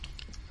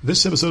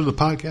This episode of the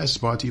podcast is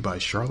brought to you by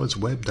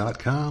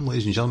charlottesweb.com.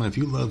 Ladies and gentlemen, if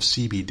you love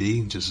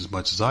CBD just as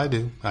much as I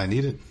do, I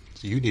need it.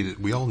 You need it.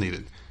 We all need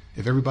it.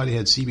 If everybody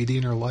had CBD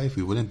in our life,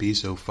 we wouldn't be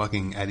so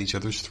fucking at each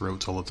other's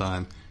throats all the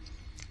time.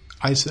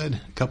 I said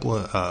a couple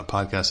of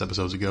podcast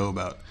episodes ago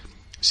about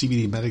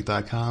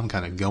CBDmedic.com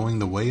kind of going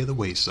the way of the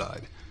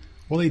wayside.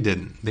 Well, they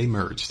didn't. They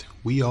merged.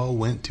 We all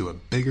went to a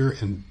bigger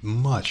and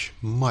much,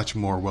 much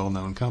more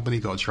well-known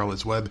company called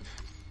Charlotte's Web,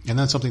 and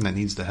that's something that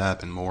needs to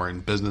happen more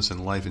in business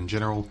and life in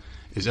general,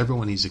 is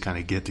everyone needs to kind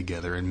of get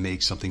together and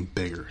make something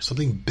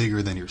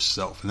bigger than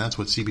yourself. And that's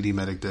what CBD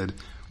Medic did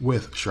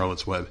with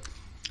Charlotte's Web.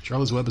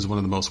 Charlotte's Web is one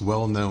of the most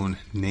well-known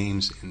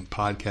names in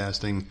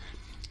podcasting.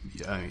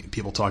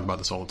 People talk about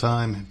this all the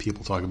time.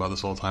 People talk about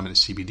this all the time in the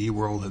CBD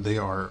world. They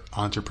are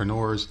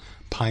entrepreneurs,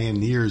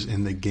 pioneers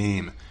in the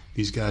game.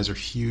 These guys are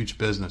huge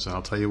business. And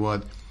I'll tell you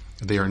what,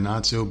 they are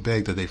not so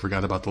big that they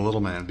forgot about the little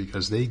man,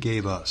 because they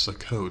gave us a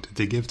code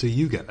to give to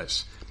you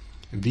guys.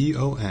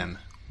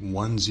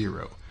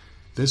 VOM10.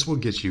 This will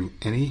get you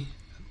any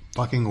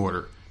fucking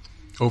order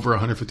over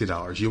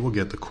 $150. You will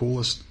get the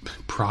coolest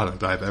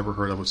product I've ever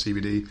heard of with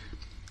CBD.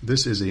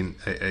 This is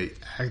a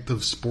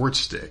active sports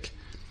stick.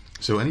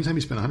 So anytime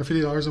you spend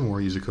 $150 or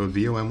more, use the code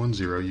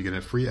VOM10, you get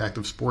a free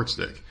active sports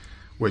stick,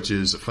 which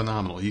is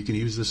phenomenal. You can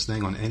use this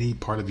thing on any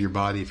part of your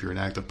body. If you're an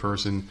active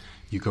person,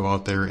 you go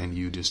out there and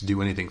you just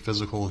do anything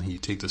physical. You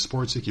take the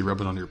sports stick, you rub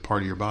it on your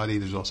part of your body.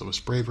 There's also a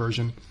spray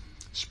version.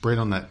 Spray it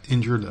on that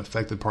injured,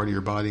 affected part of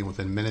your body, and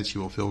within minutes you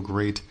will feel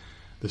great.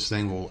 This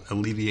thing will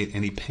alleviate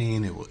any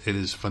pain. It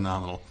is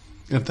phenomenal.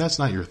 And if that's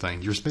not your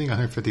thing, you're spending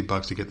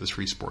 $150 to get this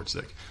free sports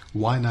stick.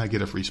 Why not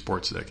get a free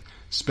sports stick?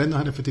 Spend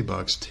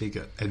 $150, take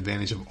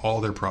advantage of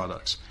all their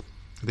products.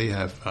 They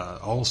have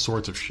all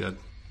sorts of shit.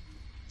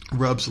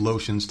 Rubs,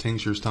 lotions,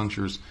 tinctures,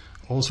 tinctures,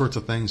 all sorts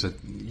of things that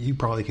you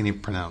probably can't even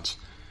pronounce.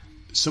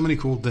 So many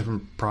cool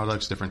different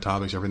products, different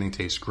topics. Everything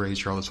tastes great.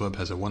 Charlotte's Web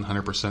has a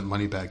 100%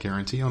 money-back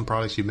guarantee on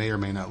products you may or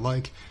may not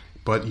like.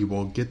 But you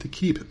will get to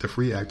keep the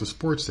free active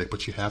sports stick.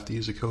 But you have to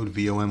use the code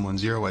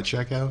VOM10 at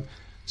checkout.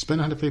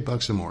 Spend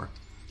 $150 or more.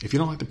 If you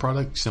don't like the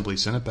product, simply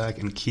send it back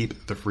and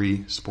keep the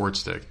free sports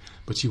stick.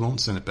 But you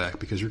won't send it back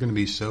because you're going to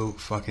be so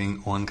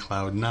fucking on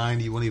cloud nine,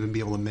 you won't even be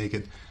able to make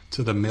it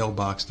to the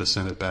mailbox to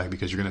send it back,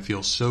 because you're going to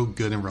feel so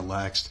good and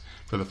relaxed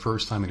for the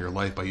first time in your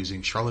life by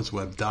using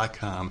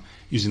charlottesweb.com,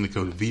 using the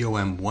code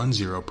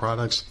VOM10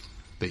 products,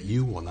 that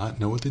you will not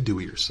know what to do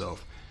with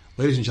yourself.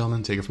 Ladies and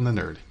gentlemen, take it from the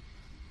nerd.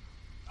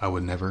 I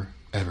would never,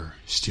 ever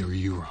steer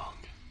you wrong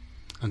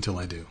until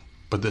I do.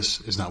 But this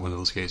is not one of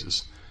those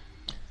cases.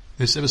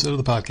 This episode of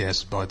the podcast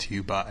is brought to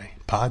you by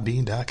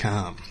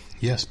Podbean.com.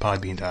 Yes,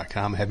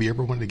 Podbean.com. Have you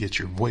ever wanted to get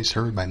your voice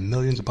heard by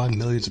millions upon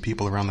millions of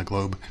people around the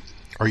globe?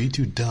 Are you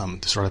too dumb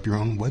to start up your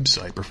own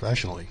website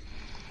professionally?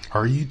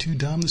 Are you too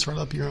dumb to start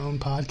up your own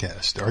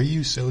podcast? Are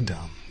you so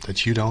dumb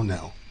that you don't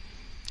know?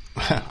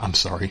 I'm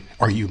sorry.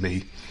 Are you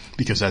me?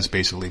 Because that's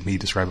basically me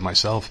describing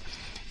myself.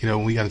 You know,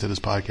 when we got into this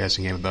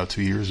podcasting game about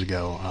 2 years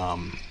ago,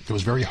 it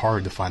was very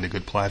hard to find a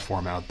good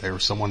platform out there,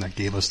 someone that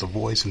gave us the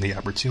voice and the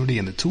opportunity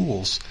and the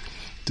tools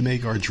to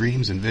make our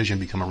dreams and vision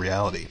become a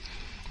reality.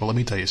 Well, let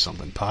me tell you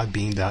something.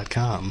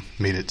 Podbean.com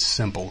made it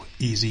simple,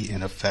 easy,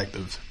 and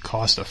effective,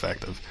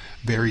 cost-effective,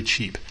 very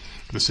cheap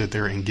to sit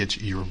there and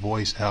get your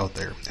voice out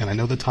there. And I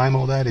know the time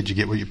all that, you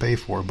get what you pay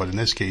for, but in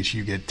this case,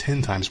 you get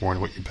 10 times more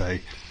than what you pay.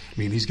 I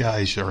mean, these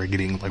guys are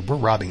getting, like, we're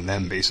robbing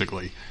them,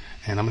 basically.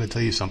 And I'm going to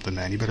tell you something,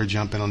 man. You better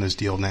jump in on this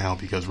deal now,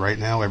 because right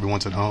now,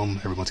 everyone's at home.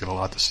 Everyone's got a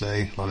lot to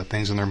say, a lot of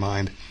things in their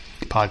mind.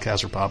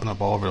 Podcasts are popping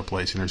up all over the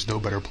place, and there's no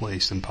better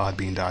place than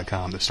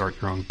Podbean.com to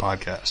start your own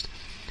podcast.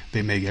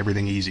 They make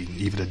everything easy.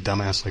 Even a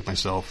dumbass like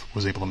myself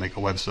was able to make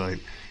a website,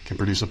 can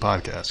produce a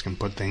podcast, can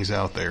put things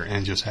out there,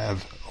 and just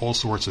have all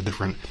sorts of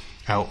different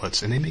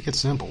outlets. And they make it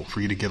simple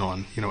for you to get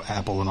on,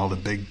 Apple and all the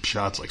big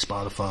shots like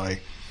Spotify,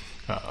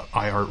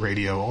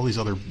 iHeartRadio, all these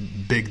other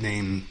big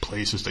name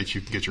places that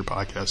you can get your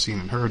podcast seen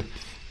and heard.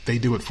 They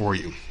do it for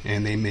you,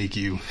 and they make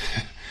you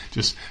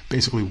just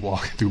basically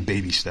walk through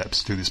baby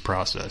steps through this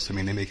process. I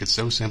mean, they make it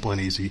so simple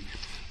and easy.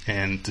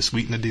 And to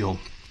sweeten the deal,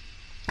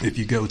 if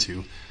you go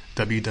to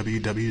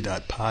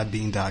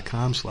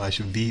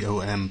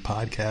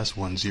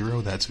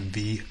www.podbean.com/VOMpodcast10, that's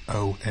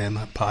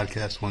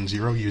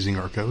VOMpodcast10, using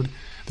our code,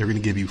 they're going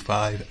to give you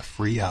 5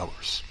 free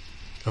hours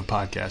of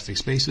podcasting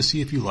space to see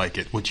if you like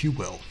it, which you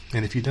will.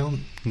 And if you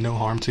don't, no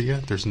harm to you.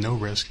 There's no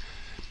risk.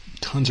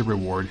 Tons of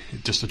reward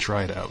just to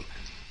try it out.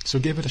 So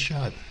give it a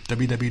shot.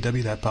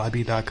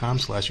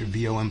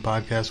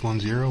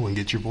 www.podbean.com/VOMpodcast10 and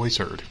get your voice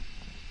heard.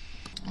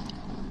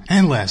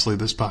 And lastly,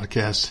 this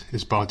podcast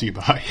is brought to you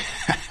by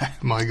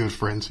my good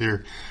friends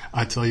here.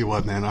 I tell you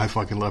what, man, I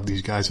fucking love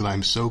these guys, and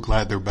I'm so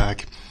glad they're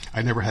back.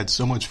 I never had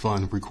so much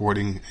fun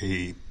recording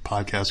a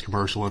podcast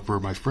commercial. And for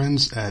my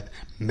friends at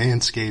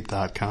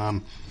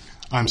manscaped.com,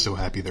 I'm so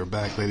happy they're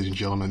back, ladies and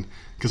gentlemen,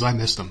 because I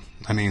missed them.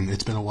 I mean,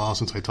 it's been a while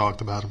since I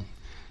talked about them,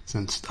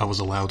 since I was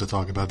allowed to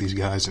talk about these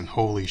guys, and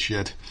holy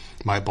shit,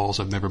 my balls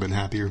have never been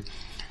happier.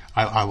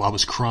 I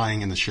was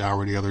crying in the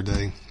shower the other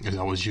day, and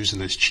I was using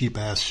this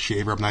cheap-ass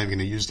shaver. I'm not even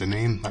going to use the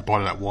name. I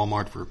bought it at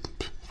Walmart for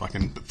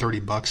fucking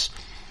 $30.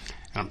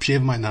 And I'm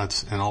shaving my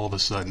nuts, and all of a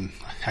sudden,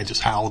 I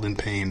just howled in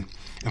pain.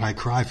 And I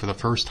cried for the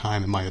first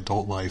time in my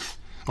adult life.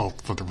 Well,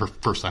 for the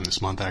first time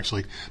this month,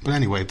 actually. But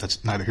anyway,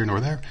 that's neither here nor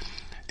there.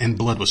 And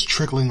blood was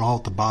trickling all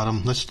at the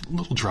bottom, just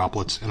little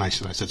droplets. And I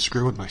said,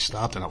 screw it, and I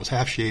stopped, and I was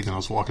half shaved, and I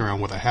was walking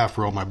around with a half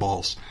row of my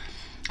balls.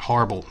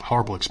 Horrible,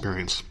 horrible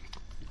experience.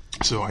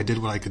 So I did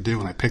what I could do,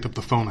 and I picked up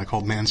the phone, I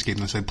called Manscaped,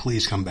 and I said,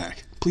 please come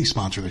back. Please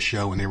sponsor the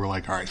show. And they were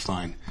like, all right,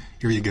 fine.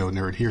 Here you go,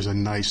 nerd. Here's a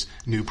nice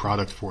new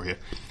product for you.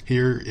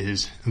 Here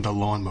is the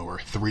Lawnmower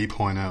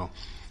 3.0.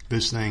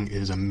 This thing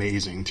is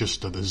amazing.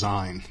 Just the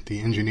design, the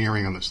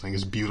engineering on this thing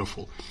is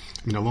beautiful.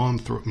 I mean, the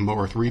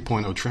Lawnmower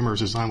 3.0 trimmer is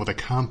designed with a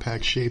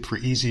compact shape for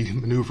easy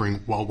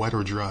maneuvering while wet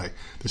or dry.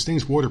 This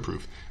thing's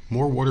waterproof.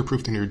 More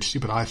waterproof than your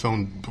stupid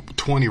iPhone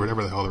 20 or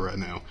whatever the hell they're at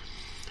now.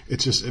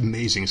 It's just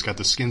amazing. It's got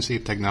the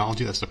skin-safe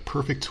technology. That's the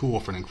perfect tool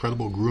for an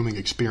incredible grooming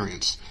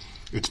experience.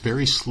 It's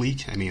very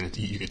sleek. I mean,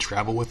 you can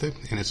travel with it,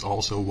 and it's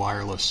also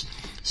wireless.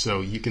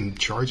 So you can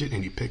charge it,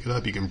 and you pick it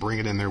up. You can bring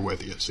it in there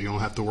with you. So you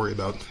don't have to worry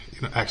about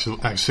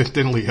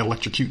accidentally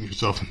electrocuting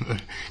yourself in the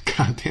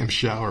goddamn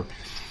shower.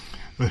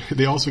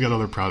 They also got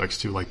other products,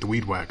 too, like the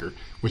Weed Whacker,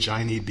 which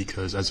I need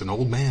because as an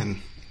old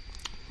man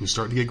who's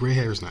starting to get gray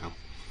hairs now,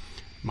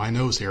 my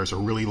nose hairs are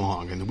really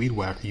long, and the Weed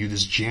Whacker, you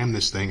just jam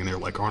this thing in there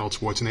like Arnold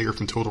Schwarzenegger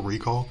from Total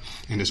Recall,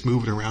 and just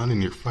move it around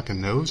in your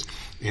fucking nose,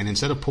 and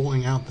instead of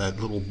pulling out that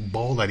little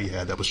ball that he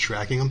had that was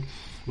tracking him,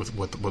 with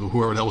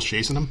whoever the hell's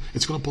chasing him,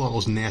 it's going to pull out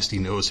those nasty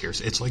nose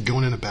hairs. It's like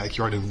going in the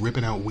backyard and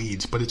ripping out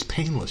weeds, but it's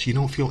painless. You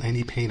don't feel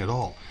any pain at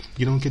all.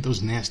 You don't get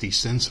those nasty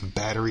scents of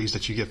batteries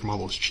that you get from all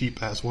those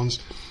cheap-ass ones.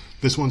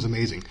 This one's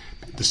amazing.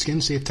 The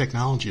skin-safe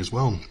technology as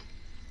well,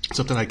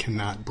 something I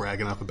cannot brag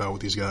enough about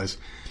with these guys.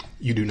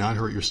 You do not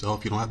hurt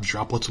yourself. You don't have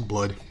droplets of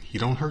blood. You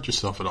don't hurt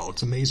yourself at all.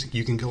 It's amazing.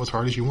 You can go as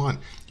hard as you want.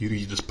 You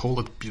just pull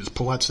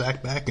that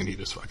sack back, and you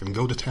just fucking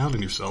go to town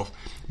on yourself.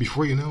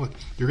 Before you know it,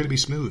 you're going to be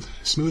smooth.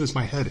 Smooth as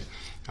my head.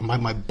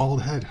 My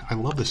bald head. I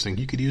love this thing.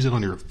 You could use it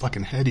on your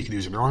fucking head. You could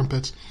use it on your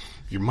armpits,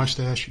 your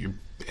mustache,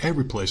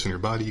 every place on your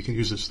body. You can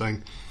use this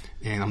thing.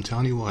 And I'm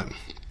telling you what,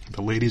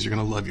 the ladies are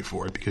going to love you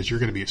for it because you're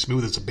going to be as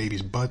smooth as a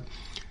baby's butt.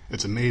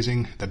 It's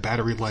amazing. The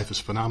battery life is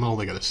phenomenal.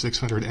 They got a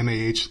 600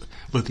 mAh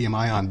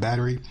lithium-ion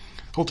battery.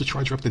 Hold the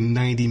charge for up to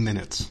 90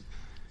 minutes.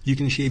 You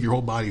can shave your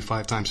whole body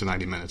 5 times in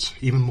 90 minutes,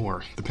 even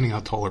more, depending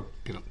how tall or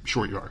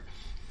short you are.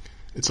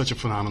 It's such a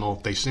phenomenal.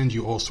 They send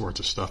you all sorts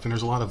of stuff, and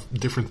there's a lot of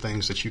different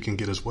things that you can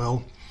get as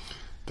well.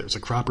 There's a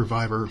crop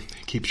reviver,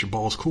 keeps your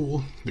balls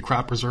cool. The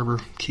crop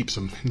preserver keeps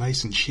them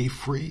nice and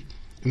shave-free.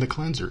 And the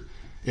cleanser,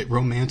 it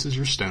romances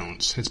your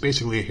stones. It's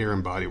basically a hair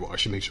and body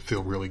wash. It makes you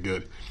feel really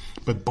good.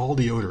 But ball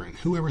deodorant,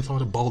 who ever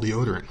thought of ball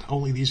deodorant?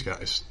 Only these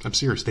guys. I'm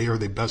serious. They are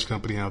the best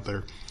company out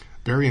there.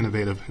 Very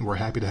innovative, and we're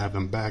happy to have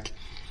them back.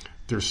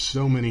 There's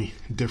so many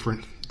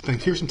different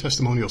things. Here's some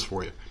testimonials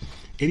for you.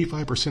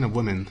 85% of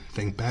women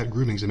think bad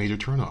grooming is a major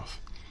turnoff.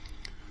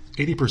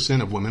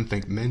 80% of women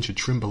think men should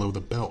trim below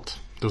the belt.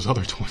 Those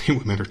other 20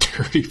 women are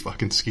dirty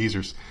fucking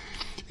skeezers.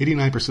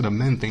 89% of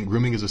men think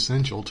grooming is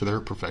essential to their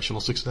professional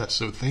success.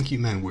 So thank you,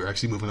 men. We're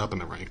actually moving up in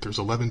the rank. There's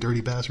 11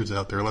 dirty bastards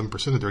out there,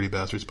 11% of dirty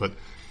bastards, but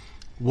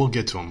we'll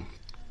get to them.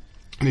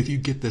 And if you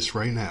get this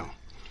right now,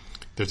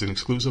 there's an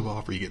exclusive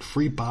offer. You get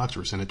free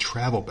boxers and a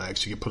travel bag,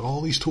 so you can put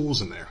all these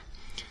tools in there.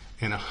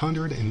 And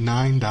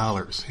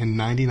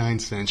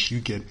 $109.99, you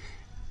get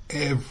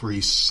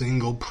every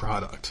single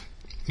product.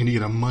 And you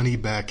get a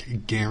money-back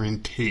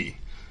guarantee.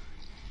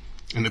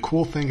 And the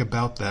cool thing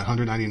about that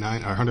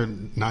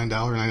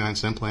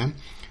 $109.99 plan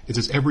is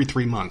it's every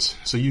 3 months.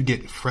 So you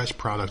get fresh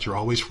products. You're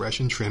always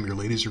fresh and trim. Your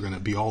ladies are going to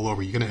be all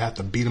over. You're going to have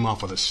to beat them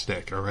off with a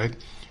stick, all right?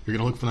 You're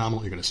going to look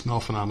phenomenal. You're going to smell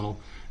phenomenal.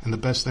 And the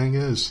best thing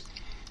is,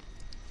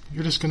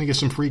 you're just going to get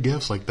some free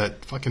gifts like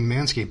that fucking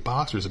Manscaped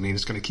boxers. I mean,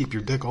 it's going to keep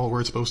your dick all where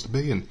it's supposed to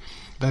be. And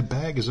that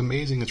bag is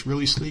amazing. It's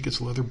really sleek. It's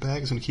a leather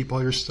bag. It's going to keep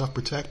all your stuff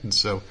protected.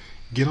 So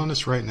get on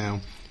this right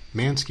now,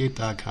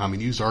 manscaped.com,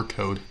 and use our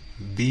code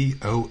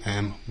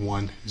VOM10.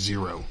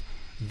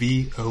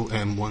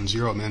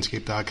 VOM10 at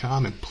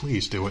manscaped.com, and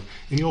please do it.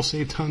 And you'll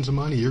save tons of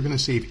money. You're going to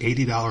save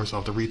 $80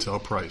 off the retail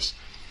price.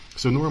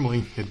 So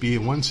normally it'd be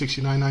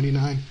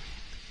 $169.99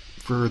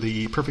 for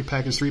the Perfect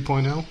Package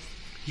 3.0.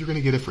 You're going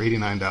to get it for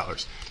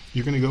 $89.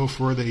 You're going to go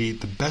for the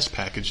best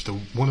package, the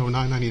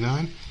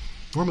 $109.99.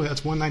 Normally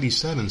that's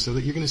 $197, so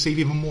that you're going to save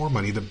even more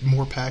money the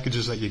more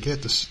packages that you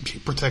get to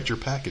protect your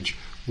package.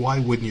 Why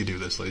wouldn't you do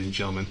this, ladies and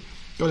gentlemen?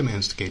 Go to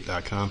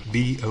manscaped.com,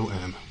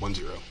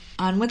 VOM10.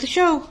 On with the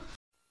show.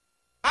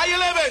 How you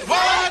living?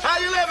 What? How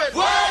you living?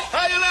 What?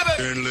 How you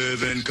living? And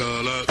live in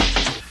color.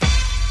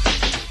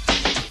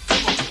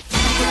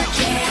 You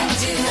can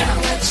do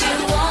what you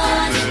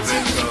want to do.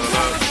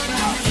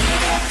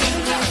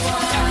 Anything you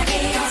want,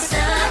 it's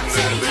up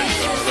to you.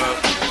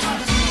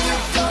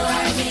 For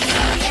me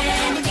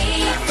and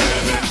me, you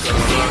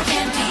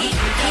can be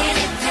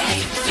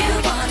anything you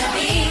want to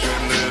be.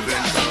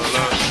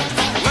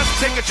 Let's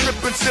take a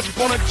trip and sip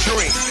on a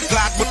drink.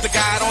 Glide with the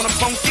guide on a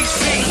funky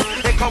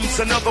scene. Here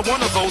comes another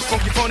one of those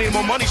funky, funny,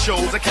 more money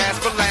shows. A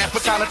cast for laugh, for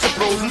talented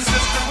bros and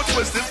sisters with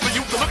twisters for you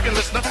to look and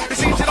listener. It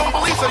seems you don't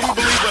believe, so you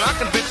believe when I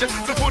convince you.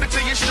 So put it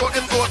to you short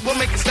and thought, we'll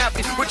make it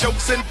snappy with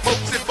jokes and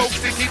folks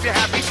to keep you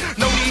happy.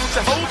 No need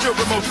to hold your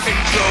remote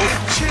control.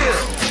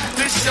 Chill.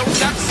 This show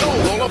got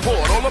soul. All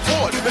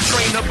aboard. The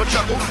train up a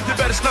chuckle. You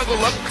better snuggle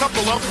up,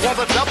 couple up,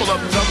 while the double,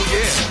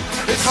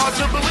 yeah. It's hard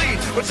to believe,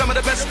 but some of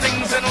the best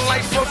things in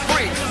life are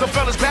free. So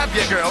fellas, grab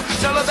your girl,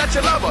 tell her that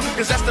you love her,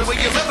 cause that's the way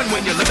you're living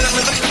when you're living in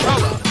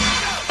color.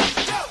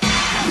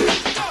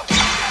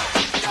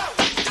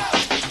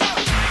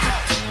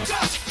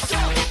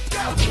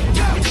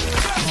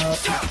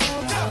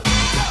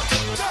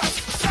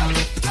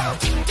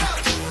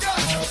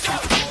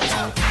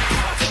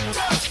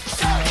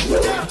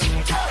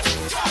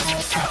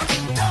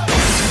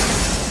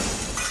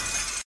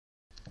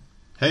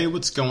 Hey,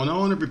 what's going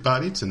on,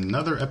 everybody? It's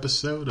another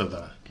episode of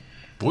the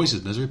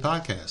Voices Misery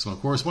Podcast. Well,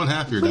 of course, one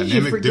half of your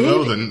dynamic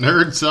duo, the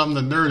nerd,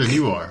 the nerd, and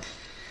you are.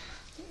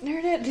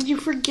 Nerdette, did you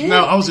forget?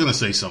 No, I was going to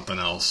say something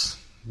else.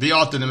 The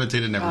often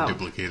imitated, never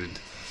duplicated.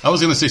 I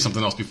was going to say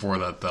something else before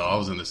that, though. I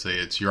was going to say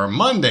it's your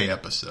Monday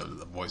episode of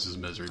the Voices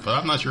Misery, but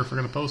I'm not sure if we're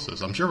going to post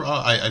this. I'm sure,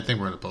 I think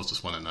we're going to post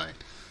this one at night.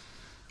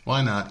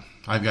 Why not?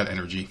 I've got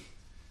energy.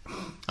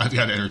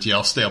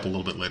 I'll stay up a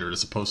little bit later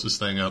to post this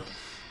thing up.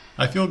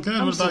 I feel good.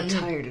 I'm what about so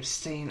you? tired of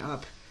staying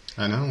up.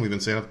 I know. We've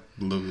been staying up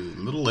a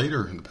little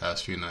later in the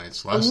past few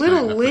nights.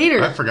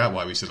 Later? I forgot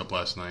why we stayed up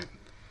last night.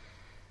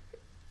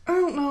 I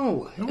don't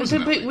know. It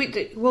wasn't that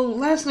late. Well,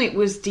 last night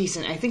was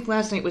decent. I think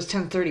last night was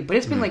 10:30, but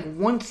it's been like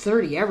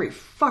 1:30 every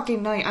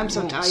fucking night. I'm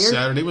so tired.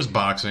 Saturday was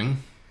boxing.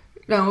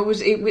 No,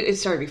 it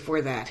started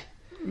before that.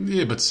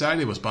 Yeah, but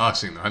Saturday was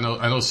boxing. I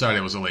know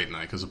Saturday was a late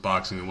night because of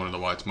boxing. We wanted to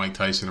watch Mike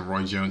Tyson and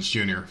Roy Jones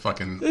Jr.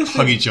 fucking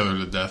hug each other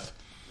to death.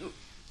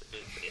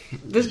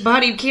 This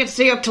body can't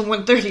stay up till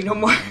 1:30 no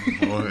more.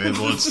 Well,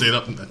 it stayed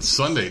up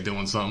Sunday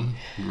doing something.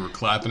 We were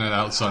clapping it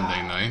out Sunday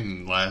night,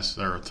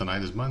 and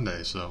tonight is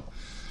Monday. So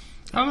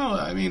I don't know.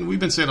 I mean, we've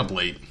been staying up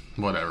late.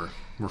 Whatever.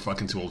 We're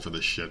fucking too old for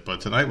this shit.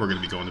 But tonight we're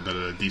going to be going to bed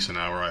at a decent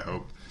hour. I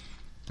hope.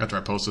 After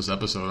I post this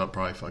episode, I'll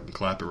probably fucking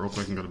clap it real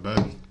quick and go to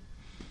bed.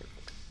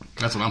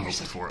 That's what I'm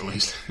hoping for, at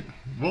least.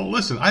 Well,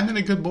 listen, I've been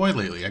a good boy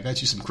lately. I got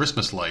you some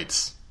Christmas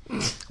lights.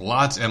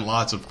 Lots and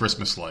lots of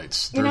Christmas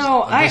lights. This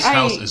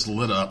house is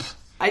lit up.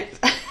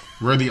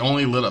 We're the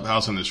only lit up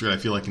house on the street. I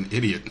feel like an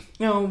idiot.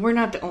 No, we're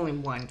not the only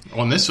one.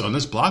 On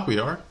this block we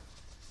are.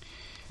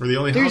 We're the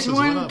only house that's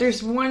lit up.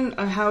 There's one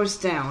house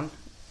down,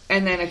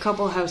 and then a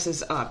couple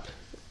houses up.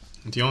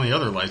 The only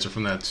other lights are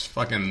from that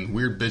fucking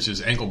weird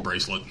bitch's ankle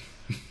bracelet.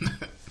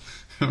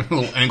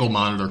 Little ankle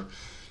monitor.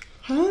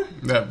 Huh?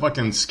 That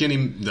fucking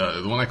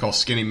the one I call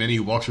Skinny Minnie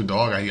who walks her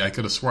dog. I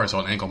could have swore I saw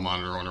an ankle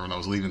monitor on her when I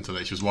was leaving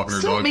today. She was walking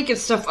her dog. Stop making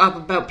stuff up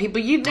about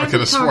people. You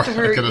never talk to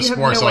her. I could have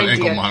swore I saw an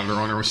ankle monitor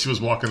on her when she was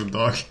walking the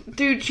dog.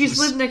 Dude, she's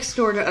lived next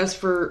door to us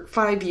for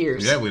 5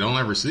 years. Yeah, we don't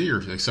ever see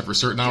her except for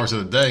certain hours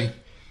of the day.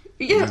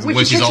 Yeah,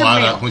 when she's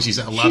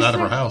allowed out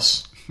of her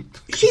house.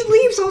 She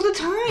leaves all the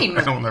time.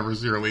 I don't ever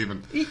see her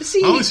leaving.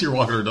 See, I only see her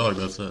walking her dog.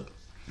 That's it.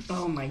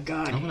 Oh my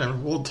god. Oh, whatever.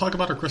 We'll talk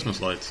about her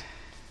Christmas lights.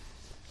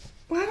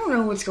 Well, I don't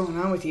know what's going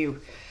on with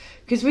you.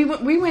 Because we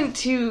went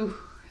to,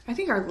 I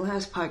think our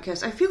last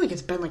podcast, I feel like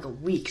it's been like a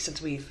week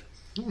since we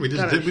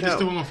just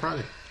did one on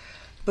Friday.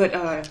 But,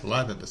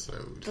 live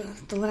episode.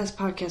 The last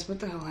podcast,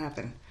 what the hell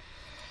happened?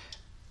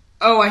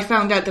 Oh, I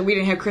found out that we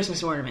didn't have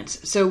Christmas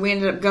ornaments. So we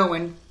ended up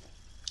going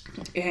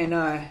and,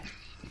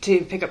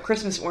 to pick up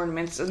Christmas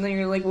ornaments. And then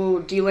you're like, well,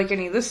 do you like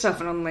any of this stuff?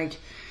 And I'm like,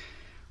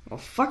 well,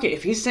 fuck it.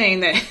 If he's saying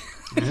that,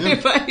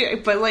 yeah.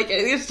 but like,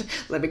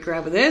 let me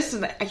grab this.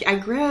 And I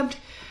grabbed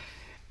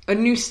a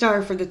new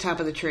star for the top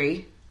of the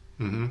tree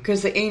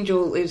because the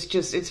angel is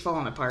it's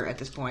falling apart at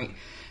this point.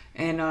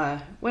 And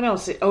what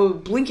else?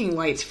 Blinking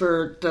lights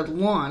for the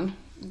lawn.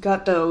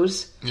 Got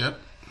those. Yep.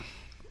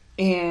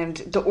 And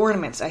the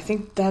ornaments. I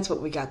think that's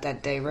what we got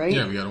that day, right?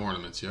 Yeah, we got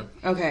ornaments. Yep.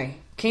 Okay.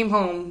 Came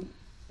home,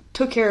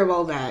 took care of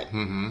all that.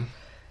 Mm-hmm.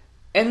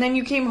 And then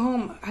you came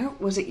home,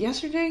 was it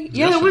yesterday?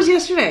 Yeah, it was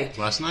yesterday.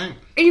 Last night.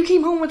 And you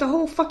came home with a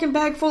whole fucking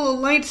bag full of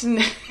lights. And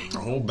a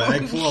whole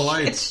bag full of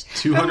lights.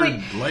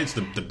 200 lights,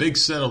 the big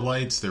set of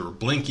lights. They were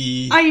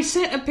blinky. I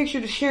sent a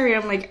picture to Sherry.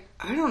 I'm like,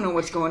 I don't know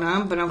what's going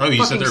on, but I'm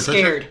fucking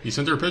scared. You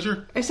sent her a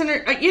picture? I sent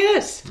her,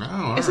 yes.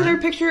 Oh, I sent her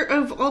a picture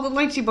of all the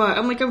lights you bought.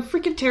 I'm like, I'm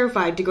freaking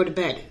terrified to go to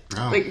bed.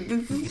 Oh. Like,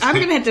 I'm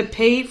going to have to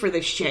pay for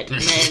this shit,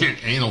 man.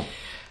 Anal.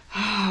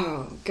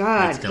 Oh,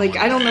 God. Like,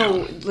 I don't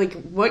know, like,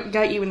 what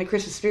got you in the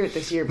Christmas spirit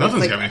this year? But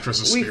Nothing's like, got me in the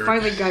Christmas spirit. We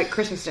finally got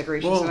Christmas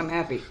decorations, and I'm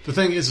happy. The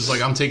thing is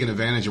like, I'm taking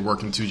advantage of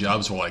working 2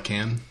 jobs while I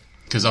can,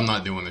 because I'm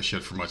not doing this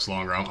shit for much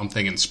longer. I'm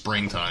thinking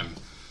springtime.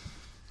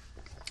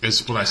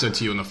 It's what I said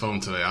to you on the phone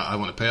today. I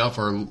want to pay off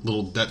our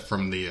little debt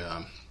from the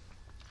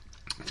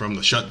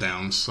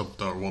shutdowns,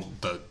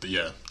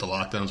 the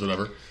lockdowns,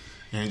 whatever.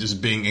 And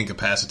just being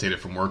incapacitated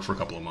from work for a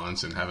couple of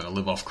months and having to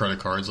live off credit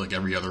cards like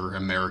every other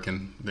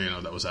American,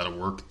 that was out of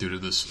work due to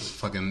this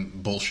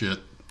fucking bullshit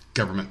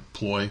government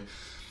ploy.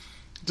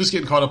 just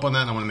getting caught up on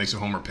that. And I want to make some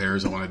home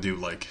repairs. I want to do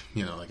like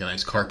a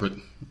nice carpet.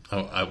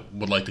 I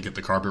would like to get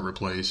the carpet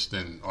replaced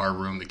in our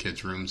room, the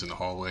kids' rooms, in the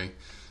hallway.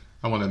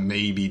 I want to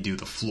maybe do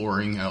the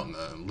flooring out in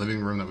the living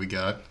room that we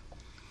got.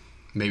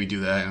 Maybe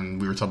do that. And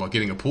we were talking about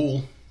getting a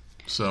pool.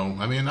 So,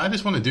 I mean, I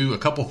just want to do a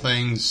couple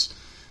things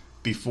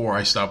before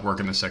I stop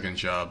working the second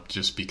job,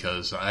 just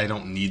because I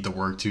don't need to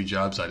work 2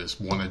 jobs. I just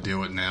want to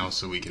do it now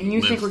so we can And you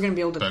live think we're going to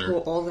be able to better. pull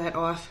all that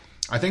off?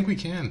 I think we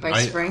can.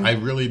 By spring? I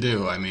really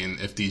do. I mean,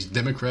 if these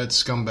Democrat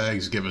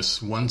scumbags give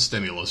us one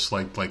stimulus,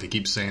 like they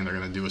keep saying they're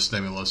going to do a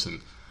stimulus,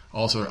 and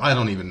also, I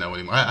don't even know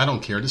anymore. I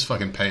don't care. Just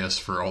fucking pay us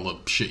for all the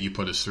shit you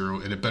put us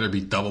through, and it better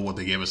be double what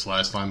they gave us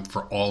last time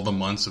for all the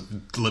months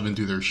of living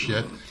through their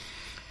shit.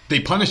 They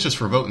punished us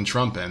for voting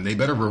Trump in. They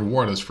better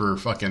reward us for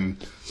fucking,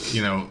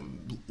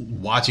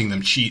 watching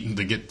them cheat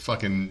to get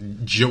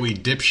fucking Joey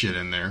Dipshit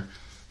in there,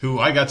 who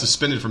I got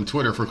suspended from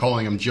Twitter for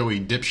calling him Joey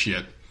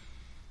Dipshit.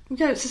 We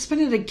got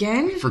suspended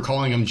again? For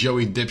calling him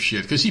Joey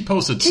Dipshit, because he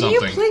posted Can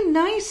something. you play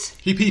nice?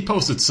 He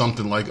posted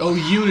something like, "Oh,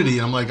 Unity,"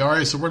 and I'm like, "All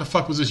right, so where the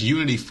fuck was this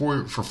Unity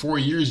for 4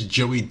 years?"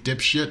 Joey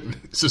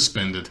Dipshit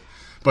suspended.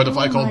 But if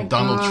I my called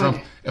Donald God.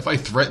 Trump, if I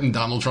threatened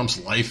Donald Trump's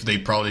life,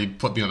 they'd probably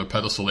put me on a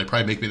pedestal. They'd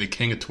probably make me the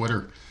king of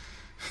Twitter.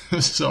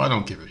 So I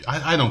don't give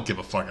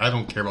a fuck. I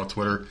don't care about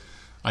Twitter.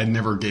 I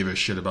never gave a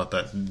shit about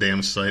that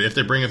damn site. If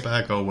they bring it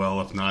back, oh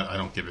well. If not, I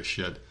don't give a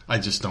shit. I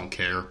just don't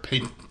care.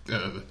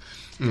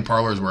 The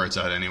Parlor is where it's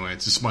at anyway.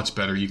 It's just much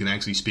better. You can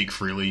actually speak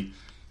freely.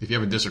 If you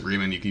have a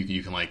disagreement,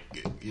 you can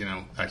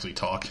actually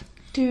talk.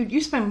 Dude, you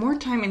spend more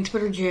time in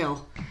Twitter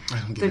jail. I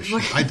don't give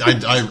a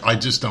shit. I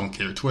just don't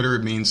care. Twitter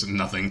means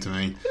nothing to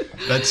me.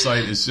 That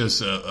site is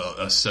just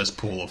a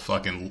cesspool of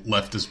fucking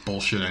leftist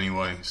bullshit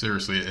anyway.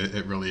 Seriously,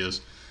 it really is.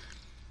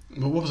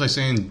 But what was I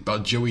saying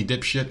about Joey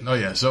Dipshit? Oh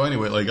yeah. So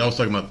anyway, I was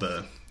talking about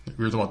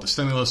we were talking about the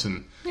stimulus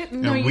and we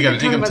got an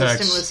income tax.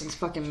 The stimulus since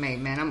fucking May,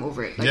 man. I'm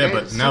over it.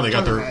 But now they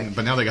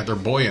got their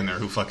boy in there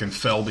who fucking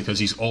fell because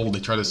he's old. They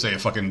try to say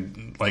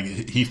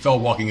he fell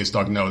walking his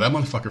dog. No, that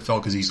motherfucker fell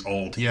because he's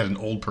old. He had an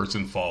old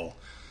person fall.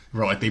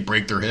 Where they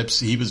break their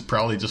hips. He was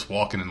probably just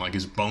walking and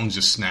his bones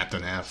just snapped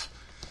in half.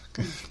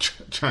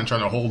 trying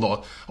to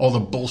hold all the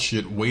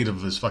bullshit weight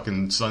of his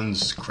fucking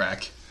son's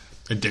crack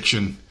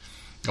addiction.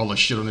 All the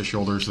shit on his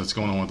shoulders that's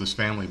going on with his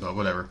family, but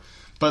whatever.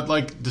 But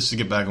just to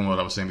get back on what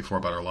I was saying before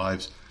about our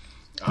lives,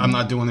 I'm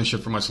not doing this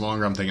shit for much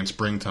longer. I'm thinking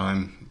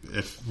springtime.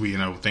 If we,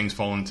 things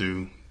fall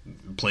into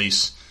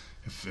place,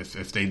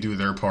 if they do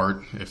their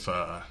part, if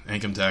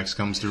income tax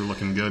comes through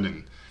looking good,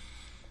 and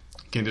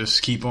can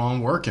just keep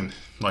on working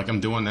like I'm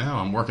doing now.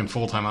 I'm working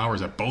full-time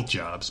hours at both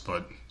jobs,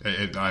 but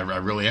I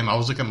really am. I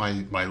was looking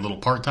at my little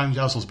part-time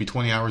job, supposed to be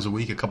 20 hours a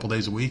week, a couple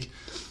days a week.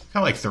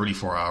 Got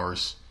 34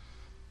 hours.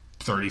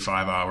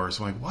 35 hours.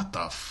 I'm like, what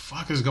the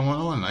fuck is going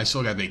on? And I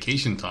still got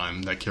vacation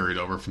time that carried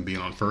over from being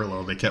on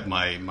furlough. They kept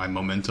my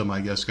momentum,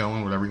 I guess,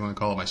 going, whatever you want to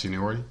call it, my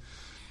seniority.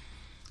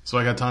 So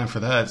I got time for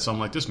that. So I'm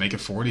like, just make it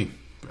 40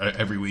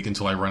 every week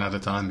until I run out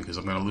of time, because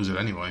I'm going to lose it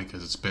anyway,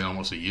 because it's been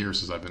almost a year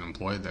since I've been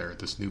employed there at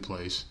this new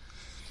place.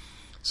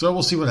 So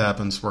we'll see what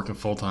happens, working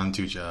full-time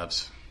 2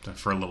 jobs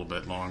for a little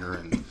bit longer.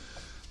 And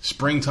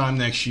springtime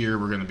next year,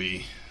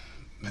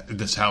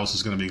 this house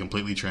is going to be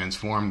completely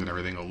transformed and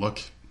everything will look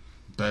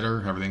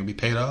better, everything will be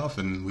paid off,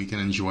 and we can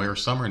enjoy our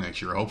summer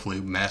next year. Hopefully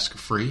mask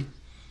free,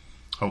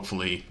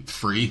 hopefully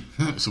free,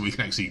 so we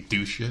can actually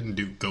do shit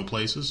and go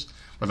places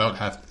without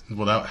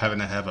having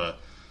to have a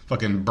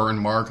fucking burn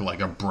mark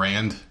like a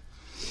brand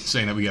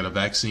saying that we got a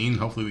vaccine.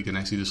 Hopefully we can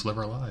actually just live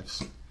our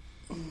lives.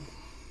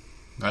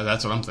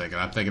 That's what I'm thinking.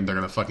 I'm thinking they're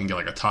gonna fucking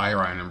get a tire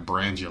iron and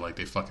brand you like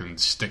they fucking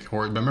stick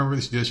horse. Remember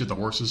they do that shit to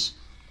horses?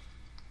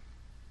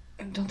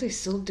 Don't they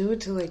still do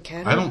it to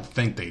cattle? I don't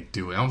think they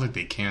do it. I don't think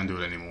they can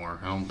do it anymore.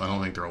 I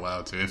don't think they're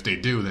allowed to. If they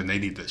do, then they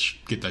need to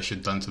get that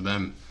shit done to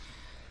them.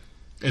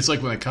 It's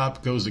like when a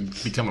cop goes to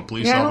become a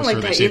police officer, I don't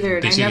like that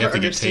either, they say you have to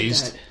get understood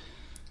tased. that.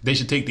 They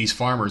should take these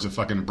farmers and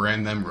fucking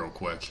brand them real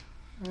quick.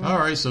 All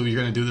right, so you're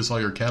going to do this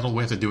all your cattle?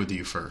 We have to do it to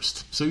you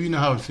first. So you know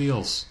how it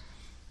feels,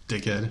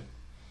 dickhead.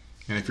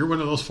 And if you're one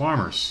of those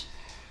farmers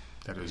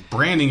that is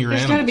branding your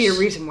There's animals... got to be a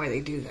reason why they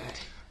do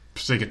that.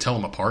 So they could tell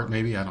them apart,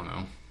 maybe? I don't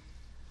know.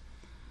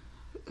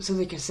 So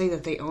they can say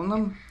that they own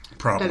them?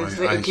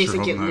 Probably. In case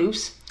they get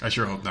loose? I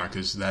sure hope not,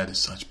 because that is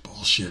such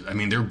bullshit. I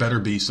mean, there better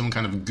be some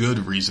kind of good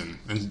reason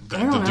to do I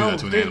don't know. that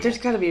to an animal. There's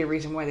got to be a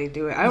reason why they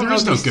do it. I don't know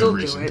if There they is no still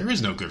good reason. do it. There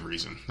is no good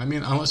reason. I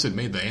mean, unless it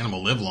made the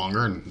animal live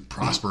longer and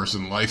prosperous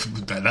in life,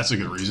 that's a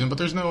good reason. But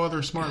there's no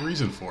other smart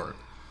reason for it.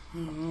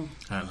 Mm-hmm.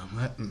 I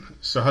don't know.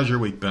 So how's your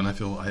week been? I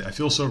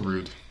feel so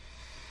rude.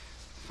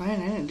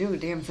 Fine, I didn't do a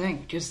damn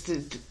thing. Just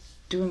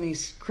doing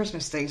these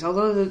Christmas things.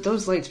 Although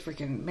those lights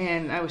freaking...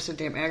 Man, I was so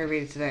damn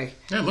aggravated today.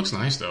 Yeah, it looks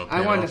nice, though.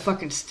 I wanted to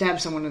fucking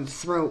stab someone in the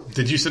throat.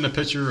 Did you send a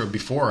picture of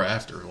before or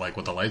after,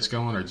 with the lights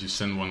going, or did you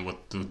send one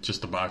with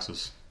just the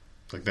boxes?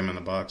 Like them in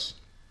the box?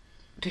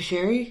 To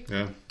Sherry?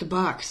 Yeah. The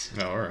box.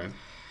 Oh, all right.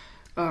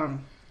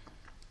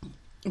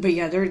 But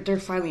yeah, they're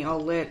finally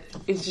all lit.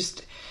 It's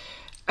just...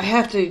 I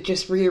have to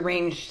just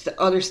rearrange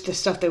the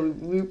stuff that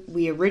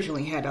we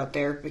originally had out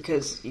there,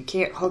 because you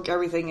can't hook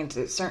everything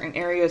into certain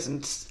areas,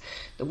 and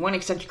the one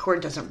extension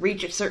cord doesn't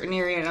reach a certain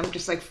area, and I'm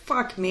just like,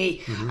 fuck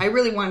me. I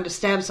really wanted to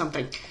stab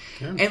something.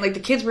 Yeah. And like the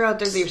kids were out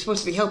there, they were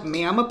supposed to be helping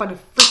me. I'm up on a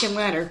freaking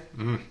ladder.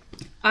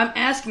 I'm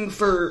asking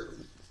for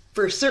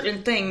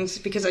certain things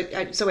because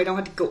so I don't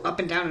have to go up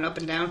and down and up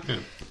and down. Yeah.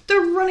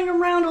 They're running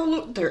around all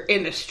over. They're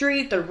in the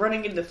street. They're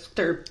running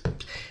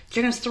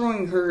Jenna's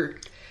throwing her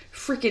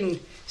freaking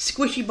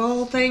squishy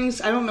ball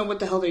things. I don't know what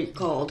the hell they're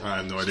called. I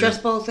have no idea. Stress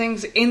ball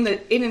things in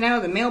and out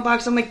of the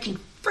mailbox. I'm like, can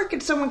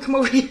freaking someone come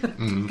over here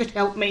and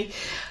help me?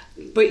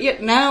 But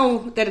yet now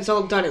that it's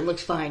all done, it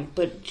looks fine.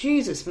 But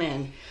Jesus,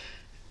 man,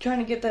 trying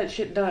to get that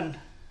shit done.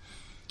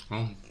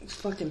 Well, it's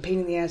fucking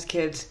pain in the ass,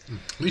 kids.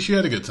 At least you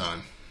had a good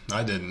time.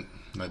 I didn't.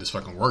 I just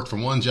fucking worked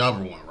from one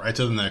job or went right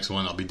to the next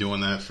one. I'll be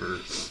doing that for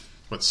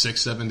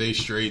 6-7 days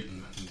straight,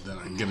 and then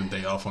I get a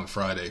day off on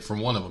Friday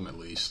from one of them at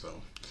least.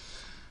 So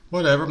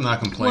whatever, I'm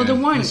not complaining. Well,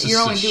 the one you're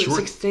only doing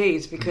 6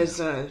 days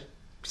because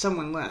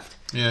someone left.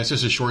 Yeah, it's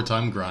just a short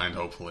time grind.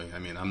 Hopefully, I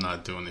mean, I'm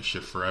not doing this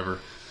shit forever.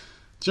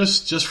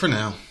 Just for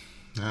now.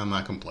 I'm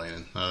not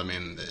complaining. I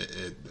mean,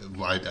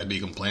 I'd be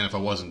complaining if I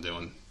wasn't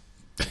doing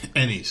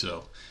any.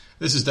 So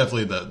this is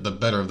definitely the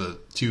better of the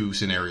two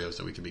scenarios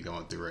that we could be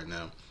going through right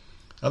now.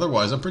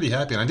 Otherwise, I'm pretty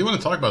happy. And I do want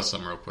to talk about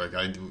something real quick.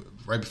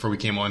 Right before we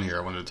came on here,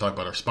 I wanted to talk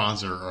about our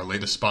sponsor, our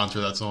latest sponsor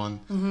that's on.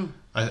 Mm-hmm.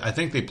 I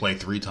think they play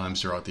 3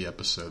 times throughout the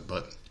episode,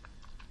 but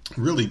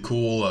really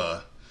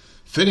cool,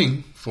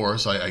 fitting for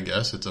us, I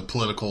guess. It's a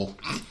political,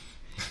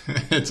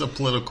 yeah, it's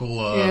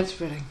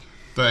fitting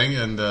thing.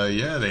 And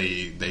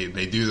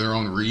they do their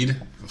own read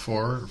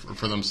for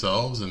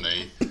themselves, and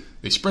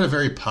they spread a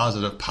very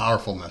positive,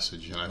 powerful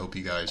message. And I hope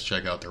you guys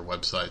check out their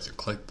websites and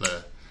click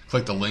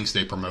the links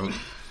they promote.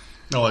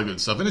 All that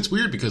good stuff. And it's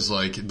weird because,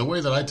 like, the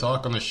way that I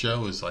talk on the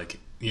show is, like,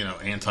 you know,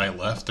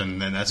 anti-left,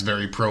 and then that's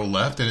very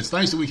pro-left. And it's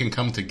nice that we can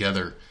come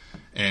together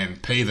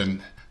and pay the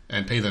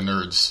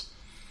nerds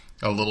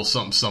a little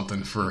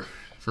something for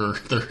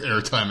their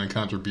airtime and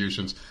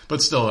contributions.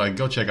 But still,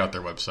 go check out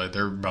their website.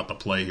 They're about to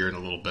play here in a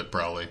little bit,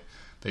 probably.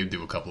 They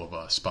do a couple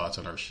of spots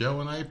on our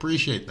show, and I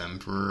appreciate them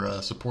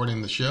for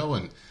supporting the show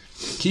and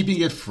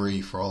keeping it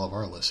free for all of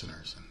our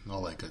listeners and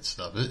all that good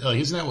stuff.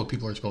 Isn't that what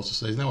people are supposed to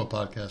say? Isn't that what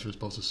podcasts are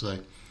supposed to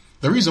say?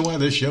 The reason why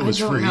this show is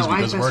free is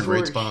because of our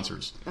great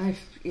sponsors.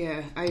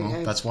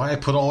 That's why I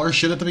put all our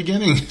shit at the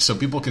beginning, so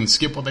people can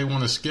skip what they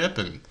want to skip.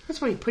 And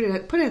that's why you put it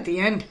at the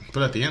end.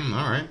 Put it at the end,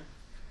 all right.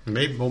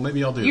 Maybe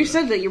I'll do that. You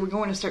said that you were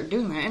going to start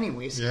doing that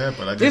anyways. Yeah,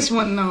 but I didn't. This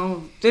one,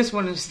 though,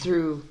 is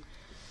through...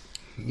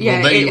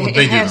 Yeah, they do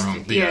their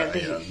own.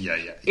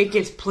 Yeah. It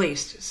gets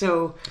placed,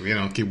 so... We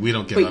don't give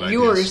out ideas. But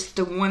yours,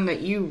 the one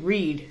that you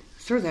read,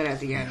 throw that at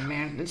the end,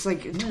 man. It's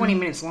like 20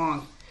 minutes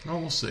long. Oh,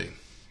 we'll see.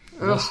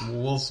 We'll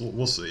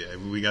see.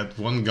 We got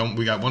one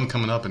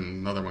coming up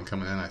and another one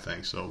coming in, I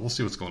think. So we'll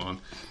see what's going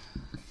on.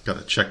 Got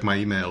to check my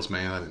emails,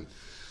 man. I've been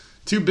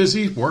too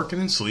busy working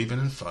and sleeping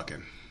and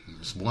fucking.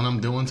 There's one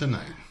I'm doing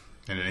tonight,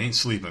 and it ain't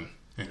sleeping,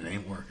 and it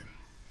ain't working.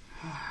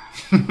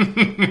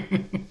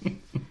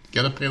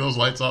 Got to pay those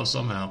lights off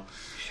somehow.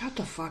 Shut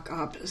the fuck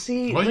up.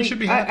 See, well, you should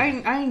be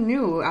happy. I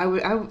knew. I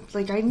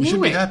knew you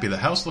should be happy. The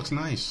house looks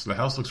nice. The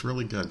house looks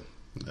really good.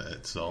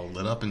 It's all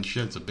lit up and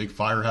shit. It's a big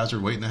fire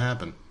hazard waiting to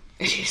happen.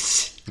 It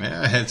is.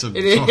 Yeah, it's a fucking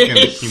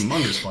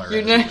humongous fire.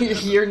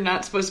 You're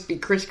not supposed to be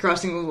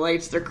crisscrossing the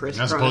lights. They're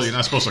crisscrossed. You're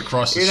not supposed to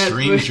cross the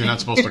streams. You're not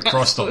supposed to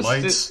cross the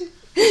lights.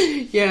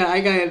 Yeah,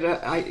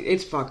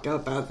 it's fucked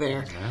up out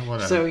there. Yeah,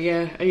 whatever. So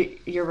yeah,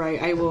 you're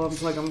right. I will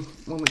unplug them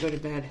when we go to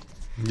bed.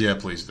 Yeah,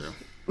 please do.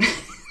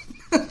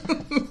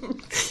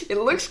 It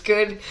looks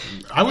good.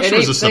 I wish there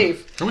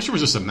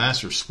was just a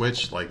master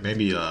switch, like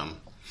maybe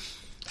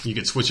you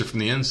could switch it from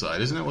the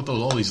inside. Isn't that what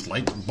all these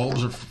light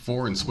bulbs are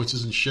for and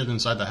switches and shit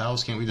inside the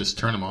house? Can't we just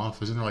turn them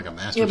off? Isn't there like a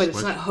master switch? Yeah, but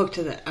it's not hooked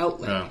to the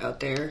outlet out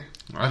there.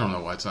 I don't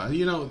know why it's not.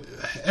 You know,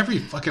 every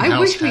fucking house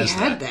has that. I wish we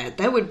had that.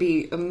 That would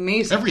be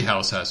amazing. Every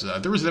house has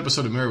that. There was an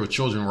episode of Married with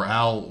Children where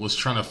Al was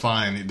trying to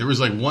find... There was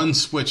like one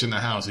switch in the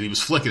house and he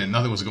was flicking it.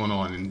 Nothing was going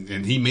on.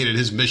 And he made it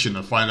his mission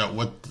to find out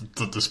what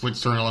the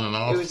switch turned on and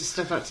off. It was the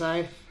stuff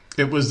outside.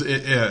 It was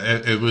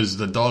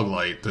the dog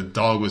light. The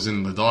dog was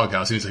in the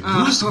doghouse. And he's like,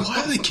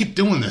 why do they keep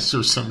doing this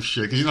or some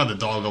shit? Because you know how the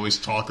dog always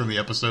talked in the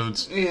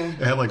episodes? Yeah. It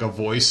had like a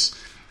voice.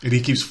 And he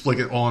keeps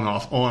flicking on,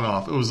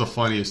 off. It was the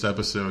funniest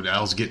episode.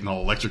 Al's getting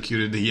all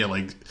electrocuted. He had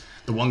like...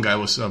 The one guy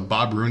was...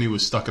 Bob Rooney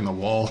was stuck in the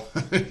wall.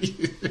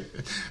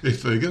 They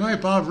said, good night,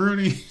 Bob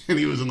Rooney. And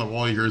he was in the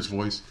wall. You hear his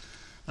voice.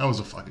 That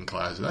was a fucking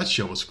classic. That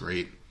show was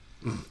great.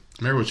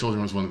 Married with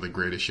Children was one of the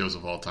greatest shows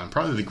of all time.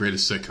 Probably the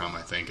greatest sitcom,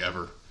 I think,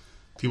 ever.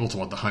 People talk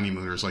about the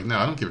Honeymooners. Like, no,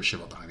 I don't give a shit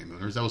about the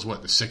Honeymooners. That was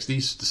what, the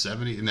 60s? The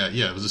 70s? No,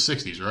 yeah, it was the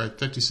 60s, right?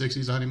 50s,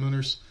 60s, the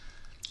Honeymooners?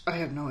 I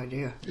have no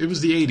idea. It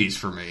was the 80s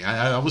for me.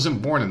 I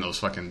wasn't born in those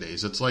fucking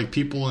days. It's like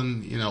people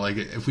in, you know, like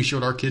if we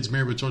showed our kids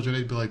Married with Children,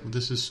 they'd be like, well,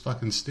 this is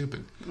fucking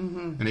stupid.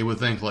 Mm-hmm. And they would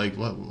think, like,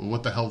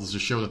 what the hell is the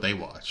show that they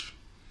watch?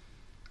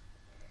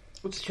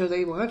 What's the show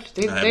they watch?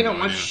 They don't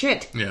watch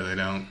shit. Yeah, they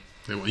don't.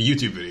 They want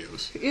YouTube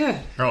videos.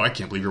 Yeah. Oh, I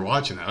can't believe you're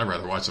watching that. I'd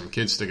rather watch some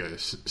kid stick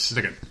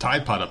a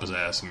Tide Pod up his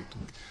ass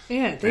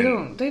Yeah, they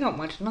don't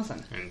watch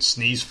nothing. and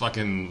sneeze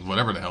fucking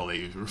whatever the hell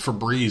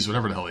Febreze,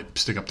 whatever the hell they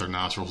stick up their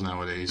nostrils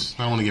nowadays.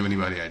 I don't want to give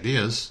anybody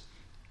ideas,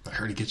 but I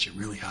heard it gets you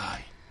really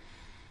high.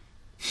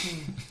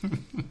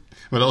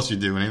 What else you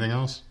do? Anything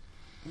else?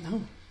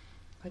 No,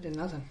 I did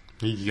nothing.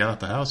 You got out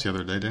the house the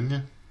other day, didn't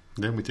you?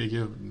 Didn't we take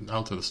you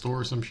out to the store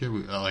or some shit?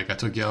 I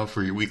took you out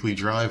for your weekly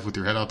drive with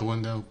your head out the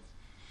window.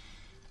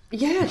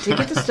 Yeah, to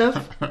get the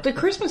stuff, the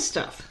Christmas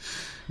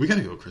stuff. We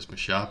gotta go Christmas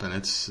shopping.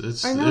 It's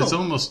I know. it's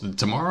almost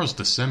tomorrow's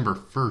December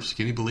 1st.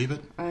 Can you believe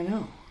it? I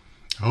know.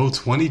 Oh,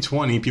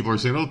 2020. People are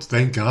saying, "Oh,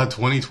 thank God,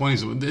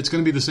 2020. It's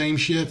going to be the same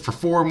shit for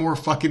 4 more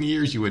fucking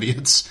years, you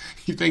idiots."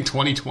 You think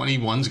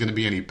 2021's going to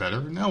be any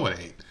better? No, it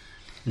ain't.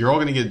 You're all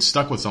going to get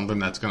stuck with something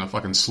that's going to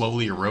fucking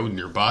slowly erode in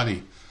your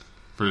body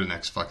for the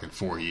next fucking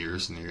 4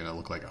 years, and you're going to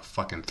look like a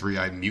fucking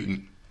 3-eyed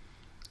mutant.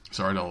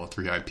 Sorry to all the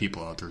 3-eyed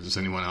people out there. Is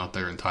there anyone out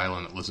there in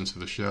Thailand that listens to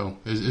the show?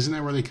 Isn't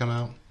that where they come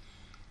out?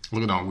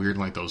 Looking all weird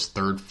like those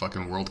third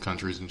fucking world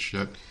countries and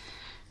shit.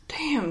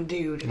 Damn,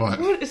 dude. What?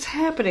 What is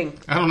happening?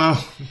 I don't know.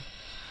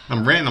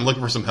 I'm ranting. I'm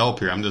looking for some help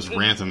here. I'm just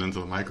ranting into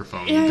the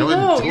microphone. Yeah, Go I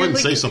know. ahead and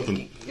say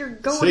something. You're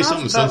going Say off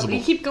something about, sensible.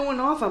 You keep going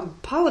off on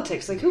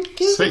politics. Like, who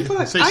gives Say a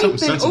fuck? something I've been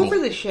sensible. over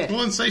this shit. Well,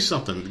 then say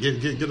something.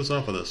 Get us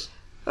off of this.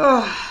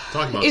 Ugh.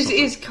 Talk about Is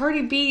something. is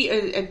Cardi B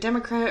a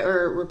Democrat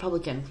or a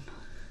Republican?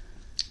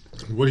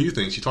 What do you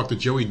think? She talked to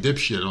Joey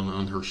Dipshit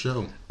on her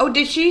show. Oh,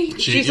 did she?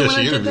 She's the one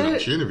that did interviewed him.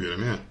 that? She interviewed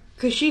him, yeah.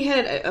 Because she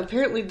had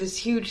apparently this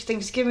huge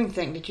Thanksgiving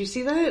thing. Did you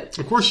see that?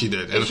 Of course she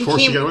did. And she of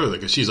course she came- got away with it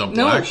because she's a No,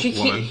 black she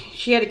woman.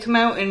 she had to come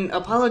out and Oh.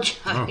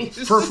 apologize.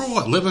 For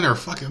what? Living her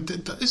fucking...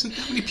 Isn't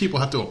how many people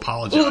have to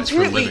apologize Well, for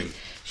apparently living?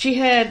 she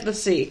had,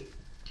 let's see,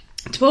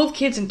 12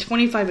 kids and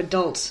 25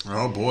 adults.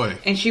 Oh, boy.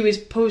 And she was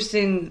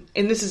posting,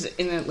 and this is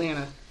in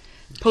Atlanta,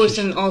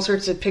 posting all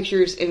sorts of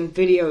pictures and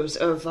videos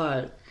of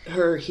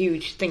her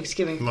huge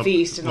Thanksgiving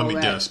feast and all Let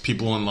me that. guess.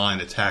 People online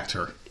attacked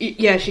her.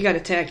 Yeah, she got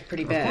attacked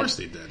pretty bad. Of course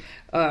they did.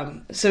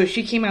 So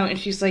she came out and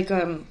she's like,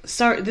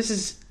 sorry, this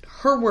is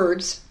her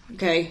words,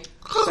 okay?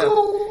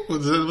 So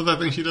What's that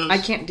thing she does? I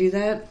can't do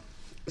that.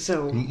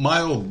 So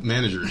My old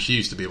manager, she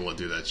used to be able to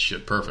do that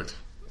shit perfect.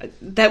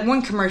 that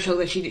one commercial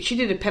that she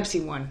did a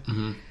Pepsi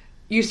one,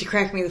 used to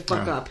crack me the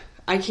fuck Yeah. up.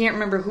 I can't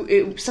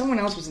remember someone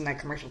else was in that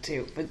commercial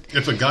too, but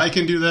If a guy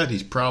can do that,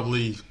 he's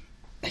probably...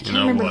 I can't You know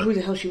remember what? who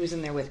the hell she was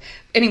in there with.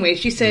 Anyway,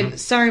 she said,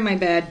 sorry, my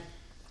bad.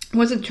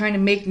 Wasn't trying to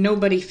make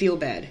nobody feel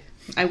bad.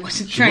 I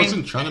wasn't She trying.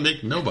 wasn't trying to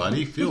make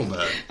nobody feel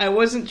bad. I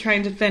wasn't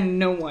trying to offend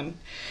no one.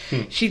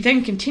 She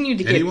then continued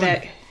to get Anyone?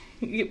 that.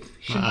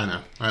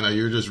 I know.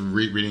 You're just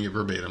reading it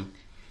verbatim.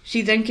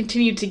 She then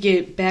continued to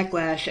get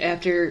backlash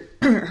after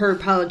her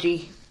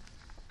apology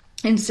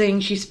and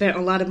saying she spent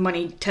a lot of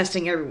money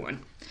testing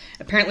everyone.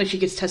 Apparently, she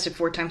gets tested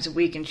 4 times a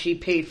week, and she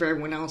paid for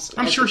everyone else.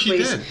 I'm at sure the she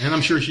place did. And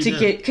I'm sure she to did.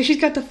 get because she's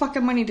got the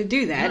fucking money to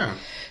do that. Yeah.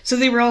 So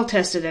they were all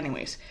tested,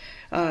 anyways.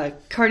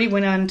 Cardi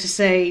went on to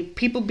say,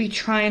 "People be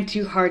trying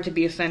too hard to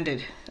be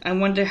offended. I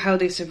wonder how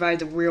they survive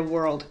the real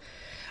world."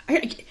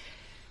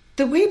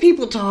 The way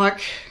people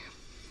talk,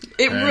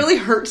 it Hey. really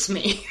hurts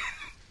me.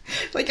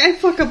 Like, I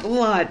fuck up a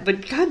lot,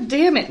 but god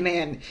damn it,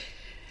 man.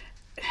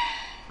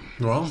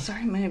 Well,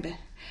 Sorry, my bad.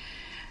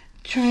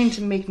 Trying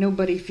to make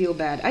nobody feel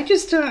bad. I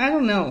just, I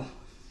don't know.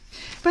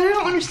 But I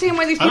don't understand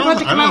why these people have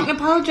to come out and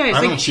apologize. I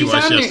Like, don't see she's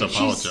why on she has their, to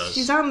apologize.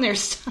 She's on their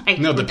side.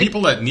 no, the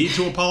people that need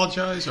to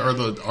apologize are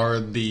the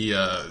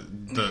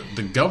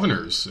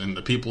governors and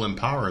the people in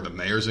power, the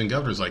mayors and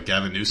governors. Like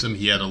Gavin Newsom,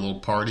 he had a little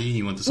party.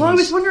 He went to Well, I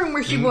someone's... was wondering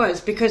where she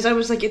was, because I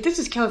was like, if this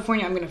is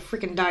California, I'm going to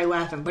freaking die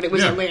laughing. But it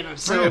was Atlanta,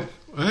 so... Yeah.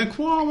 And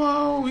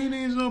Cuomo, he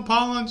needs to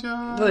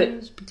apologize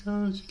But-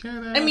 because you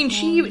can't have I mean,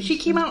 she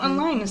came out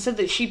online and said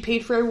that she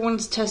paid for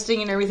everyone's testing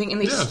and everything,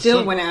 and they Yeah, still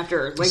so- went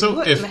after her. Like, so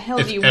what if, in the hell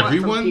if do you want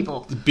everyone, from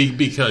people?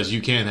 Because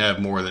you can't have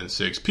more than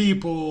 6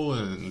 people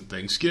and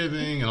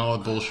Thanksgiving and all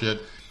that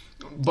bullshit.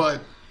 But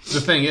the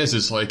thing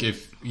is like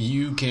if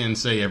you can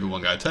say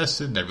everyone got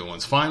tested and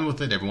everyone's fine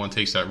with it, everyone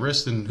takes that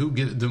risk, then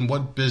then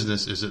what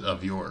business is it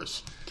of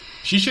yours?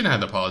 She shouldn't have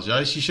to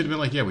apologize. She should have been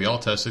like, yeah, we all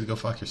tested. Go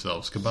fuck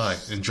yourselves. Goodbye.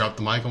 And drop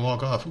the mic and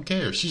walk off. Who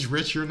cares? She's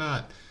rich. You're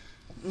not.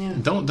 Yeah.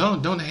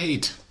 Don't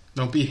hate.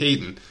 Don't be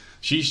hating.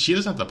 She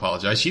doesn't have to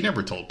apologize. She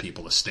never told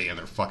people to stay in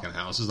their fucking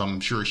houses. I'm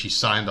sure she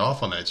signed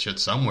off on that shit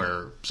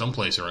somewhere,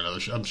 someplace or another.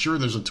 I'm sure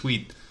there's a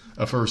tweet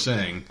of her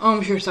saying Oh,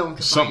 I'm sure someone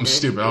could something find it.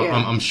 stupid. Yeah.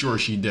 I'm sure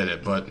she did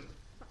it, but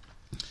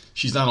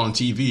she's not on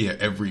TV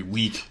every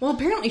week. Well,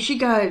 apparently she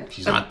got...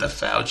 She's not the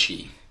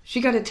Fauci.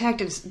 She got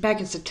attacked back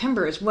in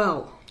September as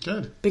well.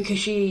 Good. Because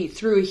she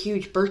threw a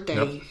huge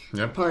birthday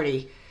Yep.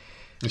 party.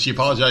 And she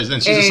apologized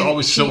then. She's just And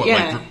always so...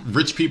 yeah. Like,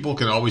 rich people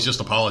can always just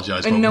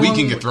apologize, And but no we one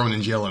can w- get thrown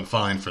in jail and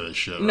fined for this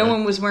shit, No right?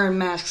 one was wearing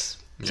masks,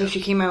 so Yeah. she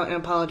came out and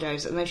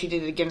apologized, and then she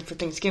did it again for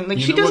Thanksgiving. Like,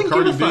 You she know doesn't what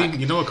Cardi give a B? fuck.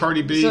 You know what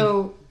Cardi B?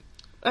 So,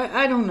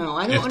 I don't know.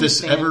 I don't If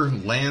this understand. ever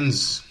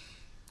lands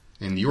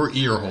in your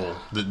ear hole,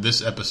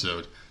 this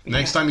episode,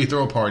 next time you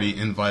throw a party,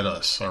 invite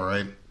us, all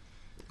right?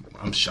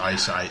 I'm shy.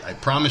 So I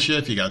promise you,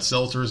 if you got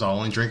seltzers, I'll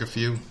only drink a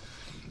few.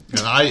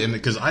 And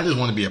because I just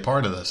want to be a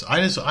part of this. I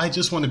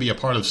just want to be a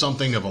part of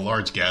something of a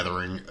large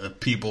gathering of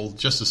people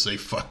just to say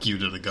fuck you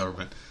to the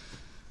government.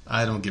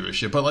 I don't give a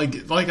shit. But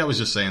like I was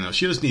just saying, though,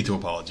 she doesn't need to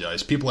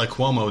apologize. People like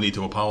Cuomo need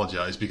to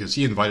apologize because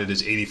he invited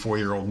his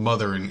 84-year-old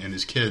mother and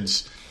his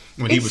kids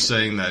when he was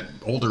saying that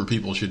older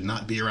people should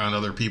not be around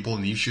other people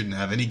and you shouldn't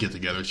have any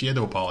get-together. She had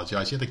to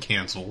apologize. She had to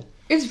cancel.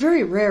 It's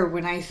very rare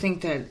when I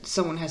think that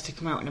someone has to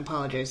come out and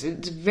apologize.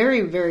 It's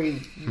very,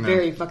 very,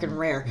 very fucking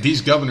rare.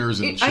 These governors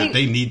and shit,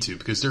 they need to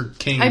because they're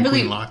king and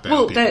queen lockdown.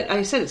 Well, people.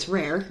 I said it's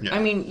rare. Yeah. I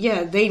mean,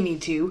 yeah, they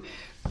need to.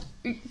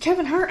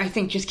 Kevin Hart, I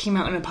think, just came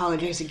out and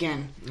apologized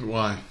again.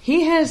 Why?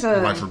 He has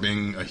a... Why, for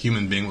being a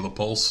human being with a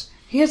pulse?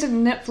 He has a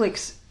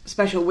Netflix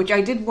special, which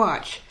I did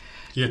watch.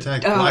 He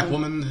attacked a black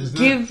woman, isn't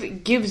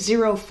it? Give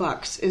Zero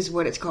Fucks is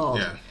what it's called.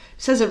 Yeah.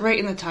 Says it right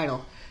in the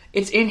title.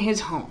 It's in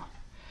his home.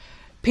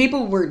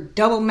 People were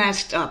double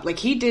masked up. Like,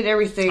 he did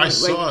everything... I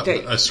saw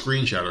that, a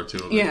screenshot or two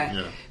of it.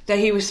 Yeah, that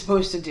he was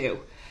supposed to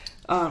do.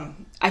 I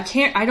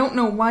don't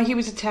know why he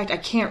was attacked. I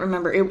can't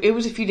remember. It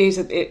was a few days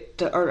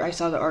that I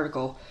saw the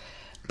article.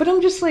 But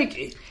I'm just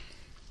like...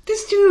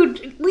 This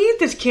dude, leave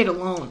this kid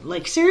alone.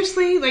 Like,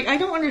 seriously? Like, I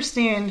don't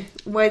understand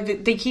why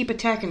they keep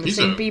attacking the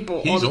same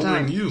people all the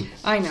time. He's older than you.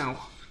 I know.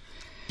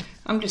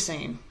 I'm just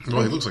saying.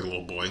 Well, he looks like a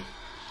little boy.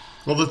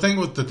 Well, the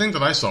thing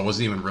that I saw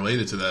wasn't even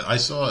related to that. I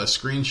saw a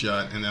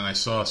screenshot, and then I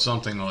saw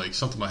something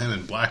about him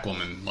and Black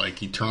Woman. Like,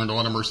 he turned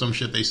on him or some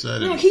shit, they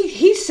said. No,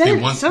 he said they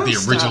want some the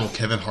original stuff.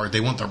 Kevin Hart. They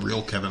want the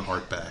real Kevin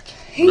Hart back.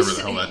 Whatever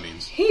the hell that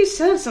means. He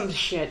said some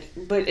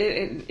shit, but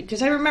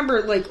because I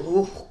remember, like,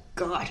 oh,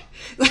 God.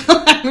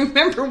 I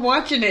remember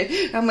watching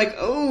it. I'm like,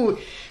 oh,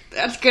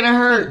 that's gonna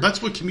hurt.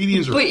 That's what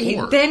comedians are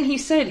for. Then he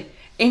said...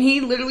 And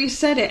he literally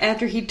said it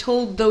after he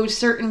told those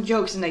certain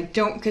jokes, and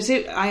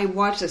I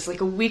watched this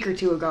like a week or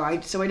two ago,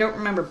 so I don't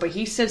remember, but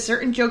he said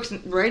certain jokes,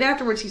 and right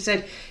afterwards he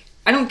said,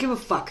 I don't give a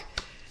fuck.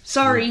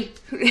 Sorry.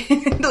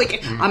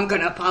 I'm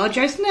gonna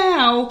apologize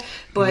now,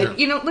 but,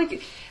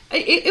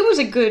 it was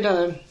a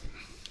good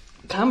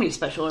comedy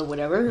special or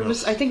whatever.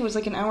 I think it was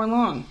like an hour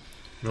long.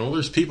 Well,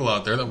 there's people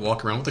out there that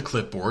walk around with a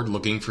clipboard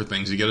looking for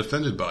things to get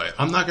offended by.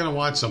 I'm not going to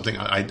watch something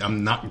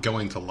I'm not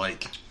going to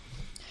like.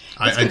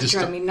 It's going to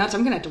drive me nuts.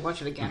 I'm going to have to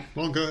watch it again.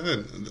 Well, go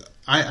ahead.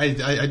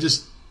 I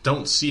just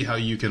don't see how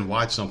you can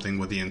watch something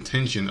with the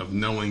intention of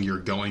knowing you're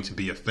going to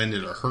be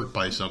offended or hurt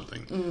by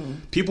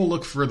something. People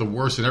look for the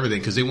worst in everything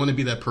because they want to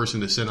be that person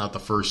to send out the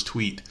first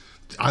tweet.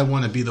 I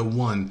want to be the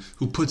one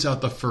who puts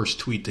out the first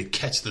tweet to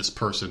catch this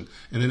person.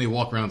 And then they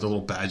walk around with a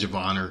little badge of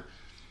honor.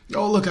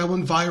 Oh, look, I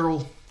went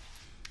viral.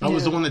 I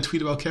was the one that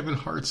tweeted about Kevin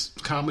Hart's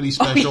comedy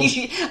special.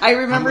 I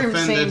remember him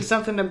saying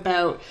something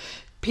about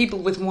people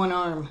with one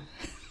arm.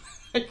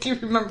 I do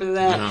remember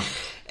that. Yeah.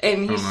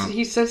 And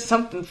he says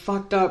something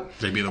fucked up.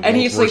 They be the and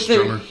he's like,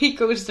 drummer. he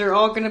goes, they're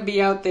all going to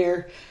be out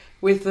there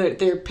with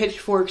their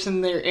pitchforks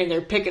and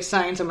their picket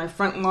signs on my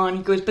front lawn.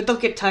 He goes, but they'll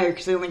get tired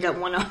because they only got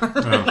one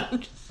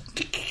arm.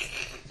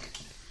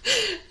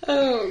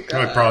 Oh,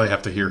 God. I'd probably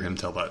have to hear him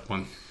tell that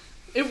one.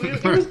 It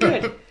was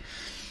good.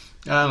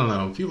 I don't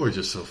know. People are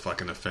just so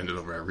fucking offended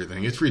over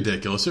everything. It's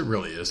ridiculous. It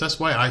really is. That's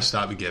why I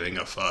stopped giving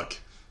a fuck.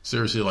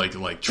 Seriously,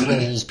 like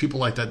trolls, people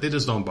like that, they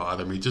just don't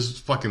bother me.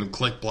 Just fucking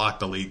click, block,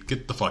 delete,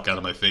 get the fuck out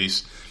of my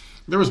face.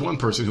 There was one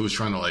person who was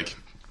trying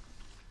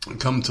to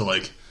come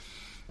to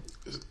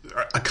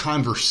a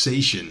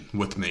conversation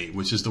with me,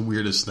 which is the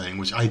weirdest thing,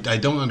 which I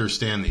don't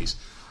understand these.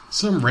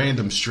 Some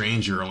random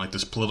stranger on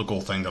this political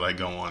thing that I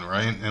go on,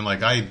 right? And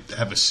I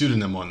have a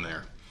pseudonym on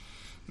there.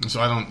 So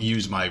I don't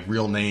use my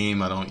real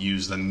name. I don't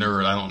use the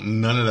nerd.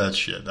 None of that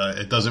shit.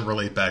 It doesn't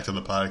relate back to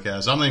the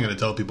podcast. I'm not even going to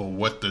tell people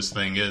what this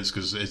thing is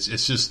because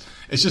it's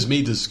just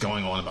me just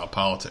going on about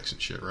politics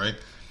and shit, right?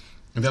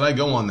 And then I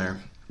go on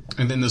there,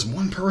 and then this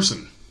one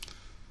person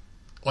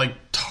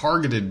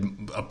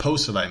targeted a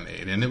post that I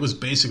made, and it was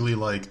basically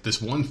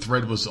this one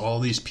thread was all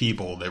these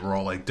people. They were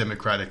all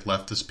Democratic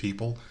leftist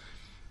people,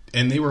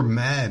 and they were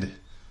mad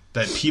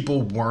that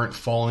people weren't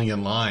falling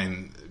in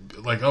line.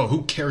 Oh,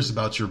 who cares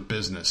about your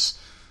business?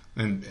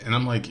 And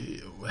I'm like,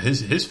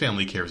 his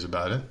family cares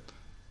about it,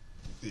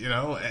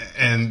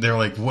 and they're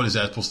like, what is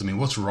that supposed to mean?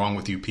 What's wrong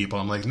with you people?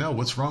 I'm like, no,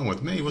 what's wrong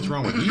with me? What's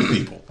wrong with you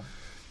people?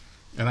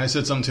 And I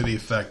said something to the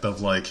effect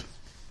of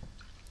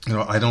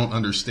I don't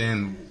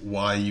understand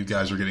why you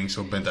guys are getting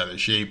so bent out of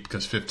shape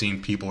because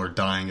 15 people are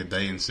dying a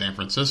day in San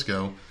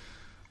Francisco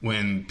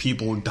when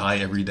people die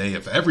every day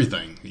of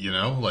everything,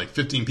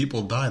 15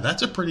 people die.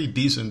 That's a pretty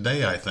decent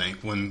day, I think,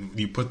 when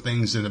you put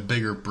things in a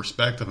bigger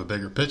perspective, a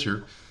bigger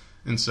picture.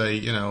 And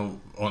say, on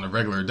a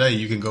regular day,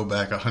 you can go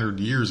back 100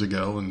 years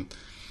ago,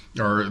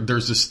 or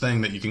there's this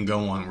thing that you can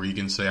go on where you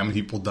can say how many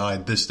people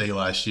died this day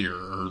last year,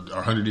 or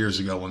 100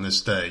 years ago on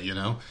this day.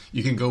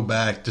 You can go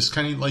back just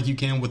kind of like you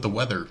can with the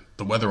weather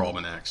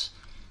almanacs.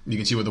 You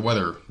can see what the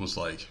weather was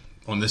like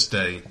on this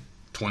day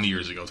 20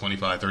 years ago,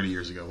 25, 30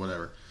 years ago,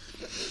 whatever.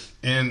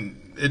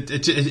 And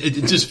it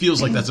just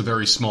feels like that's a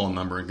very small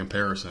number in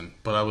comparison.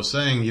 But I was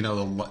saying,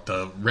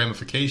 the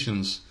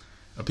ramifications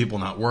of people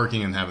not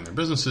working and having their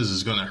businesses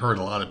is going to hurt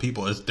a lot of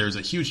people. There's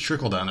a huge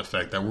trickle-down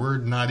effect that we're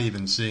not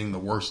even seeing the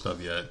worst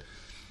of yet.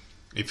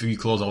 If you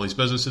close all these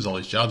businesses, all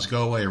these jobs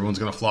go away, everyone's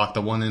going to flock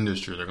to one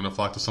industry. They're going to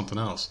flock to something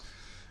else.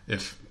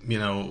 If,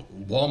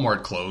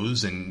 Walmart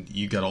closed and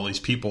you got all these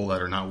people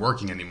that are not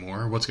working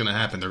anymore, what's going to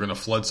happen? They're going to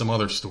flood some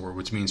other store,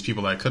 which means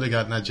people that could have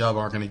gotten that job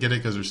aren't going to get it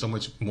because there's so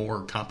much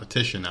more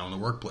competition now in the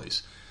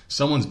workplace.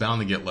 Someone's bound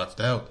to get left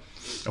out.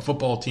 A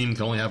football team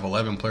can only have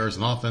 11 players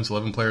on offense,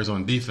 11 players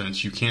on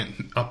defense. You can't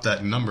up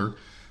that number.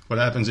 What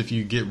happens if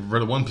you get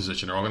rid of one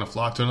position? They're all going to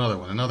flock to another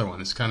one.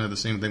 It's kind of the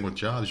same thing with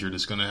jobs. You're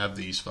just going to have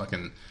these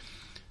fucking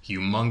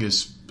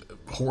humongous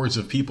hordes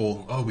of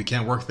people. Oh, we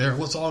can't work there.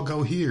 Let's all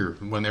go here.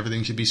 When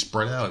everything should be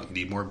spread out. You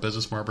need more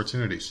business, more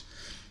opportunities.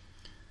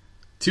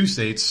 2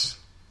 states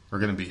are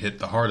going to be hit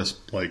the hardest,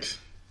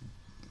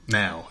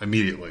 now,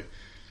 immediately.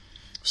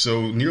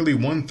 So nearly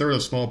 1/3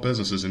 of small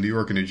businesses in New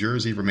York and New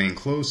Jersey remain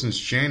closed since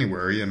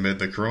January amid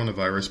the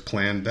coronavirus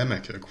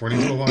pandemic,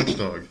 according to the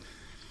watchdog.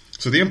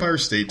 So the Empire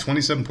State,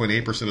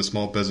 27.8% of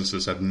small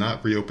businesses have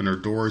not reopened their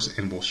doors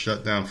and will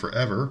shut down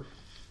forever,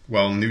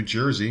 while New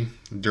Jersey,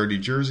 Dirty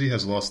Jersey,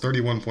 has lost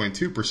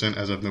 31.2%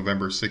 as of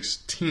November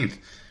 16th.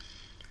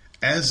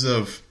 As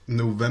of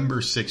November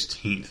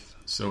 16th,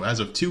 so as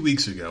of 2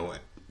 weeks ago,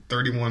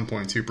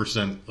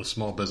 31.2% of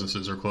small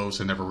businesses are closed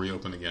and never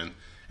reopen again.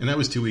 And that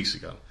was 2 weeks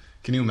ago.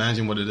 Can you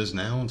imagine what it is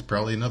now? It's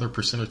probably another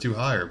percent or two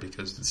higher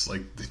because it's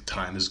like the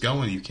time is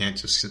going. You can't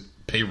just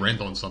pay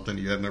rent on something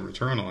you have no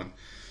return on.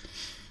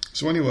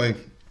 So anyway,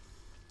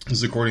 this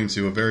is according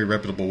to a very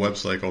reputable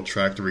website called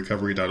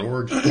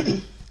tracktherecovery.org,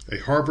 a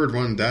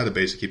Harvard-run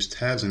database that keeps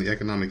tabs on the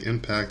economic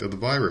impact of the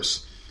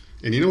virus.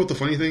 And you know what the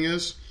funny thing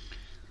is?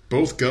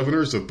 Both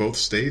governors of both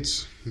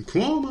states,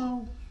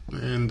 Cuomo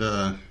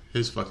and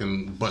his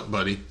fucking butt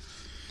buddy,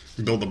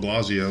 Bill de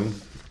Blasio,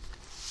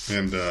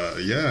 and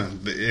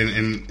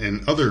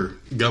and other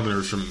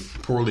governors from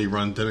poorly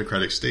run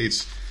Democratic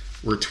states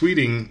were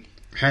tweeting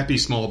Happy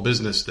Small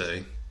Business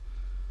Day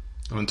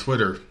on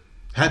Twitter.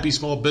 Happy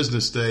Small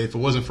Business Day. If it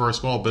wasn't for our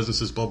small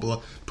businesses, blah, blah,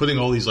 blah. Putting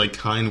all these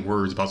kind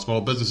words about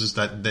small businesses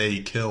that they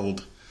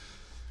killed.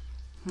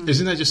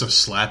 Isn't that just a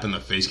slap in the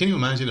face? Can you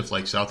imagine if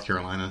South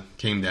Carolina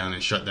came down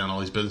and shut down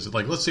all these businesses?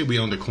 Let's say we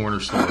owned a corner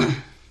store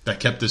that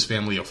kept this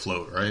family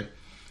afloat, right?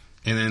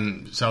 And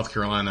then South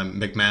Carolina,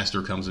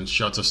 McMaster comes and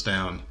shuts us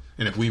down.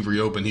 And if we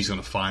reopen, he's going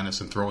to fine us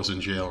and throw us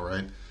in jail,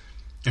 right?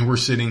 And we're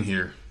sitting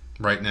here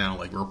right now,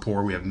 we're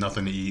poor, we have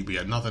nothing to eat, we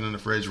got nothing in the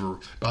fridge, we're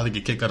about to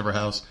get kicked out of our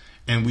house.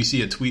 And we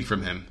see a tweet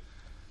from him.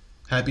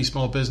 Happy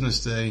Small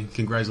Business Day.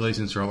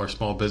 Congratulations to all our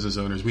small business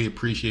owners. We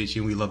appreciate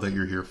you and we love that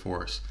you're here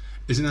for us.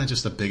 Isn't that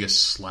just the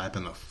biggest slap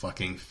in the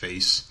fucking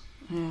face?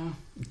 Yeah.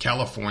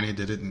 California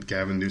did it, and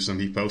Gavin Newsom,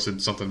 he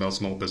posted something about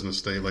Small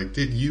Business Day.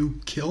 You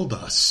killed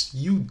us.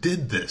 You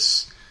did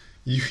this.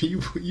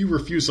 You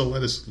refuse to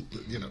let us,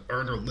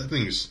 earn our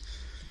livings.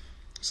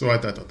 So I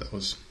thought that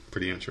was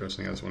pretty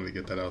interesting. I just wanted to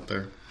get that out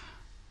there.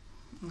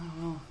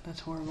 Oh,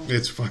 that's horrible.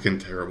 It's fucking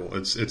terrible.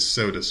 It's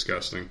so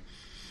disgusting.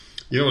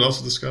 You know what else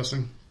is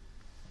disgusting?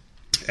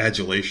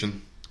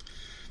 Adulation.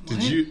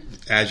 What?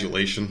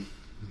 Adulation.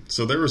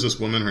 So there was this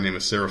woman, her name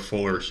is Sarah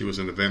Fuller. She was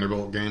in the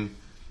Vanderbilt game,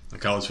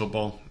 college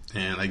football,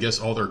 and I guess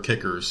all their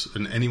kickers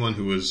and anyone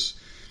who was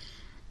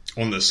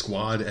on the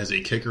squad as a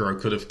kicker or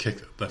could have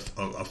kicked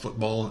a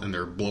football and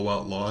their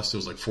blowout loss, it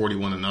was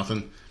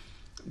 41-0.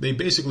 They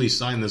basically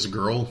signed this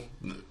girl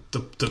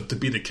to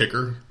be the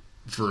kicker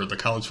for the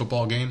college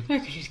football game. Yeah,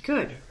 because she's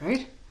good,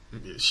 right?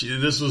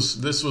 This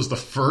was the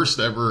first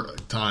ever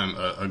time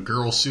a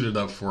girl suited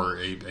up for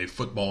a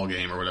football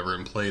game or whatever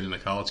and played in a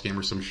college game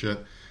or some shit.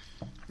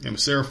 It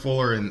was Sarah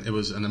Fuller, and it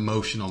was an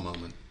emotional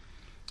moment.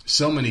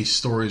 So many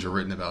stories are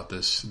written about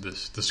this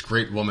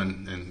great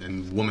woman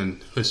in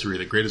woman history,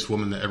 the greatest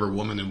woman to ever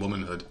woman in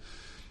womanhood.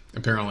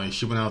 Apparently,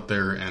 she went out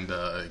there and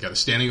got a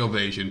standing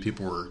ovation.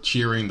 People were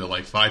cheering. The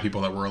 5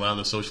 people that were allowed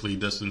to socially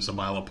distance a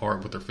mile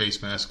apart with their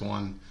face mask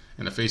on,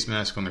 and a face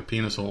mask on their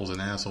penis holes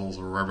and assholes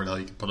or wherever the hell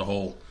you can put a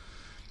hole.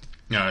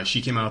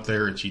 She came out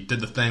there and she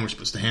did the thing where she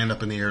puts the hand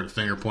up in the air, the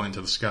finger pointing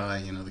to the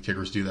sky. The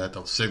kickers do that.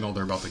 They'll signal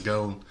they're about to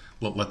go,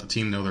 let the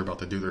team know they're about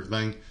to do their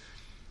thing.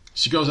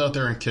 She goes out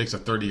there and kicks a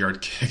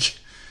 30-yard kick,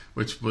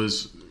 which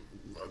was,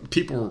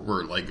 people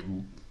were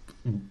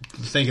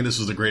thinking this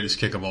was the greatest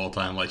kick of all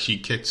time.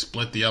 She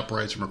split the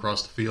uprights from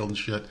across the field and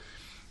shit.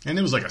 And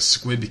it was like a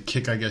squid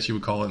kick, I guess you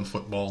would call it in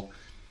football.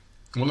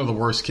 One of the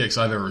worst kicks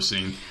I've ever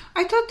seen.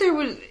 I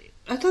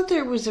thought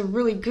there was a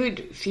really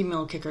good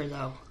female kicker,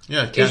 though.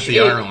 Yeah, Kathy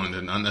Ireland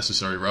in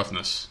Unnecessary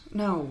Roughness.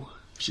 No.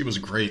 She was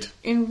great.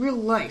 In real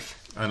life.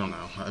 I don't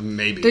know.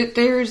 Maybe.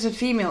 There's a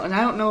female, and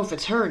I don't know if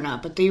it's her or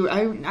not, but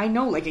I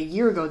know a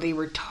year ago they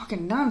were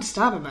talking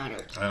nonstop about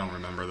her. I don't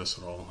remember this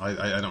at all.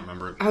 I don't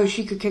remember it. How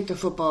she could kick the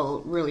football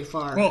really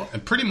far. Well,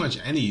 and pretty much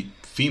any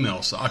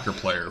female soccer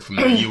player from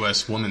the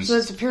U.S. women's so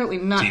that's apparently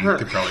not team her.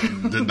 Could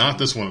probably, not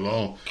this one at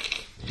all.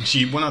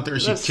 She went out there,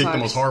 she kicked the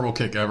most horrible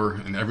kick ever,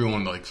 and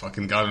everyone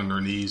fucking got on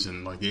their knees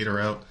and ate her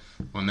out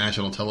on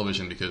national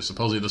television because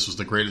supposedly this was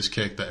the greatest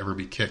kick to ever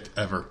be kicked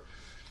ever.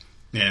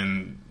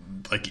 And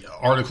like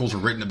articles were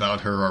written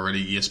about her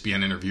already.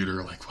 ESPN interviewed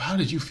her. Like, how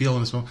did you feel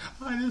in this moment?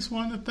 I just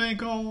want to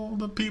thank all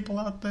the people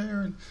out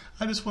there, and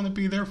I just want to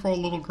be there for all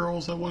the little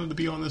girls that wanted to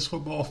be on this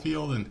football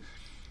field. And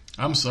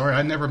I'm sorry,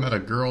 I never met a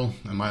girl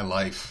in my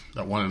life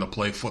that wanted to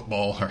play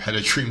football or had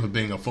a dream of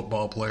being a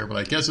football player. But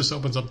I guess this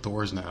opens up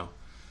doors now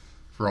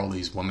for all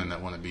these women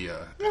that want to be I'm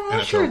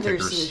NFL sure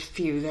kickers. there's a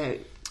few that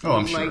Oh,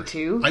 I'm would sure. like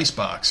to.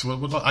 Icebox.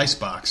 What about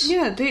Icebox?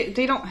 Yeah,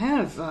 they don't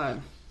have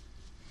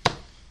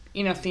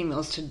enough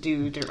females to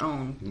do their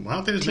own Why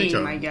don't they just team, make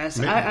a? I guess.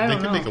 They I don't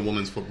could know. make a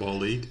women's football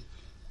league.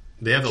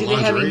 They have the Do they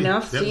have lingerie.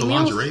 enough They have the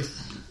females? lingerie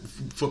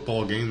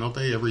football game, don't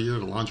they? Every year,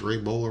 the lingerie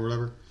bowl or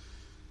whatever.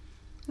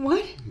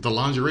 What? The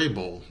lingerie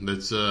bowl.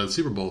 That's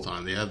Super Bowl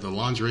time. They have the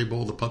lingerie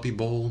bowl, the puppy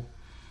bowl.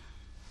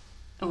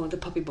 Oh, the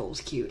puppy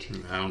bowl's cute.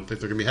 I don't think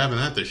they're gonna be having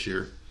that this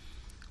year.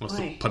 Unless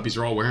the Why? puppies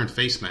are all wearing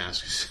face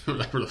masks.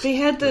 Whatever They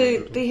had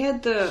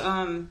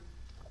the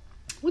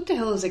what the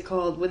hell is it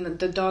called when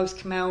the dogs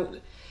come out,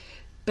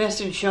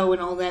 best in show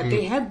and all that.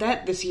 They had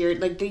that this year.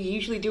 Like they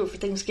usually do it for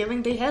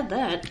Thanksgiving. They had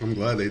that. I'm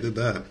glad they did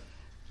that.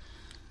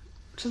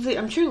 So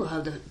I'm sure they'll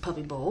have the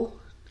puppy bowl.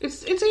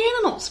 It's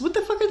animals. What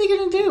the fuck are they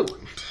gonna do?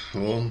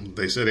 Well,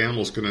 they said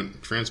animals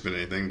couldn't transmit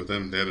anything, but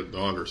then they had a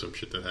dog or some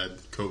shit that had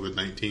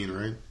COVID-19,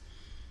 right?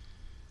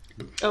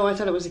 Oh, I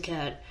thought it was a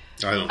cat.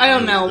 I don't I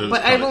don't It know, was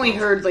but I've probably only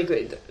both.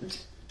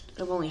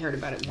 heard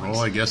about it once.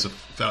 Well, I guess if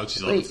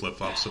Fauci's on the Wait.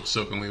 flip-flop, so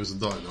soaking it was a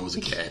dog. That was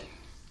a cat.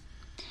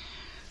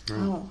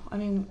 Oh, I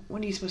mean,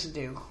 what are you supposed to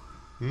do?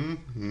 I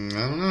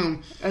don't know.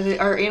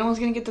 Are animals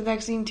going to get the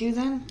vaccine too?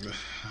 Then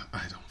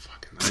I don't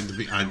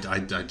fucking. I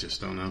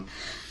just don't know.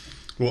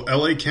 Well,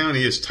 LA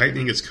County is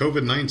tightening its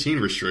COVID-19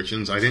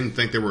 restrictions. I didn't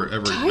think they were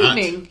ever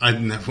Tightening? not. I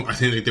didn't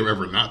think they were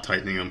ever not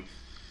tightening them.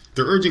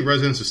 They're urging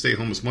residents to stay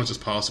home as much as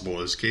possible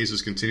as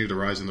cases continue to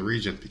rise in the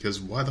region. Because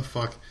why the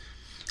fuck?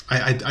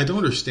 I don't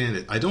understand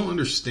it. I don't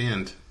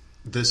understand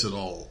this at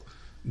all.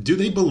 Do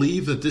they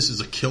believe that this is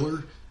a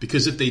killer?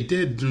 Because if they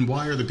did, then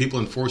why are the people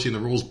enforcing the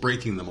rules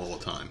breaking them all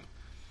the time?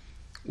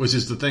 Which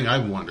is the thing I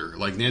wonder.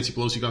 Like Nancy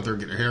Pelosi got there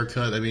and get her hair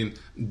cut. I mean,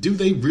 do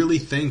they really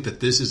think that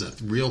this is a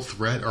real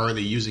threat, or are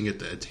they using it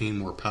to attain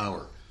more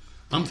power?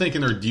 I'm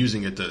thinking they're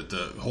using it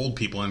to hold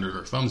people under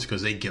their thumbs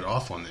because they get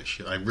off on this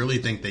shit. I really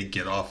think they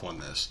get off on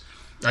this.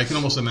 I can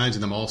almost imagine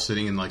them all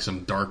sitting in like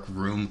some dark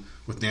room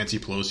with Nancy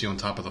Pelosi on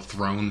top of the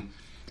throne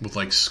with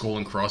like skull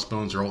and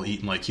crossbones. They're all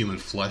eating like human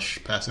flesh,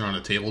 passing around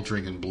a table,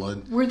 drinking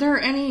blood. were there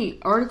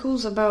any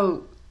articles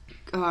about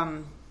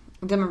them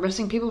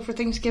arresting people for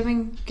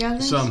Thanksgiving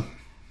gatherings? Some.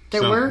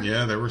 There were?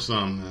 Yeah, there were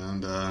some.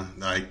 And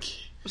like...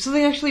 So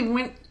they actually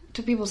went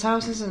to people's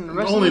houses and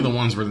arrested Only them? the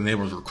ones where the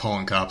neighbors were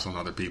calling cops on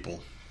other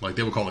people. Like,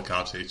 they would call the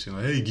cops, hey,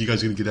 you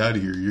guys gotta get out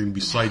of here. You're gonna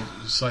be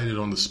cited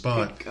on the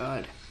spot. Good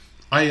God.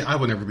 I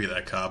would never be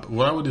that cop.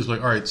 What I would do is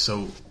like, all right,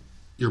 so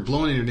you're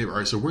blowing in your neighbor. All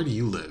right, so where do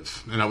you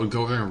live? And I would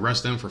go there and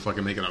arrest them for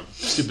fucking making a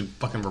stupid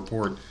fucking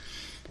report.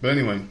 But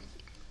anyway,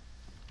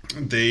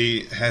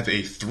 they have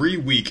a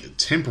 3-week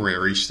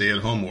temporary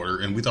stay-at-home order,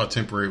 and we thought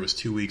temporary was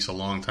 2 weeks a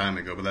long time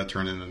ago, but that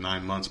turned into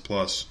 9 months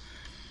plus,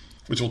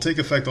 which will take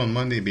effect on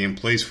Monday, be in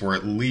place for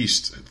at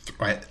least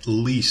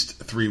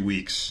 3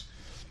 weeks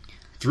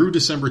through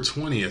December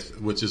 20th,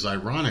 which is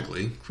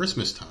ironically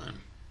Christmas time.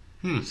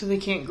 So they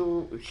can't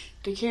go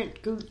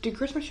do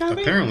Christmas shopping?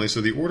 Apparently,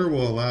 so the order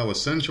will allow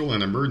essential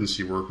and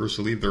emergency workers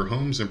to leave their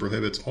homes and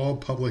prohibits all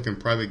public and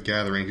private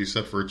gatherings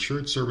except for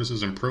church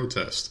services and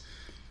protest.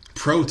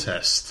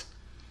 Protest.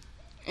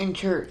 In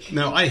church.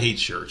 Now, I hate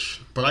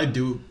church, but I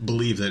do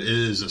believe that it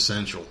is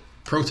essential.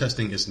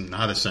 Protesting is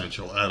not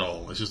essential at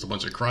all. It's just a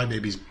bunch of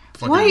crybabies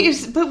fucking Why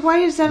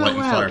is that lighting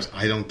allowed? fires.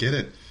 I don't get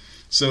it.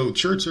 So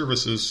church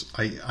services,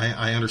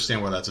 I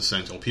understand why that's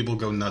essential. People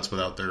go nuts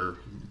without their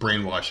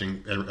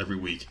brainwashing every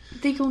week.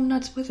 They go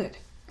nuts with it.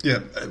 Yeah,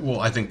 well,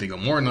 I think they go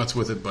more nuts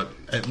with it, but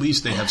at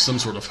least they have some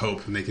sort of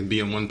hope, and they can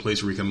be in one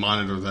place where we can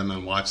monitor them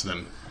and watch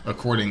them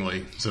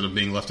accordingly instead of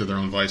being left to their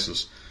own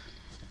vices.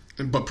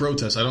 But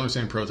protests, I don't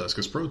understand protests,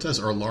 because protests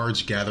are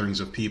large gatherings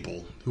of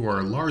people who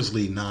are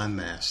largely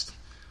non-masked.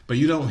 But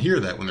you don't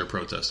hear that when they're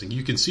protesting.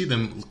 You can see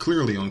them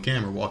clearly on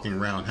camera walking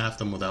around, half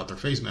them without their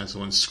face masks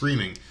on,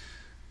 screaming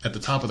at the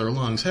top of their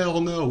lungs,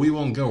 hell no, we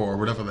won't go, or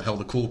whatever the hell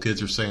the cool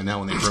kids are saying now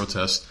when they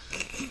protest.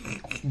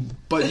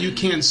 But you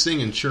can't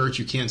sing in church,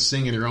 you can't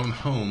sing in your own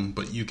home,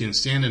 but you can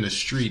stand in a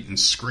street and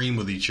scream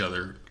with each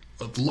other.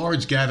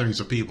 Large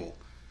gatherings of people.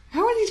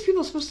 How are these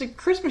people supposed to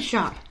Christmas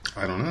shop?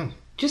 I don't know.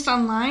 Just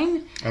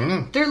online? I don't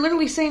know. They're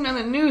literally saying on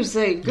the news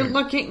that good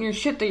luck getting your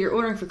shit that you're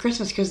ordering for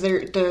Christmas because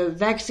the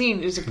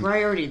vaccine is a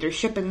priority. They're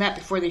shipping that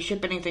before they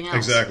ship anything else.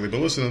 Exactly, but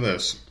listen to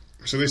this.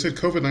 So they said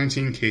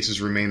COVID-19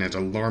 cases remain at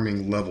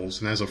alarming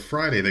levels, and as of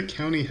Friday, the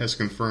county has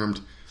confirmed...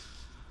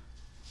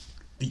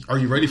 Are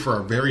you ready for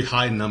a very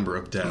high number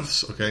of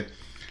deaths, okay?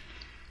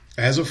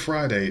 As of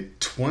Friday,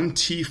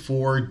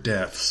 24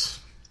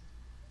 deaths.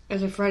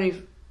 As of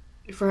Friday,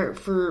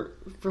 for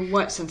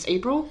what, since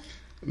April?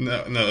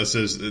 No, it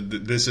says,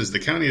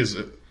 the county has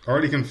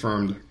already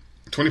confirmed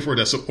 24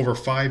 deaths over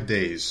 5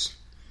 days.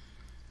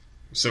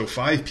 So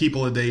 5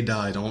 people a day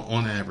died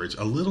on average.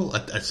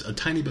 A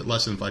tiny bit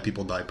less than 5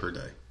 people died per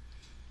day.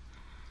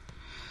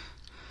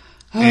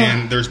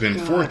 And there's been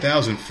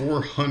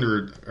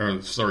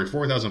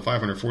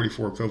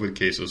 4,544 COVID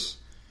cases.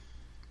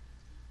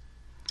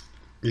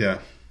 Yeah.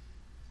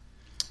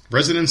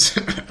 Residents,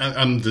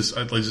 I'm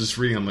just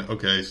reading, I'm like,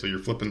 okay, so you're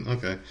flipping,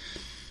 okay.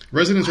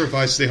 Residents are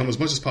advised to stay home as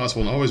much as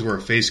possible and always wear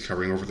a face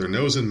covering over their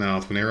nose and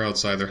mouth when they're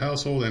outside their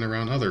household and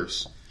around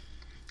others.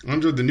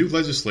 Under the new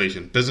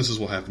legislation, businesses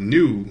will have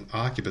new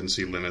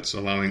occupancy limits,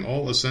 allowing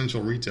all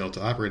essential retail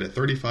to operate at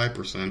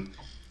 35%,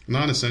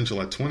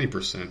 non-essential at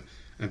 20%,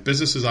 and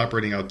businesses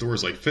operating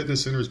outdoors like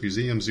fitness centers,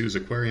 museums, zoos,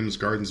 aquariums,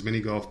 gardens,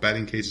 mini-golf,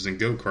 batting cages, and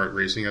go-kart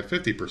racing at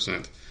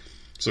 50%.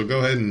 So go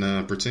ahead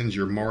and pretend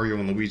you're Mario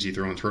and Luigi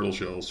throwing turtle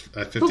shells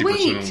at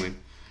 50% only.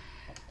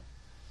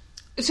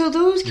 So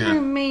those can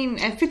remain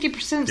at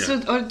 50%. Yeah.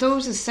 So are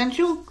those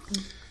essential?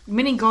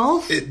 Mini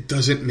golf? It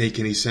doesn't make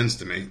any sense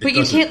to me. But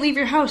you can't leave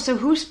your house, so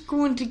who's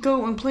going to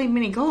go and play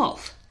mini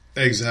golf?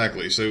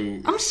 Exactly. So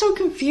I'm so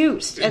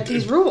confused at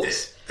these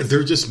rules.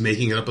 They're just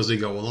making it up as they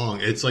go along.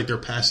 It's like they're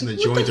passing the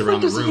joint around the room.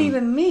 What does it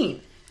even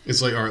mean? It's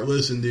like, all right,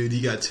 listen, dude,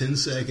 you got 10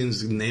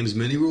 seconds, name as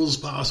many rules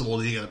as possible,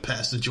 then you got to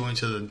pass the joint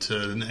to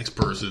the next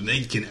person.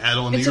 They can add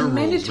on to your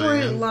rules, It's a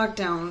mandatory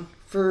lockdown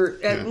for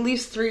at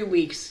least 3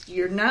 weeks.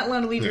 You're not allowed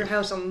to leave your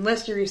house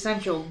unless you're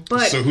essential.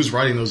 But so who's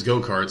riding those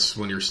go-karts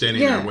when you're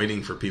standing there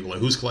waiting for people? Like,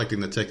 who's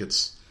collecting the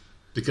tickets?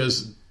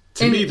 Because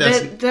to me, that's...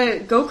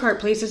 The go-kart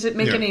place isn't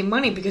making any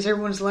money because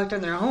everyone's locked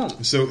in their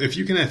home. So if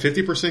you can have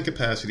 50%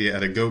 capacity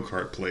at a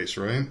go-kart place,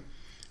 right?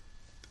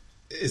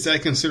 Is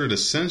that considered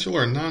essential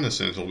or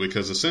non-essential?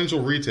 Because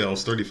essential retail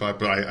is 35%,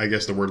 but I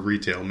guess the word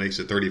retail makes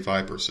it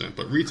 35%.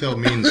 But retail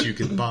means you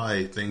can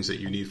buy things that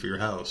you need for your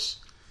house.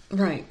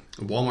 Right.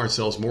 Walmart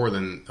sells more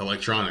than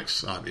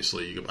electronics,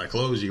 obviously. You can buy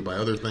clothes, you can buy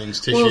other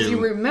things, tissue. Well, if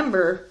you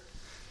remember,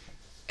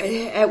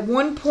 at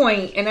one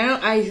point, and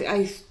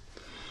I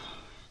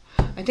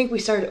think we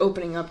started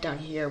opening up down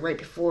here right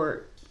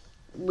before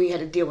we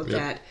had to deal with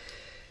that.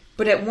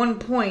 But at one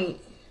point,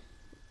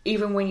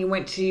 even when you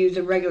went to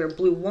the regular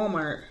blue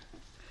Walmart,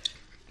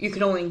 you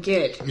could only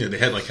get they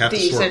had like half the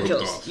store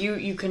essentials. Off.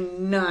 You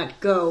cannot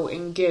go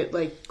and get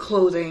like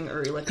clothing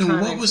or electronics.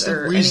 And what was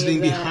the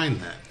reasoning behind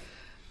that?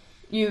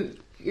 You're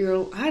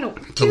I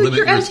don't to limit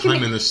your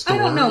time in the store. I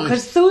don't know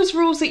because those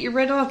rules that you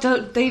read off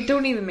they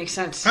don't even make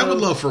sense. So. I would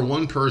love for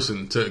one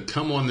person to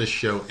come on this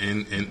show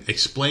and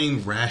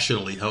explain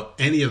rationally how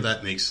any of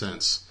that makes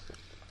sense.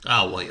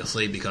 Oh, well, you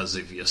see, because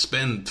if you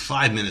spend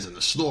 5 minutes in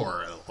the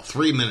store,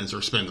 3 minutes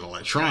are spent in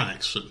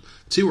electronics,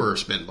 2 are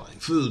spent buying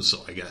food,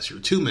 so I guess your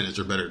 2 minutes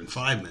are better than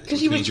 5 minutes,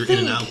 which means you're in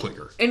and out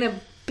quicker. In a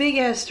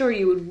big-ass store,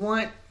 you would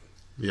want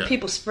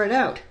people spread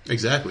out.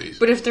 Exactly.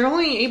 But if they're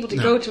only able to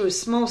go to a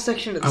small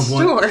section of the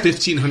store... I want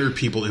 1,500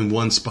 people in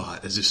one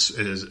spot as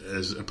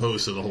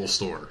opposed to the whole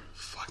store.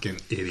 Fucking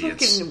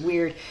idiots. Fucking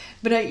weird.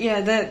 But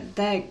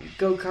that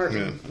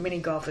go-kart mini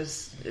golf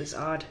is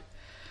odd.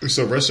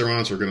 So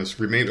restaurants are going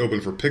to remain open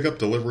for pickup,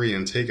 delivery,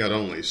 and takeout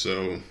only.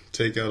 So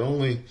takeout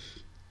only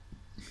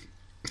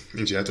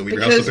means you have to leave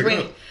your house to pick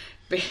it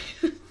up.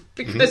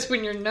 Because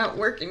when you're not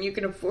working, you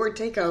can afford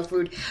takeout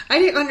food. I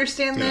didn't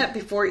understand that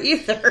before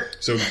either.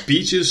 So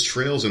beaches,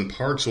 trails, and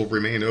parks will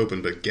remain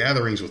open, but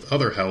gatherings with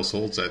other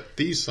households at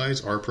these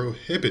sites are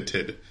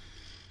prohibited.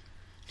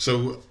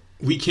 So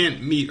we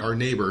can't meet our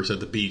neighbors at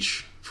the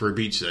beach for a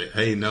beach day.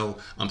 Hey, no,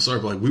 I'm sorry,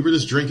 but we were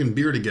just drinking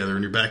beer together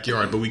in your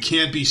backyard, but we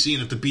can't be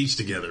seen at the beach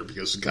together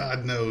because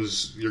God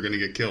knows you're going to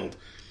get killed.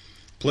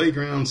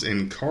 Playgrounds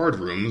and card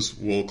rooms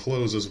will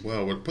close as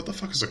well. What the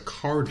fuck is a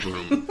card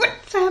room?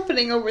 What's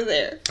happening over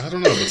there? I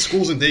don't know, but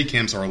schools and day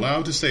camps are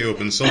allowed to stay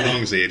open so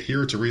long as they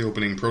adhere to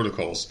reopening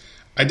protocols.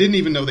 I didn't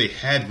even know they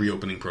had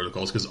reopening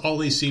protocols because all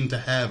they seem to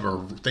have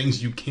are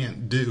things you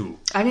can't do.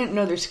 I didn't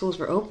know their schools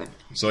were open.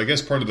 So I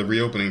guess part of the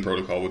reopening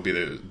protocol would be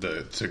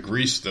to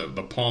grease the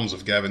palms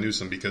of Gavin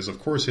Newsom because, of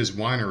course, his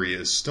winery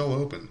is still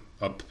open,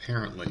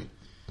 apparently.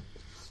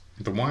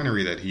 The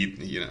winery that he,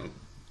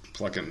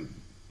 fucking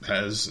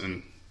has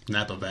in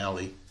Napa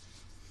Valley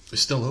is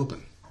still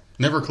open.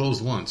 Never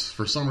closed once.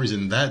 For some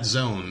reason, that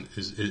zone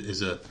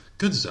is a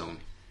good zone.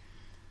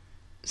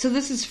 So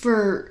this is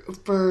for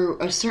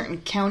a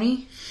certain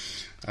county?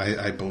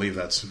 I believe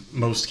that's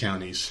most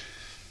counties.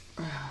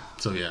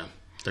 So yeah,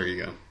 there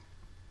you go.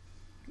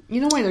 You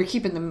know why they're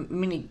keeping the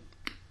mini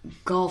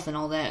golf and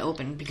all that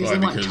open? Because they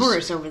want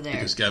tourists over there.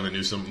 Because Gavin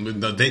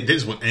Newsom, they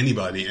just want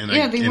anybody, and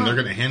they're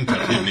going to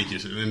handcuff you and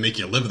make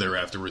you live there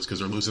afterwards because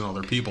they're losing all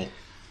their people.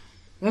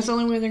 That's the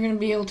only way they're going to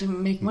be able to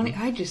make money.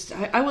 I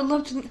would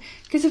love to,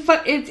 because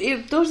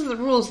if those are the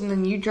rules, and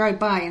then you drive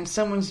by and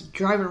someone's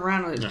driving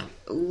around,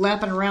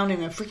 lapping around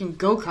in a freaking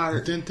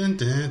go-kart,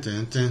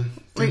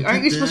 like,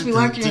 aren't you supposed to be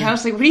locked in your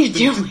house? Like, what are you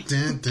doing?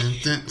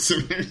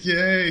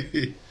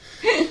 Yay!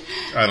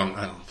 I don't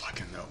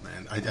fucking know,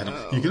 man. I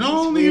don't. You can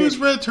only use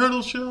red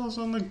turtle shells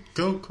on the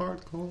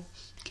go-kart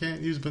course.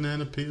 Can't use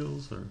banana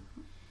peels or.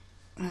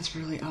 That's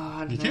really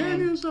odd. You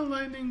can't use a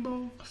lightning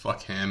bolt.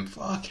 Fuck him.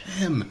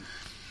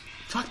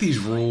 Fuck these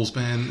rules,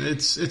 man.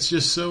 It's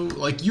just so,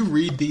 like, you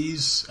read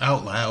these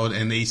out loud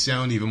and they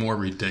sound even more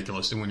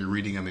ridiculous than when you're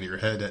reading them in your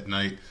head at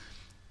night,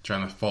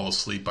 trying to fall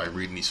asleep by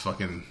reading these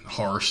fucking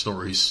horror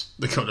stories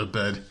that go to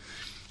bed.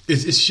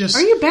 It's just...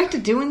 Are you back to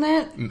doing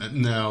that?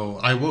 No.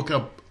 I woke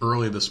up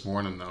early this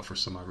morning, though, for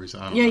some odd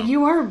reason. I don't know.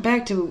 You are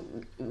back to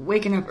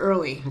waking up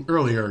early.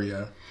 Earlier,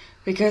 yeah.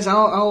 Because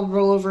I'll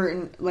roll over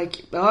and,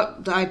 like, the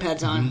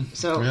iPad's on,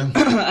 so Yeah.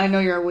 I know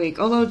you're awake.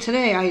 Although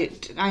today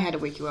I had to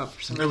wake you up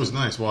for some reason. It was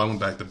nice. Well, I went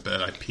back to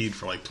bed. I peed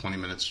for like 20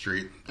 minutes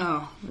straight.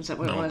 Oh, is that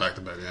what I it went was? back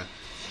to bed, yeah.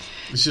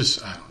 It's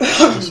just, I don't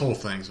know. This whole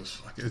thing's just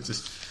fucking... It's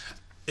just...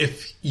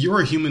 If you're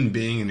a human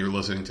being and you're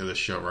listening to this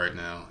show right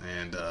now,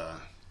 and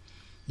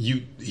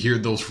you hear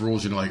those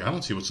rules, you're like, I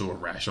don't see what's so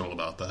irrational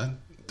about that.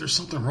 There's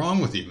something wrong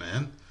with you,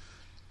 man.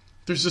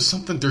 There's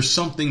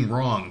something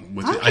wrong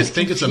with I'm it. I just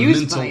think it's a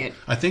confused mental. by it.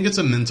 I think it's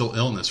a mental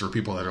illness for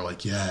people that are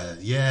like, yeah,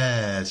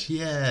 yes,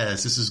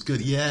 this is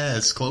good,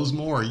 yes, close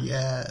more,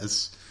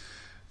 yes.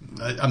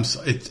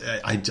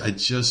 I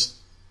just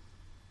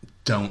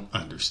don't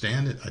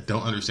understand it. I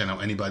don't understand how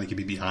anybody can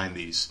be behind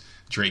these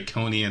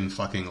draconian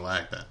fucking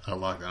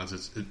lockdowns.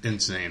 It's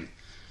insane,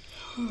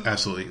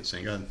 absolutely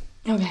insane. Go ahead.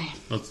 Okay.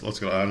 Let's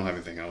go. I don't have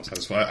anything else. I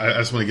just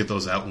want to get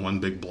those out in one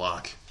big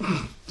block.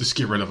 Just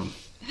get rid of them.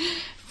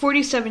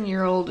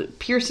 47-year-old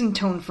Pearson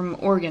Tone from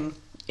Oregon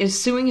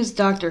is suing his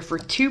doctor for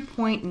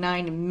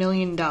 $2.9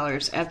 million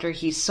after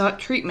he sought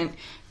treatment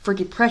for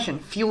depression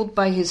fueled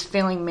by his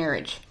failing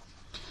marriage.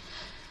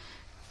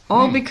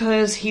 All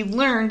because he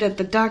learned that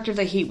the doctor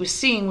that he was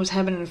seeing was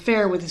having an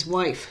affair with his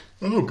wife.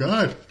 Oh,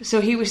 God. So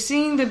he was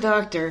seeing the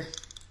doctor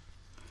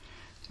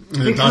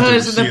And the doctor because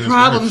was of seeing the his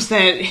problems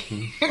wife.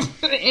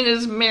 that in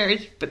his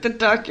marriage, but the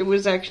doctor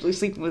was actually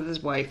sleeping with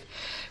his wife,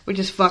 which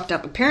is fucked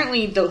up.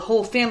 Apparently, the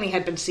whole family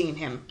had been seeing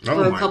him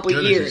for a couple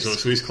years.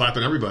 So he's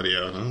clapping everybody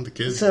out, huh? The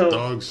kids, So- the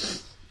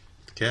dogs,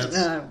 the cats.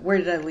 Where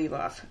did I leave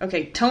off?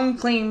 Okay, Tone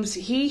claims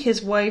he,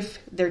 his wife,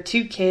 their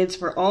 2 kids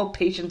were all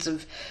patients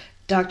of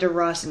Dr.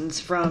 Rawson's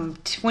from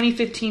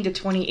 2015 to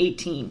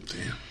 2018.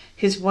 Damn.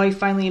 His wife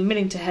finally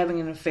admitting to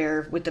having an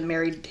affair with the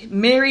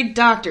married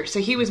doctor, so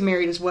he was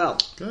married as well.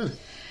 Good.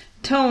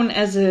 Tone,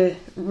 as a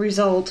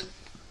result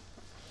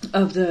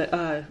of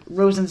the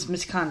Rosen's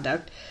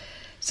misconduct,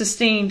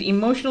 sustained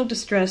emotional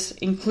distress,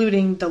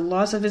 including the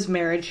loss of his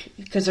marriage,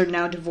 because they're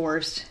now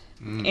divorced,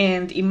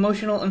 and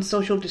emotional and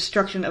social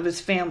destruction of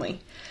his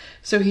family.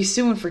 So he's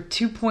suing for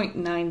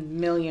 $2.9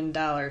 million.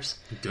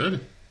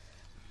 Good.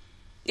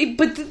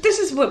 This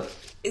is what...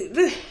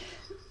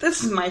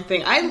 This is my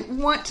thing. I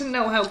want to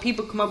know how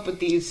people come up with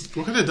these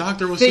What kind of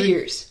doctor was he?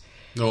 figures.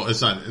 No,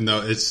 it's not.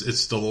 No,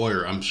 it's the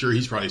lawyer. I'm sure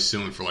he's probably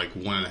suing for like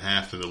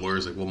 1.5, and the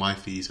lawyer's like, well, my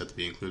fees have to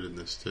be included in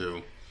this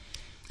too.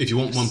 If you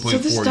want 1.4, So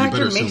this you doctor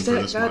better sue makes for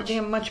that this much.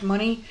 goddamn much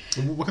money?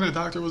 What kind of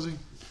doctor was he?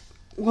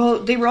 Well,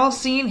 they were all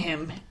seeing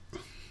him.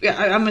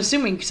 Yeah, I'm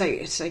assuming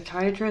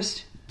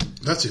psychiatrist.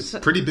 That's a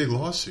pretty big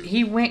lawsuit.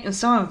 He went and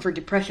saw him for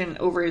depression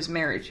over his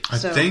marriage. I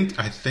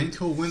think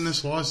he'll win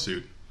this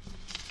lawsuit.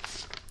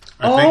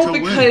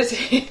 Because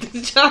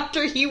the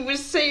doctor, he was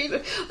saying,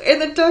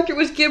 and the doctor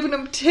was giving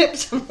him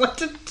tips on what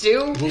to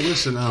do. Well,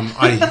 listen,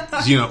 I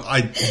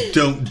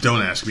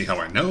don't ask me how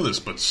I know this,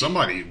 but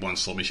somebody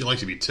once told me she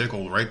likes to be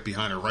tickled right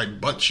behind her right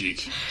butt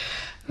cheek.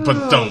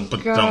 But don't,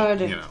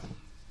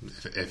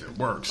 if it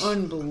works.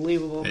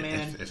 Unbelievable,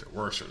 man. If it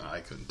works or not,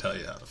 I couldn't tell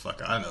you how the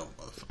fuck I know,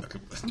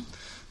 motherfucker.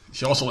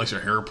 She also likes her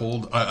hair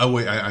pulled.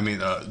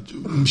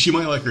 She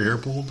might like her hair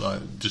pulled.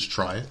 Just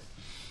try it.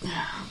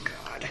 Oh, God.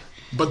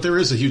 But there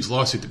is a huge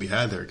lawsuit to be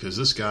had there because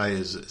this guy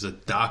is a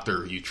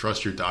doctor. You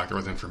trust your doctor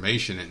with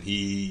information, and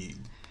he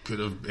could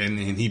have, and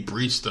he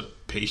breached the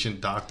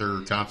patient-doctor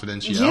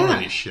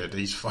confidentiality shit.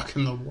 He's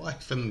fucking the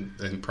wife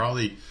and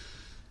probably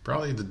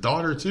the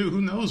daughter too.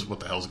 Who knows what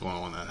the hell's going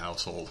on in that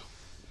household?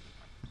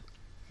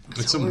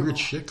 It's some weird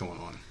shit going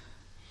on.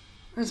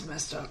 That's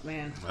messed up,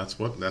 man. That's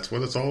what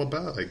it's all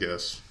about, I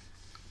guess.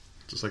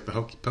 Just like the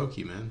hokey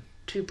pokey, man.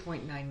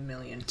 2.9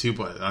 million.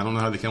 I don't know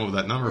how they came up with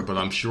that number, but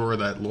I'm sure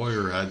that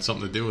lawyer had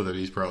something to do with it.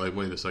 He's probably like,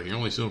 wait a second, you're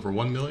only suing for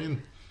 $1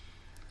 million?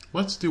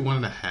 Let's do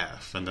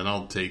 1.5, and then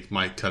I'll take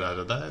my cut out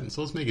of that, and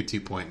so let's make it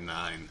 2.9.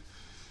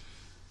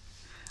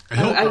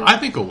 I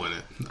think he'll win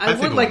it. I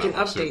would like an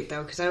update,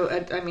 though, because I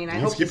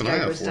hope this guy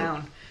goes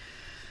down.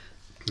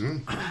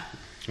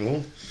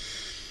 Well,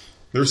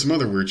 there's some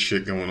other weird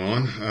shit going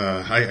on.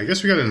 I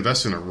guess we got to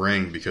invest in a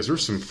ring because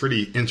there's some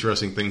pretty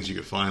interesting things you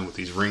could find with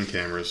these ring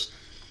cameras.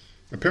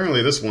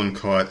 Apparently, this one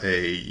caught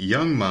a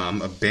young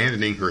mom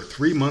abandoning her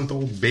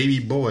 3-month-old baby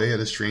boy at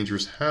a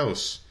stranger's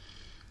house.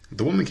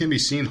 The woman can be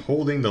seen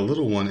holding the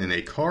little one in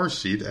a car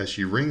seat as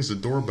she rings the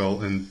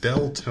doorbell in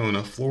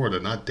Deltona, Florida.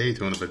 Not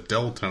Daytona, but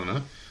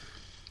Deltona.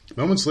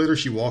 Moments later,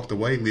 she walked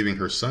away, leaving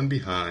her son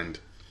behind.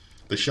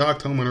 The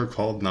shocked homeowner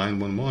called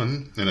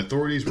 911, and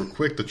authorities were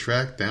quick to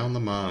track down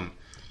the mom.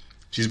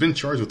 She's been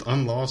charged with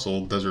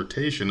unlawful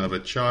desertion of a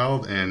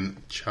child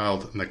and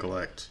child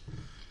neglect.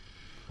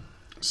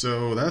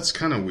 So that's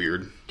kind of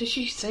weird. Did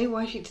she say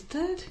why she did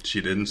that? She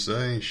didn't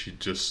say. She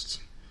just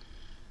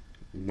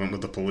went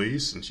with the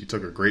police, and she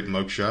took a great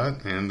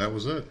mugshot, and that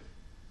was it.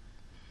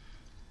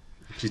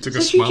 She took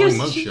a smiling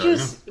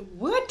mugshot. Yeah.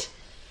 What?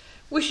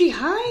 Was she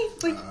high?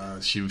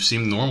 Like, she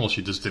seemed normal.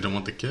 She just didn't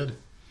want the kid.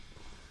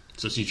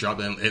 So she dropped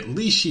them. At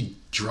least she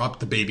dropped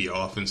the baby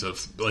off instead of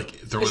throwing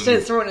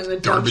it in the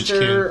garbage dumpster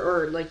can.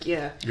 or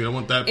You don't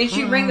want that. And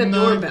she rang the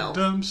doorbell.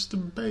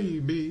 Dumpster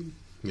baby.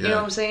 Yeah. You know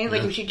what I'm saying?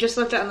 Like if she just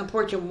left it on the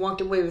porch and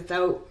walked away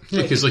without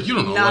because you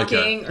don't know,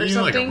 knocking or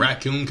something. Like a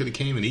raccoon could have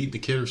came and eaten the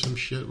kid or some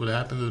shit would have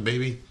happened to the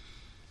baby.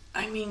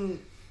 I mean,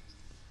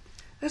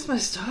 that's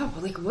messed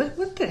up. Like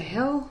what the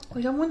hell?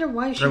 Like I wonder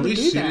why she would do that. At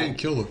least she didn't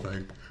kill the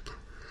thing.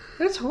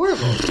 That's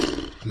horrible.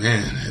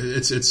 Man,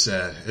 it's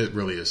sad. It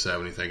really is sad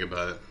when you think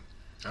about it.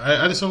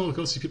 I just don't know what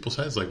goes through people's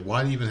heads. Like,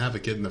 why do you even have a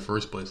kid in the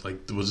first place?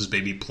 Like, was this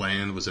baby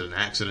planned? Was it an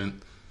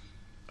accident?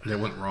 That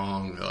went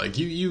wrong? Like,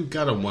 you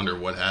gotta wonder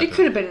what happened. It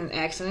could have been an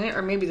accident,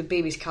 or maybe the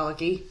baby's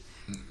colicky.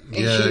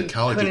 Yeah,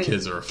 colicky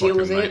kids are a fucking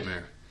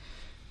nightmare.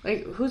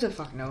 Like, who the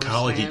fuck knows?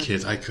 Colicky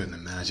kids, I couldn't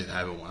imagine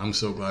having one. I'm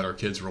so glad our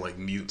kids were like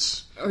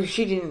mutes. Or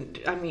she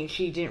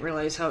didn't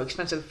realize how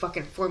expensive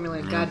fucking formula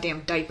and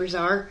goddamn diapers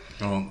are.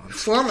 Oh,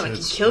 formula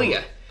can kill you.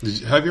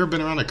 Have you ever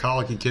been around a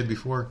colicky kid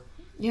before?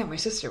 Yeah, my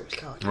sister was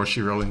colicky. Was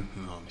she really?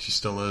 Oh, she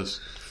still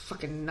is.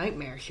 Fucking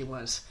nightmare she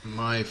was.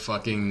 My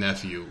fucking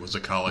nephew was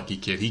a colicky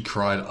kid. He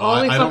cried.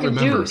 All he fucking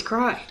do was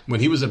cry. When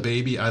he was a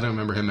baby, I don't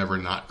remember him ever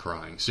not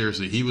crying.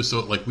 Seriously, he was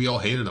so, like, we all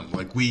hated him.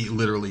 Like, we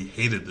literally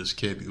hated this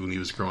kid when he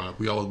was growing up.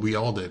 We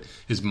all did.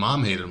 His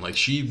mom hated him. Like,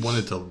 she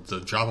wanted to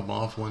drop him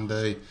off one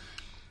day.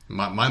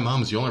 My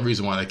mom's the only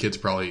reason why that kid's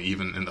probably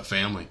even in the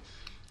family.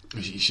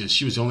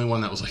 She was the only one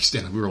that was like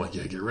standing. We were like,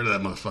 yeah, get rid of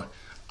that motherfucker.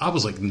 I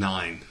was like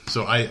 9,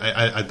 so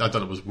I thought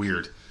it was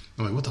weird.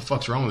 I'm like, what the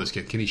fuck's wrong with this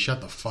kid? Can he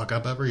shut the fuck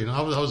up ever? You know,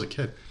 I was a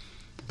kid.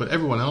 But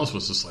everyone else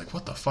was just like,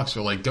 what the fuck?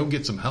 So, like, go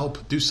get some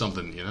help. Do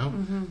something, you know?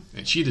 Mm-hmm.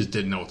 And she just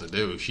didn't know what to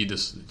do. She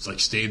just, like,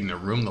 stayed in her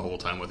room the whole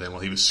time with him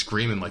while he was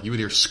screaming. Like, you would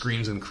hear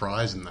screams and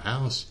cries in the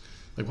house.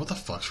 Like, what the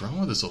fuck's wrong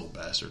with this little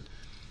bastard?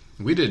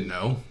 We didn't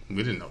know. We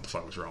didn't know what the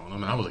fuck was wrong with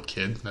him. I was a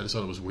kid. I just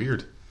thought it was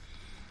weird.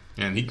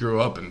 And he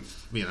grew up and,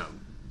 you know,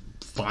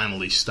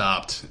 finally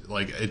stopped.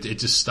 Like, it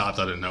just stopped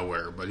out of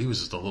nowhere. But he was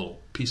just a little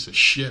piece of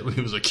shit when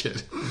he was a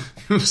kid.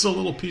 He was a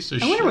little piece of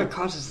shit. I wonder what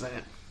causes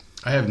that.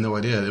 I have no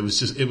idea. It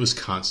was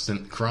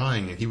constant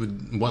crying, and he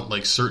would want,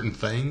 like, certain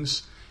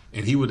things,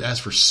 and he would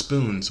ask for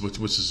spoons, which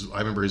is, I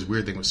remember his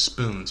weird thing was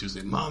spoons. He was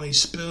like, "Mommy,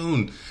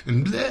 spoon,"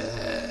 and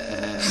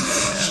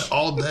bleh,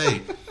 all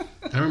day.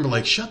 I remember,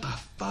 like, shut the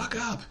fuck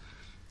up.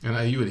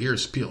 And you would hear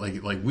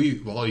like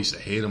we all used to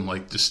hate him,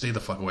 like, just stay the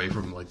fuck away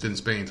from him, like, didn't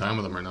spend any time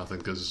with him or nothing,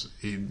 because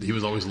he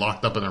was always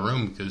locked up in a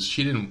room, because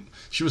she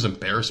was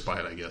embarrassed by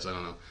it, I guess, I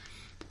don't know.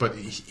 But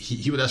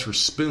he would ask for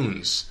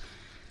spoons,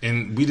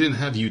 and we didn't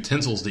have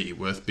utensils to eat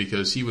with,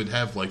 because he would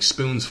have, like,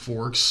 spoons,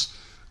 forks,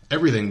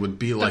 everything would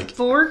be like... The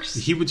forks?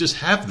 He would just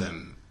have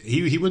them.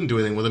 He wouldn't do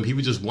anything with them, he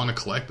would just want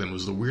to collect them. It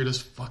was the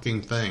weirdest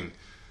fucking thing.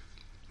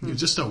 He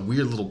was just a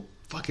weird little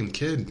fucking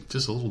kid,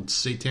 just a little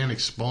satanic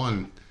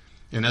spawn.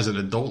 And as an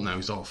adult now,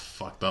 he's all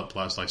fucked up.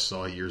 Last I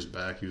saw years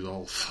back, he was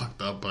all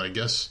fucked up. But I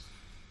guess...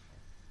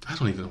 I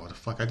don't even know what the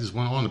fuck. I just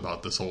went on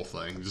about this whole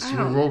thing. We're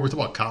talking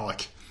about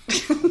colic.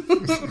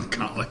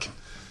 Colic.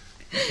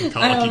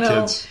 Colicky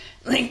kids.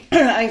 Like,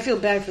 I feel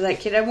bad for that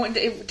kid.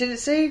 Did it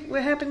say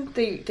what happened?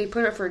 They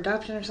put her for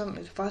adoption or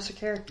something? Foster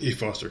care?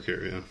 Foster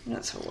care, yeah.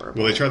 That's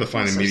horrible. Well, they try to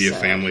find an immediate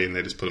family, and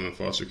they just put them in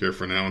foster care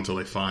for now until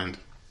they find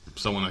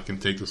someone that can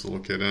take this little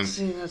kid in.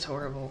 See, that's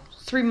horrible.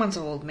 3 months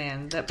old,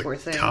 man. That poor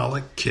thing.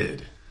 Colic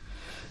kid.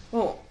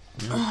 Well,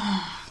 yeah.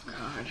 Oh,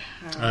 God.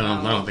 I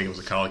don't think it was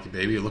a colicky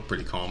baby. It looked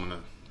pretty calm in the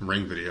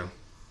Ring video.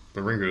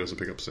 But Ring video doesn't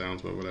pick up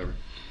sounds, but whatever.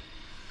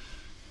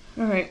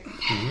 Alright.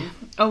 Mm-hmm.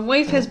 A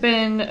wife has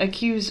been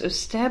accused of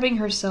stabbing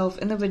herself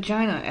in the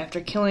vagina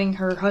after killing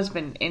her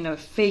husband in a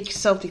fake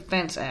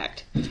self-defense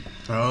act.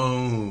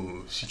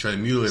 Oh, she tried to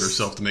mutilate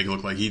herself to make it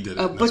look like he did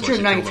it. A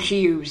butcher knife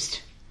she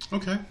used.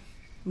 Okay.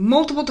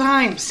 Multiple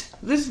times.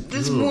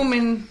 This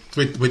woman...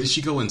 Wait, did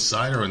she go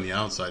inside or on the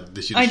outside?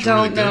 Did she destroy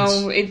I don't the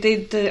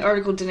goods? know. The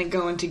article didn't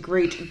go into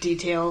great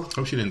detail.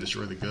 Hope she didn't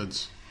destroy the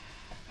goods.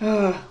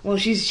 Well,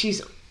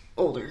 she's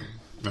older.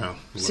 Oh,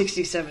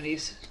 60s,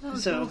 70s.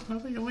 So I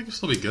think it'll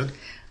still be good.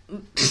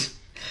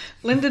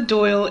 Linda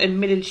Doyle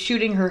admitted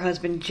shooting her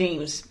husband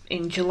James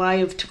in July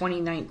of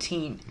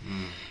 2019.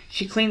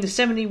 She claimed the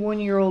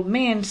 71-year-old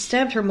man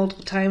stabbed her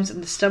multiple times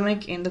in the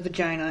stomach and the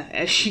vagina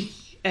as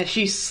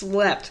she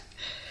slept.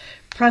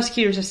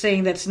 Prosecutors are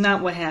saying that's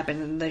not what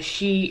happened, and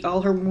that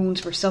all her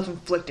wounds were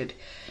self-inflicted.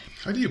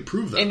 How do you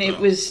prove that? And it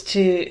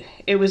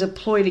was a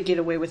ploy to get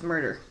away with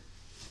murder.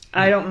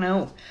 I don't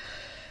know.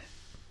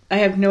 I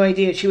have no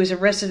idea. She was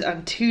arrested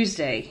on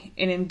Tuesday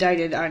and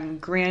indicted on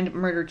grand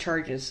murder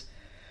charges.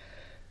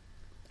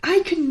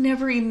 I could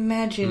never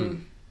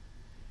imagine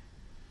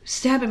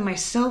stabbing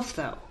myself,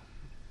 though.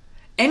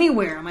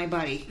 Anywhere on my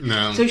body.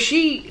 No. So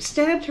she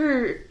stabbed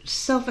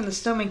herself in the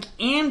stomach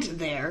and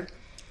there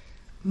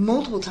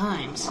multiple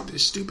times.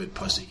 This stupid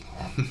pussy.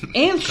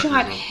 And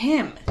shot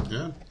him.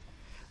 Yeah.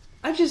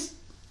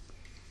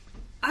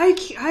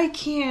 I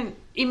can't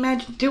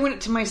imagine doing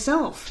it to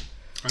myself.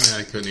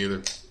 I couldn't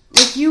either.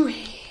 Like, you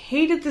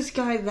hated this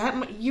guy that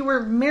much. You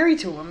were married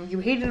to him. You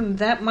hated him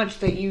that much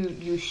that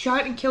you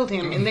shot and killed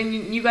him, and then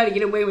you got to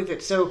get away with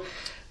it. So,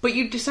 but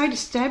you decide to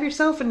stab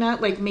yourself and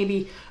not, like,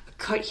 maybe a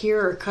cut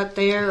here or a cut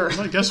there. Or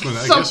well, I guess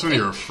when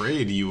you're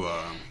afraid, it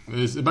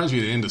reminds me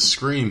of the end of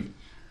Scream.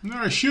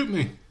 No, shoot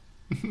me.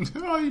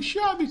 Oh, you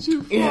shot me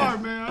too far,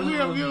 man. I think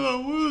I'm getting a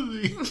little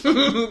woozy.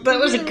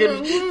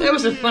 That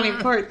was a funny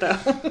part, though.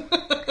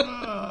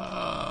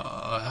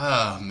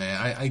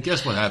 Man. I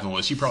guess what happened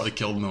was she probably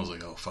killed him and was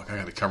like, oh, fuck, I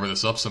gotta cover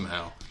this up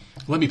somehow.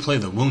 Let me play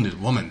the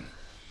wounded woman.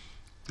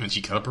 And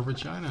she cut up her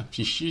vagina.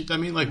 I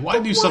mean, like, why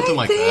do something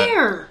like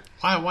that?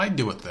 Why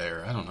do it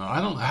there? I don't know.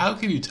 How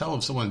can you tell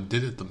if someone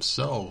did it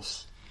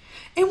themselves?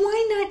 And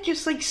why not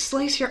just, like,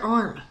 slice your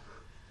arm?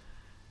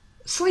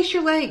 Slice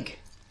your leg.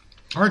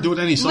 Or do what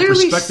any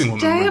self-respecting woman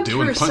would stabbed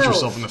do and punch herself.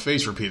 yourself in the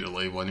face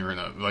repeatedly when you're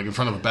in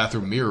front of a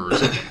bathroom mirror or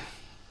something.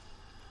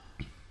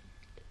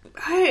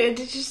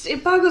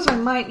 It boggles my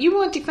mind. You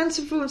want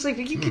defensive moves, like,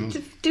 you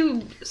could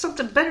do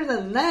something better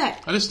than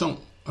that. I just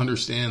don't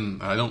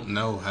understand. I don't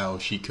know how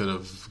she could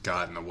have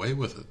gotten away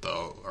with it,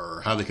 though,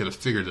 or how they could have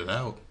figured it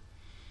out.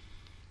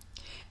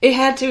 It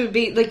had to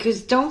be, like,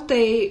 because don't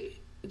they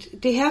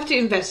have to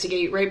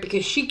investigate, right?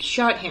 Because she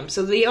shot him,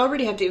 so they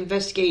already have to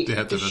investigate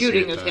the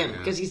shooting of him,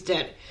 because he's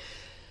dead.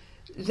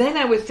 Then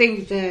I would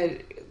think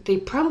that they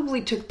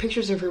probably took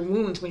pictures of her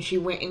wounds when she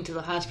went into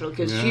the hospital,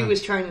 because she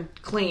was trying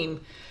to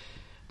claim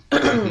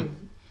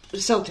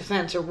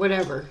self-defense or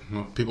whatever.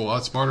 Well, people a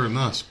lot smarter than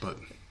us, but...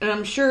 And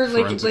I'm sure,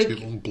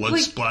 people, blood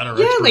splatter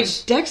yeah, experts.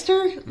 like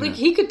Dexter,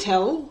 he could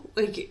tell,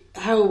 like,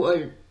 how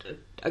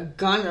a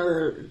gun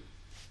or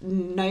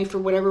knife or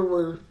whatever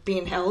were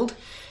being held.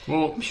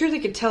 Well, I'm sure they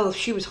could tell if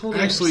she was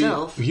holding it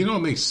herself. You know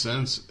what makes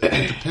sense?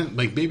 It depends,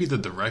 like, maybe the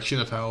direction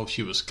of how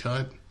she was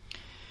cut.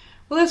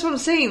 Well, that's what I'm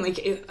saying.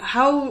 Like,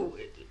 how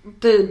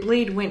the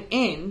blade went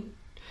in,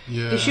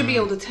 they should be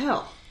able to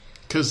tell.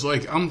 Because,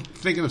 like, I'm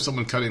thinking of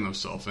someone cutting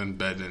themselves in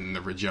bed in the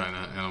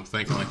vagina, and I'm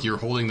thinking, like, you're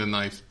holding the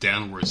knife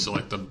downwards, so,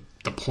 like, the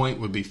point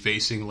would be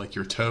facing, like,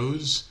 your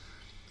toes.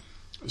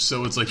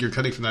 So it's like you're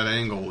cutting from that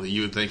angle.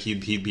 You would think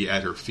he'd be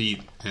at her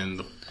feet, and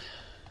the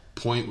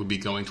point would be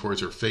going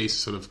towards her face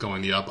instead of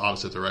going the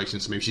opposite direction.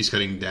 So maybe she's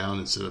cutting down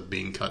instead of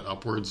being cut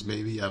upwards,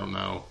 maybe. I don't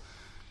know.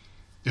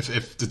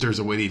 If there's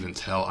a way to even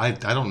tell. I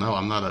don't know.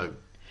 I'm not an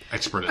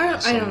expert at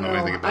this. I don't know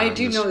anything about it. I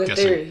do know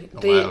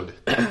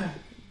that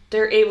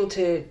they're able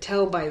to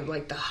tell by,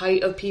 like, the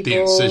height of people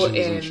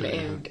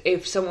and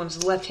if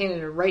someone's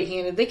left-handed or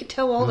right-handed. They could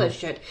tell all that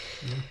shit.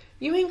 Yeah.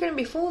 You ain't going to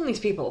be fooling these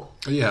people.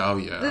 Yeah,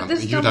 you'd have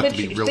to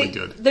be really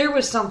good. There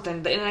was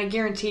something, and I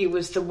guarantee it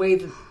was the way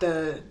that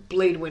the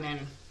blade went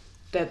in,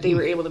 that they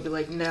were able to be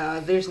like,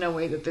 nah, there's no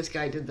way that this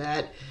guy did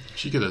that.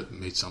 She could have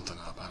made something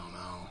up, I don't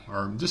know.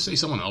 Or just say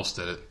someone else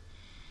did it.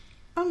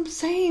 I'm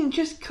saying,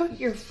 just cut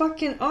your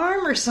fucking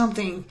arm or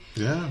something.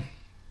 Yeah.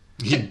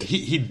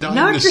 He died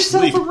Knock in his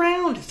yourself sleep.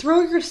 around. Throw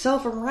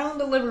yourself around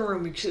the living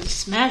room. You should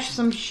smash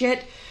some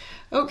shit.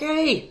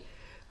 Okay.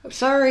 I'm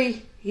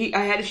sorry. I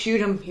had to shoot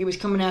him. He was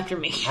coming after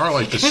me. Or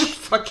like I don't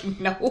fucking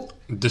know.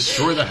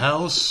 Destroy the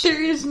house.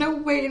 There is no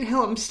way in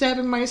hell I'm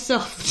stabbing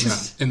myself.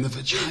 Just, in the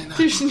vagina.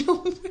 There's no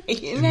way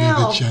in The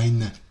hell.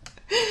 vagina.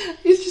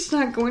 It's just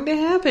not going to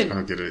happen. I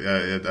don't get it.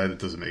 It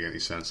doesn't make any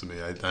sense to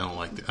me. I don't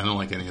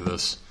like any of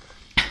this.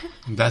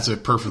 That's a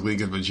perfectly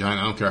good vagina.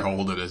 I don't care how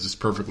old it is. It's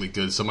perfectly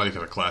good. Somebody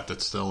could have clapped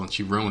it still, and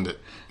she ruined it.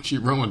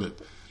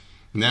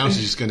 Now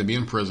she's just going to be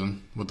in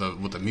prison with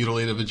a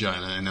mutilated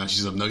vagina, and now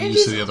she's of no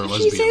use to the other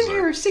lesbians. She's in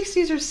her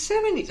 60s or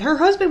 70s. Her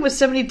husband was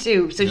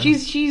 72, so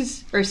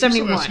she's or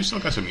 71. She's still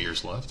got some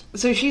years left.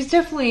 So she's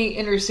definitely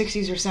in her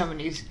 60s or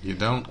 70s. You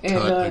don't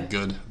cut a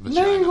good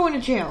vagina. Now you're going to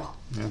jail.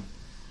 Yeah.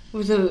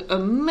 With a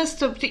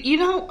messed up...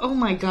 oh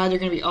my God, they're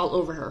going to be all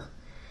over her.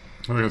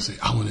 What are they going to say?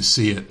 I want to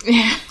see it.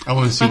 I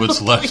want to see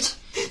what's left.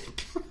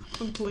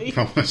 Probably.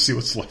 I want to see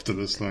what's left of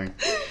this thing.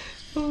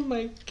 Oh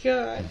my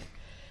God.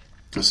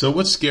 So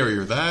what's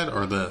scarier, that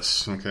or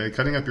this? Okay,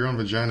 cutting up your own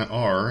vagina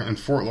are in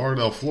Fort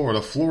Lauderdale,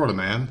 Florida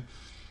man.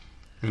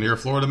 You hear a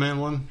Florida man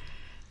one?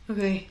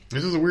 Okay.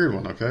 This is a weird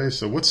one, okay?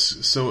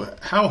 So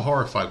how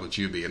horrified would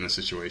you be in this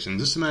situation?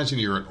 Just imagine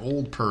you're an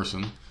old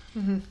person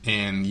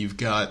and you've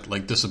got,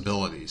 like,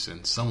 disabilities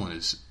and someone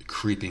is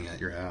creeping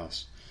at your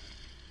house.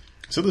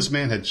 So this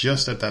man had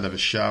just stepped out of a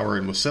shower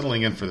and was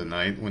settling in for the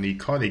night when he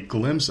caught a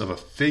glimpse of a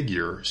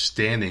figure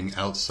standing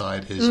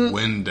outside his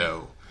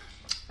window.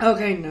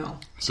 Okay, no.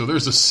 So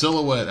there's a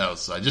silhouette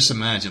outside. Just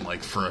imagine,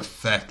 like, for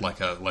effect, like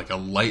a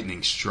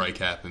lightning strike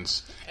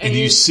happens, and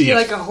you see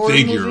like a horror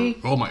figure.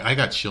 movie? Oh my! I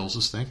got chills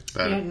just thinking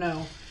about Yeah, it.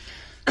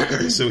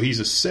 no. So he's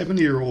a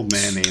 70-year-old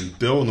man named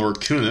Bill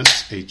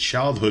Norkunis, a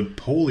childhood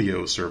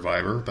polio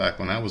survivor back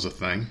when that was a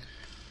thing.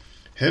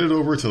 Headed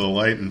over to the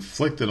light and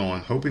flicked it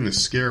on, hoping to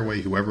scare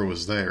away whoever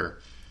was there.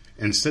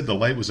 Instead, the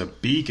light was a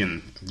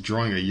beacon,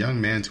 drawing a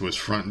young man to his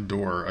front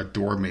door, a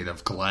door made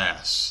of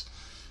glass.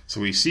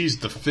 So he sees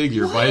the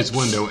figure by his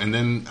window, and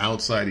then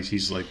outside he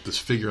sees, like, this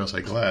figure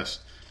outside glass.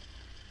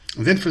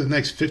 And then for the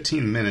next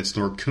 15 minutes,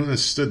 Norkunis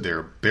stood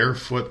there,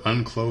 barefoot,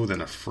 unclothed,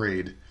 and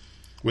afraid,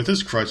 with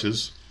his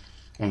crutches,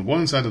 on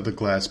one side of the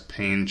glass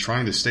pane,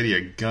 trying to steady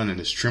a gun in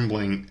his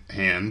trembling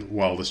hand,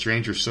 while the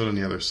stranger stood on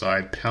the other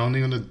side,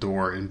 pounding on the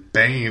door and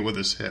banging it with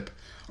his hip,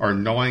 or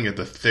gnawing at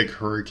the thick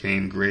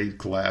hurricane-grade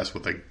glass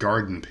with a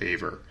garden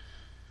paver.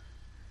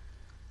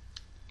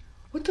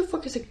 What the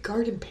fuck is a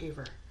garden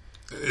paver?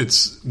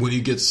 It's when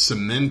you get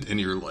cement and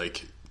you're,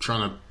 like,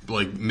 trying to,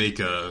 like, make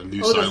a new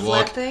the sidewalk.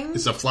 flat thing?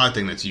 It's a flat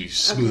thing that you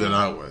smooth it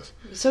out with.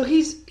 So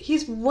he's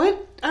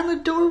what on the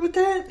door with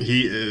that?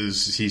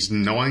 He's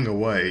gnawing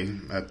away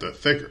at the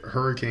thick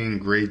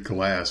hurricane-grade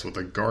glass with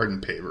a garden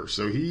paver.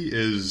 So he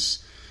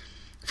is,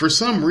 for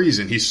some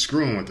reason, he's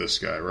screwing with this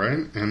guy, right?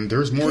 And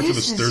there's more to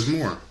this. There's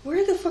more.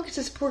 Where the fuck is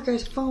this poor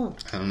guy's phone?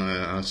 I don't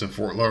know. It's in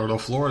Fort Lauderdale,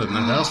 Florida, in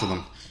that house with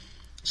him.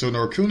 So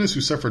Norkunis,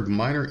 who suffered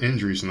minor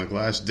injuries from the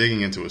glass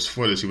digging into his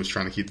foot as he was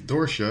trying to keep the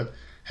door shut,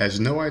 has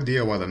no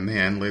idea why the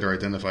man, later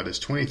identified as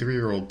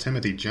 23-year-old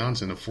Timothy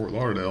Johnson of Fort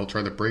Lauderdale,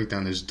 tried to break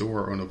down his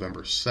door on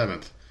November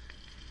 7th.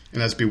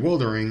 And as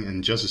bewildering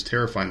and just as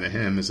terrifying to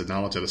him is the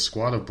knowledge that a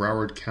squad of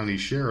Broward County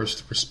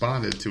sheriffs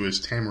responded to his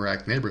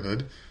Tamarack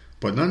neighborhood,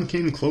 but none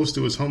came close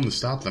to his home to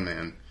stop the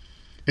man.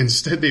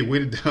 Instead, they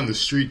waited down the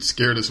street,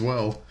 scared as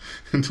well,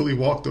 until he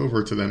walked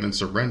over to them and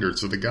surrendered.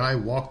 So the guy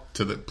walked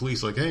to the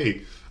police like,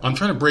 "Hey, I'm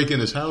trying to break in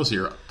his house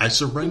here. I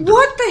surrendered."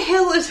 What the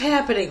hell is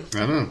happening? I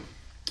don't know.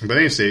 But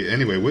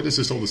anyway,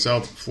 witnesses told the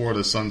South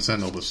Florida Sun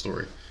Sentinel the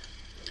story.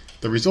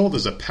 The result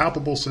is a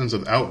palpable sense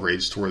of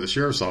outrage toward the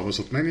sheriff's office,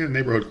 with many in the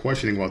neighborhood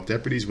questioning why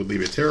deputies would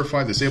leave a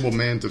terrified, disabled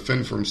man to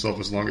fend for himself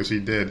as long as he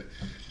did.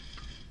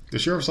 The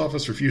sheriff's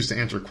office refused to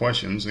answer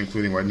questions,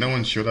 including why no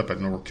one showed up at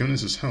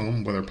Norkunis'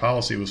 home, whether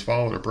policy was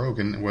followed or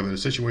broken, and whether the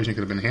situation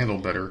could have been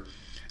handled better,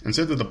 and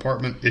said the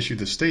department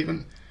issued a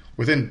statement.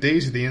 Within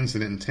days of the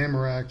incident in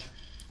Tamarack,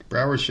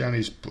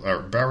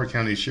 Broward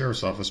County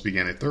Sheriff's Office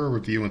began a thorough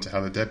review into how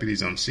the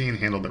deputies on scene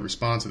handled the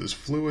response to this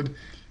fluid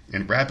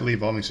and rapidly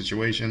evolving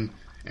situation,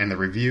 and the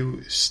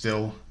review is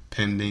still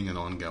pending and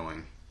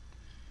ongoing.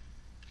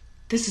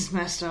 This is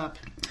messed up.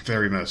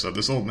 Very messed up.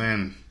 This old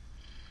man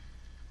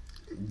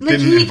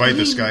didn't invite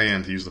this guy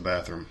in to use the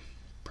bathroom,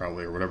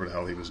 probably, or whatever the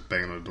hell he was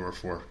banging on the door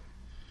for.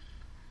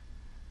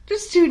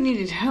 This dude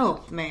needed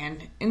help,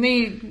 man. And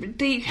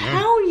they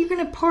how are you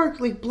gonna park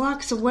like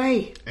blocks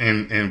away?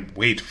 And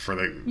wait for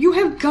the... You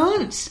have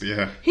guns.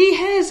 Yeah. He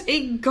has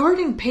a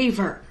garden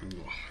paver.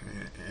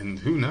 And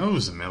who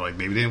knows, man? Like,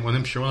 maybe they didn't want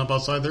him showing up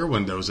outside their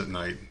windows at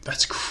night.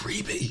 That's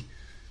creepy.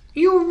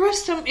 You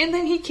arrest him, and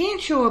then he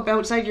can't show up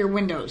outside your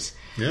windows.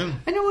 Yeah.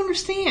 I don't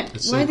understand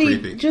It's why so they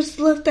creepy. just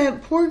left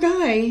that poor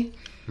guy.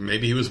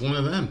 Maybe he was one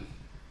of them.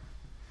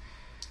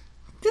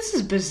 This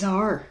is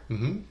bizarre.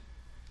 Mm-hmm.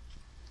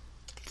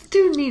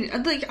 Dude, I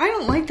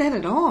don't like that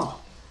at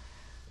all.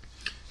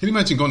 Can you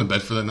imagine going to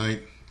bed for the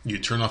night? You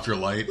turn off your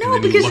light, No, and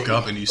then because- you look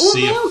up and you well,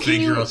 see no, a can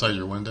figure you- outside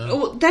your window.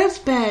 Well, that's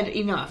bad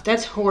enough.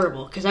 That's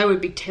horrible, because I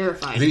would be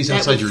terrified. And then he's that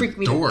outside would your freak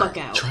me door the fuck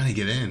out. trying to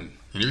get in,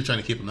 and you're trying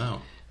to keep him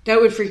out.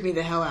 That would freak me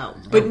the hell out.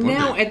 But would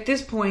now, it? at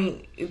this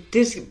point,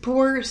 this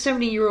poor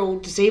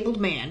 70-year-old disabled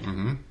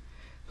man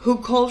who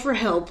called for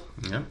help,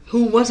 Yep.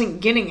 who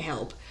wasn't getting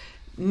help,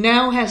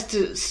 now has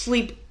to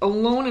sleep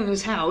alone in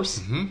his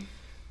house,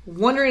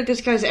 wondering if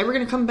this guy's ever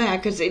going to come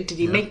back, because did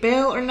he make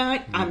bail or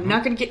not? I'm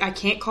not going to I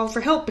can't call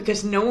for help,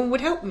 because no one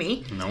would help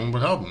me. No one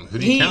would help him. Who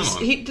do you count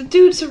on? The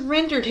dude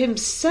surrendered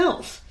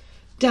himself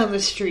down the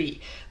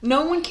street.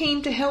 No one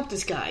came to help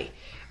this guy.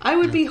 I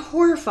would be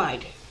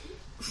horrified.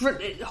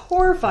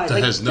 Horrified. That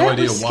Like, has no that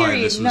idea was why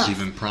scary this enough. was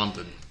even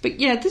prompted. But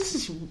yeah, this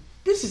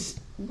is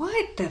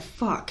what the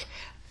fuck?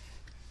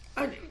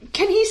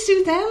 Can he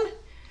sue them?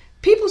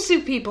 People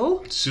sue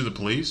people. Sue the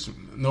police?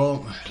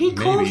 No. He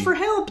maybe. called for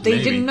help. They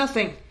Maybe. did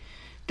nothing.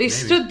 They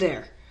stood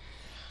there.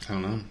 I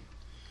don't know.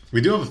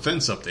 We do have a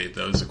fence update,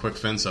 though. It's a quick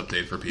fence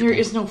update for people. There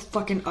is no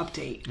fucking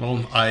update.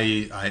 Well,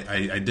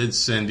 I did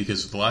send,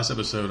 because the last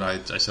episode I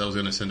said I was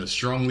going to send a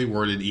strongly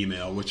worded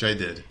email, which I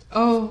did.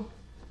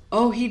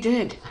 Oh, he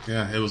did.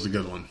 Yeah, it was a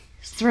good one.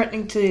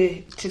 Threatening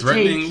to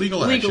Threatening take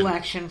legal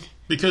action.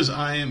 Because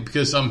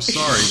I'm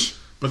sorry,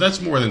 but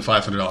that's more than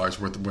 $500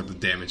 worth of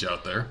damage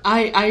out there.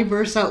 I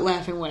burst out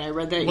laughing when I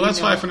read that. Well, that's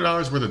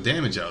 $500 worth of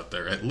damage out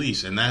there, at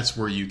least, and that's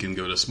where you can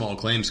go to small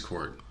claims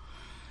court.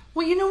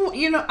 Well,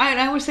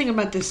 I was thinking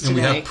about this today. And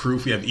we have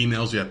proof, we have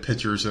emails, we have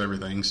pictures and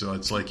everything, so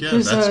it's like, yeah,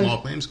 'Cause, that's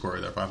small claims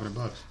court. They're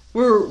 $500.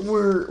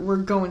 We're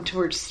going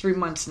towards 3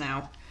 months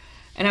now,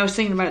 and I was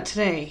thinking about it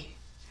today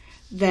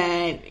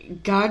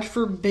that God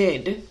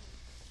forbid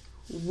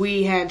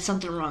we had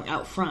something wrong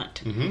out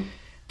front. Mm-hmm.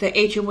 The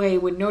HOA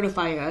would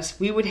notify us.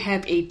 We would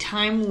have a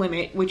time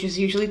limit, which is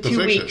usually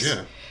 2 weeks.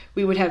 Yeah.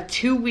 We would have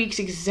 2 weeks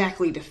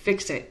exactly to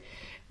fix it,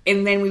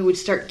 and then we would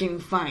start getting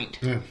fined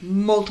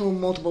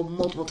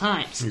multiple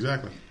times.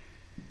 Exactly.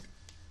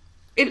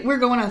 We're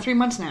going on 3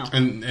 months now,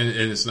 And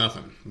it's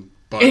nothing.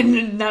 But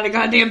and not a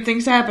goddamn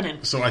thing's happening.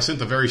 so I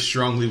sent a very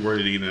strongly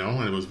worded email,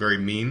 and it was very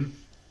mean.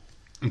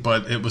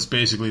 But it was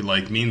basically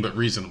like mean but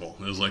reasonable.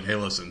 It was like, hey,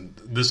 listen,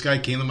 this guy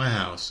came to my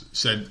house,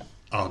 said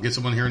I'll get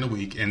someone here in a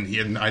week.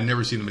 And I'd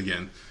never seen him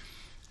again.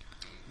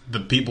 The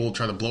people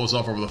tried to blow us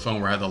off over the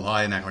phone where I had to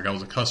lie and act like I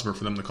was a customer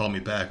for them to call me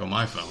back on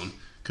my phone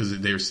because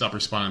they stopped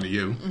responding to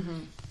you. Mm-hmm.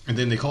 And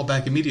then they called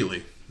back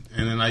immediately.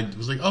 And then I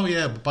was like, oh,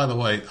 yeah, but by the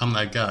way, I'm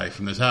that guy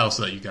from this house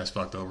that you guys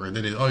fucked over. And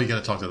then you got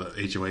to talk to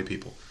the HOA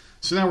people.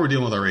 So now we're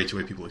dealing with our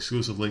HOA people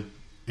exclusively.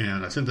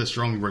 And I sent that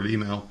strongly worded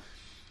email.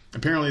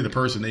 Apparently the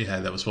person they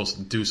had that was supposed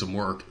to do some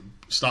work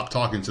stopped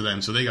talking to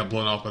them. So they got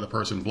blown off by the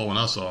person blowing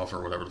us off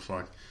or whatever the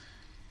fuck.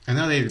 And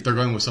now they're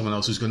going with someone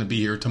else who's going to be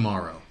here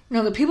tomorrow.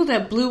 No, the people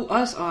that blew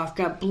us off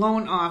got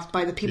blown off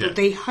by the people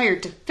they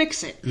hired to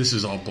fix it. This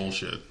is all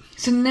bullshit.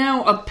 So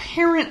now,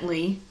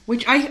 apparently,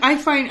 which I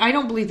find, I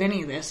don't believe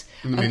any of this.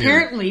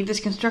 Apparently, this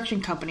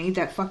construction company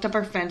that fucked up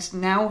our fence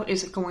now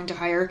is going to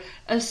hire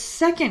a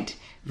second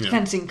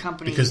fencing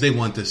company. Because they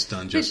want this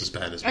done just as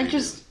bad as we do.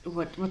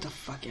 What the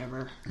fuck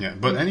ever. Yeah,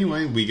 but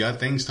anyway, we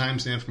got things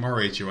timestamped from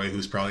our HOA,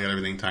 who's probably got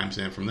everything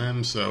timestamped from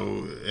them.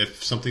 So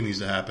if something needs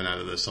to happen out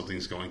of this,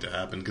 something's going to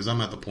happen. Because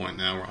I'm at the point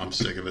now where I'm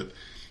sick of it.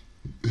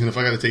 And if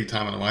I got to take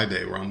time out of my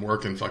day where I'm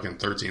working fucking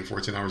 13,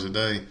 14 hours a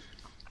day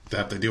to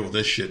have to deal with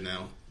this shit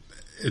now,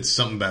 it's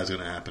something bad's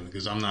going to happen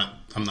because I'm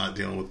not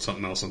dealing with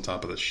something else on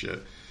top of this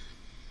shit.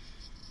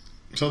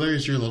 So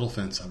there's your little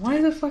fence update.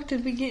 Why the fuck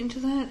did we get into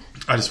that?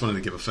 I just wanted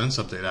to give a fence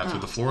update after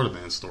the Florida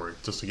man story,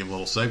 just to give a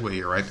little segue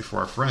here right before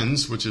our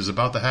friends, which is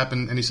about to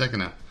happen any second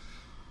now.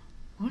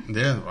 What?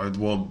 Yeah,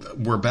 well,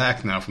 we're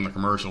back now from the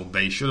commercial.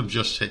 They should have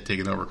just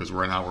taken over because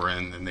we're an hour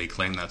in and they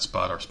claim that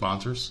spot, our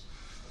sponsors.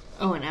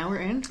 Oh, an hour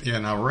in? Yeah,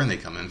 an hour in they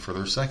come in for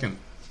their second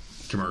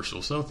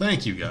commercial. So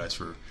thank you guys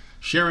for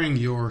sharing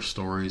your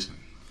stories and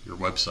your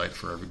website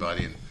for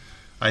everybody. And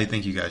I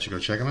think you guys should go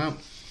check them out.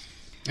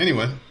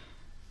 Anyway,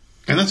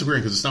 and that's weird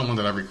because it's not one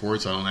that I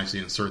record, so I don't actually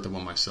insert the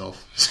one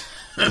myself.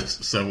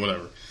 So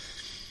whatever.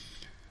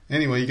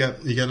 Anyway, you got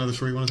another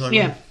story you want to talk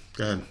about?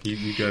 Go ahead.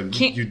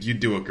 You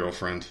do it,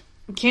 girlfriend.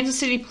 Kansas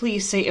City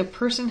police say a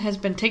person has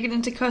been taken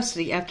into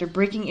custody after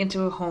breaking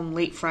into a home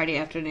late Friday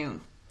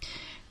afternoon.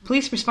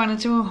 Police responded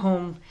to a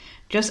home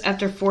just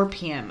after 4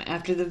 p.m.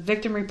 after the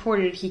victim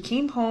reported he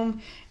came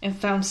home and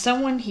found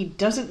someone he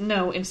doesn't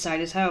know inside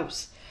his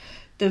house.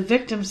 The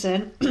victim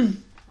said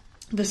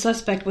the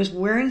suspect was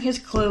wearing his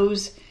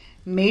clothes,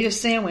 made a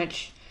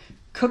sandwich,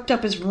 cooked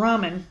up his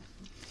ramen,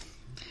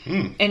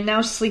 and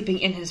now sleeping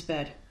in his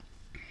bed.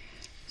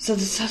 So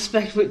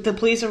the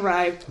police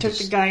arrived, took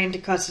the guy into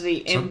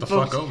custody, and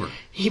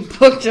he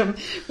booked him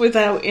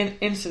without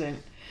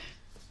incident.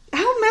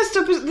 How messed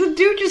up is the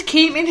dude? Just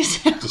came in his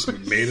house,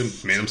 just made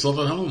himself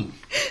at home,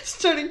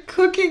 started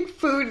cooking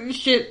food and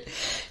shit.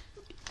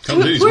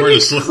 Comes in, he's wearing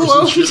his slippers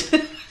and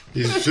shit.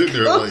 He's sitting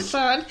there like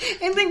on,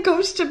 and then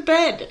goes to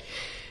bed.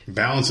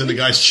 Balancing the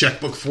guy's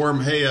checkbook for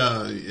him.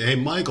 Hey,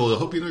 Michael, I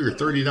hope you know you're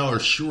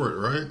 $30 short,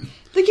 right?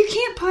 Like, you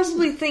can't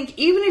possibly think,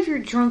 even if you're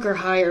drunk or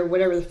high or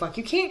whatever the fuck,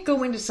 you can't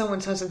go into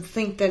someone's house and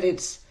think that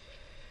it's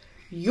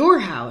your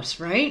house,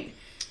 right?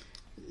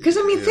 Because,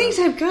 I mean, things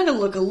have got to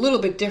look a little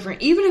bit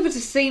different, even if it's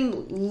the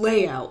same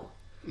layout.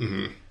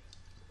 Mm-hmm.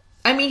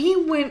 I mean, he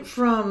went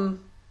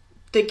from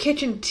the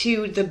kitchen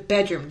to the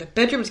bedroom. The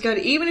bedroom's got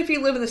to, even if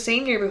you live in the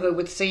same neighborhood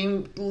with the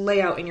same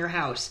layout in your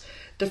house,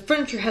 the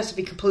furniture has to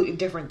be completely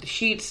different. The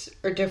sheets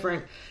are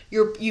different.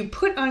 You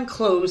put on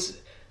clothes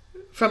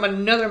from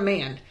another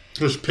man.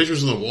 There's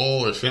pictures on the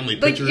wall. There's family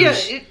pictures.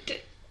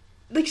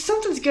 Yeah,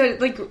 something's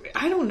good. Like,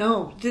 I don't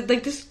know.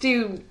 Like, this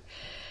dude...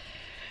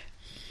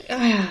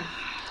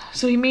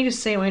 So he made a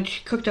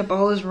sandwich, cooked up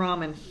all his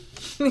ramen,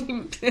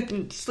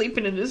 and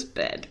sleeping in his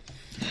bed.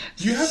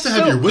 You have to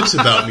have your wits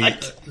about me.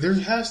 There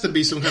has to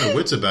be some kind of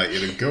wits about you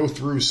to go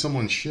through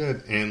someone's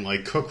shit and,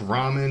 like, cook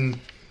ramen.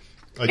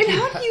 Like, and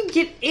how do you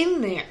get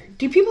in there?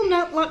 Do people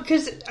not want...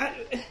 Because...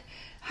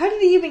 How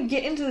did he even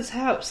get into this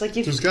house? Like,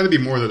 there's got to be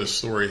more than a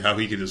story how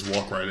he could just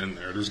walk right in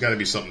there. There's got to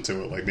be something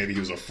to it. Like, maybe he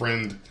was a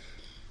friend,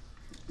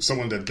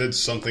 someone that did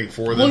something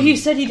for them. Well, he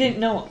said he didn't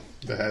know him.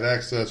 That had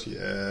access,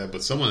 yeah,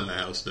 but someone in the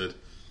house did.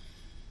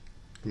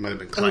 It might have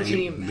been clapping. Can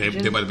you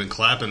imagine? They might have been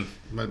clapping.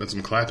 There might have been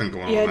some clapping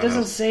going on. Yeah, it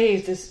doesn't say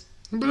if this...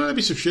 But that'd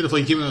be some shit if,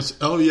 like, giving us,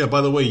 oh, yeah,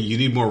 by the way, you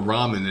need more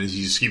ramen, and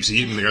he just keeps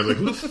eating there. Like,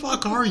 who the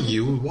fuck are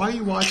you? Why are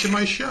you watching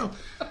my show?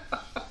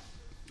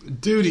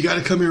 Dude, you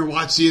gotta come here and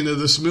watch the end of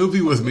this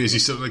movie with me. As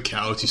he's sitting on the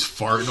couch, he's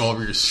farting all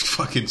over your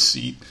fucking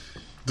seat.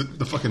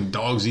 The fucking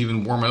dog's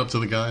even warming up to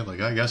the guy. Like,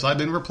 I guess I've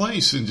been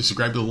replaced. And just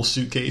grab the little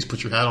suitcase,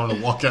 put your hat on,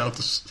 and walk out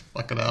this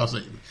fucking house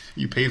that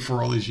you paid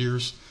for all these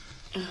years.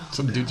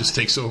 Some dude just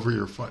takes over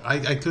your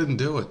I couldn't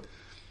do it.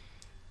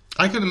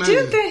 I couldn't imagine.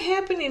 Didn't that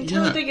happen in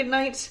Talladega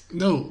Nights?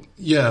 No.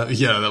 Yeah,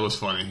 that was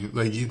funny.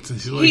 Like,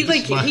 this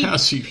is my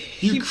house.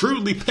 You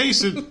crudely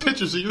pasted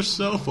pictures of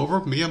yourself over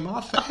me and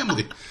my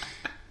family.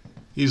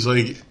 He's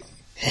like,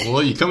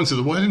 well, you coming to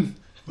the wedding?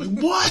 I'm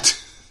like,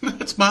 what?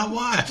 That's my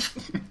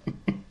wife.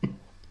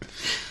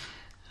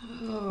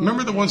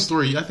 Remember the one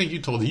story I think you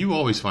told? You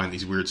always find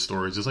these weird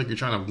stories. It's like you're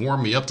trying to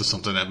warm me up to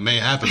something that may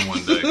happen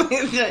one day.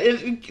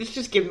 It's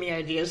just giving me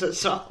ideas,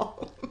 that's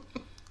all.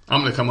 I'm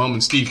going to come home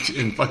and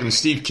fucking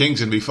Steve King's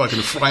going to be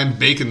fucking frying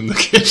bacon in the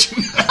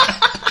kitchen.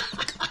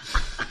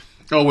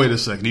 Oh, wait a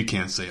second. You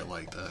can't say it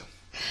like that.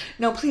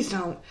 No, please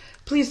don't.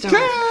 Please don't. All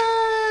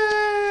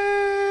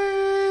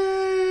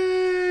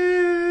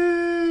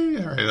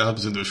right, I'll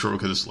just do a short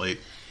because it's late.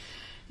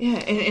 Yeah,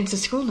 and it's a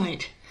school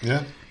night. Yeah.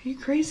 Are you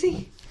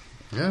crazy?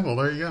 Yeah, well,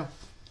 there you go.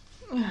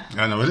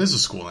 I know, it is a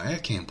school night. I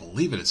can't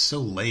believe it. It's so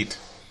late.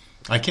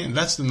 I can't.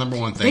 That's the number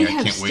one thing They I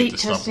have can't state wait to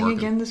stop testing working.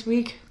 again this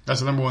week. That's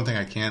the number one thing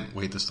I can't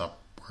wait to stop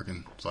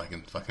working. So I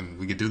can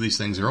we could do these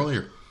things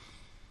earlier.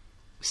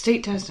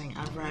 State testing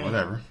on Friday.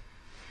 Whatever.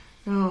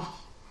 Oh,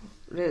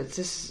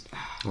 this.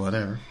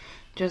 Whatever.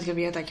 Jen's gonna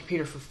be at that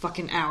computer for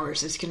fucking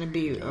hours. It's gonna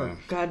be a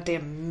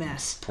goddamn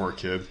mess. Poor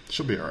kid.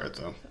 She'll be alright,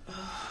 though.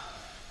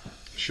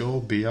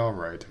 She'll be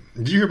alright.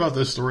 Did you hear about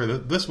this story?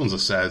 This one's a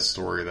sad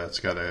story that's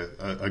got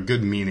a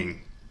good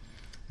meaning.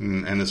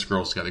 And this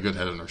girl's got a good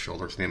head on her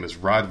shoulders. Her name is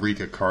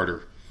Rodrika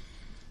Carter.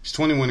 She's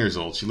 21 years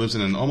old. She lives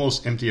in an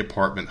almost empty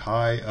apartment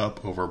high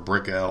up over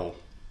Brick L.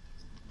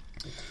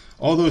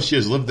 Although she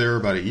has lived there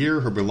about a year,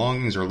 her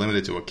belongings are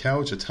limited to a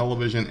couch, a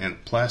television,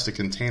 and plastic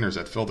containers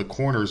that fill the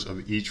corners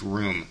of each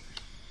room.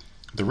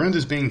 The rent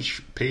is being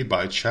paid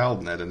by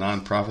ChildNet, a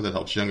nonprofit that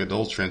helps young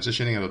adults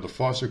transitioning out of the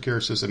foster care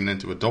system and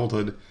into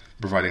adulthood,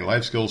 providing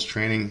life skills,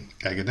 training,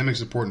 academic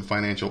support, and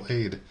financial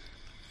aid.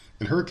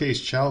 In her case,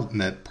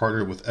 ChildNet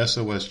partnered with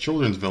SOS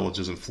Children's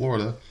Villages in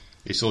Florida,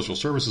 a social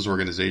services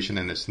organization,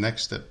 and its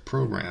Next Step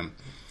program.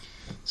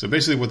 So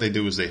basically what they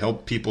do is they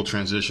help people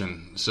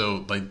transition.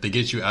 So like they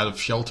get you out of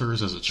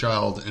shelters as a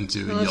child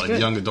into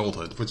young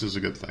adulthood, which is a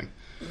good thing.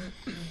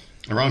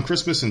 Around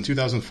Christmas in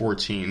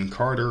 2014,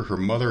 Carter, her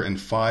mother, and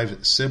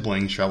 5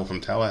 siblings traveled from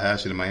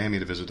Tallahassee to Miami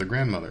to visit their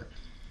grandmother.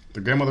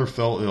 The grandmother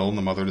fell ill and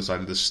the mother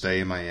decided to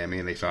stay in Miami,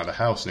 and they found a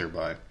house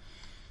nearby.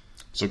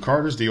 So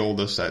Carter's the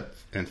oldest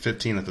and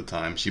 15 at the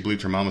time. She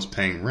believed her mom was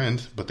paying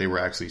rent, but they were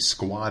actually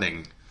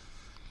squatting.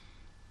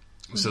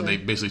 So they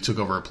basically took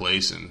over a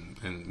place, and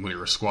when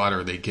you're a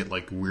squatter, they get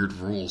like weird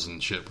rules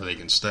and shit where they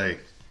can stay.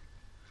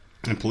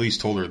 And police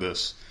told her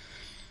this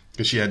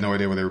because she had no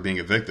idea where they were being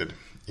evicted.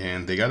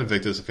 And they got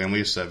evicted as a family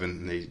of 7,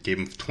 and they gave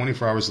them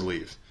 24 hours to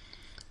leave.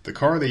 The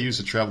car they used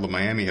to travel to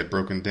Miami had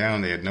broken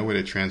down. They had no way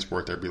to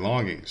transport their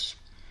belongings.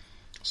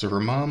 So her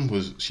mom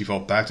she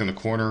felt backed in a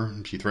corner.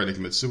 She threatened to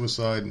commit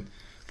suicide,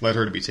 led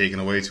her to be taken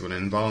away to an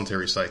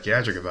involuntary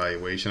psychiatric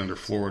evaluation under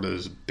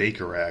Florida's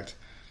Baker Act.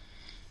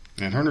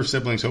 And her and her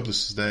siblings hoped to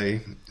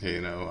stay,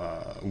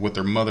 with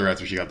their mother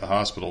after she got to the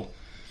hospital.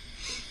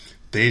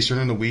 Days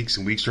turned into weeks,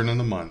 and weeks turned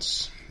into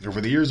months. Over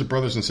the years, the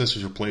brothers and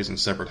sisters were placed in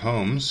separate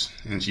homes,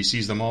 and she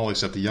sees them all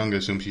except the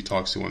youngest, whom she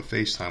talks to on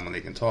FaceTime when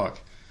they can talk.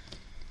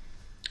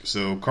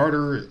 So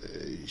Carter,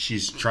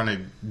 she's trying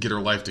to get her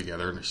life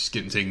together, and she's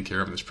getting taken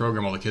care of in this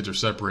program. All the kids are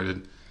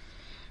separated.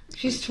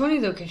 She's 20,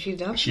 though. Can she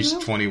adopt? She's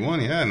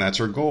 21, yeah, and that's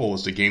her goal,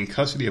 is to gain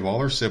custody of all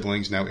her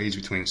siblings, now aged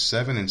between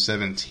 7 and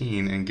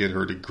 17, and get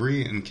her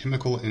degree in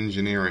chemical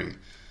engineering.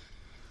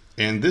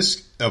 And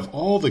this, of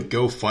all the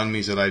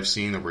GoFundMes that I've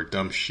seen over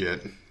dumb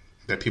shit,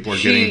 that people are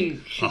getting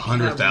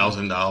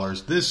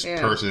 $100,000, this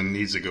person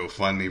needs a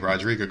GoFundMe.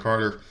 Rodrika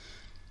Carter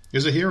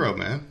is a hero,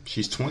 man.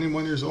 She's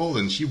 21 years old,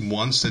 and she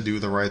wants to do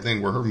the right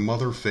thing. Where her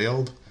mother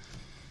failed,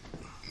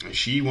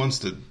 she wants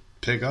to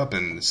pick up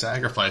and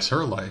sacrifice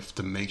her life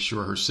to make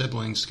sure her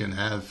siblings can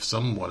have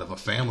somewhat of a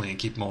family and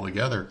keep them all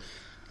together.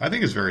 I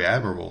think it's very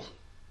admirable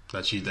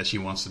that she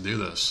wants to do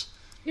this.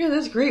 Yeah,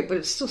 that's great, but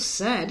it's still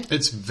sad.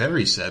 It's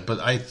very sad, but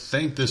I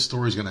think this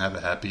story's going to have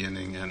a happy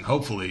ending, and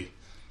hopefully,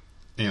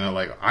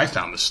 I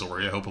found this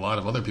story. I hope a lot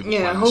of other people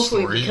find this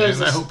story,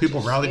 and I hope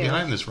people rally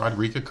behind this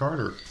Rodrika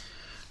Carter.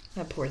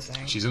 That poor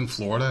thing. She's in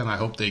Florida, and I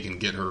hope they can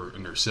get her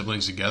and her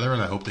siblings together,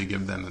 and I hope they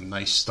give them a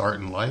nice start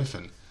in life,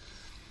 and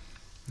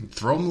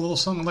throw them a little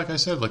something, like I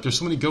said. Like, there's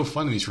so many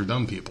GoFundMes for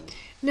dumb people.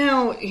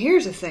 Now,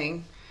 here's the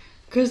thing.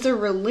 Because they're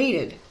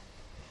related.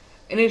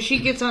 And if she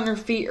gets on her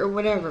feet or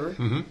whatever,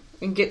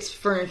 and gets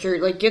furniture,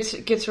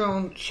 gets her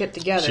own shit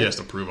together. She has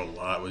to prove a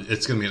lot.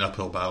 It's going to be an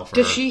uphill battle for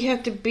her. Does she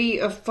have to be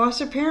a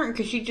foster parent?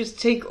 Could she just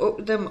take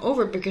them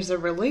over because they're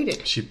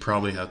related? She'd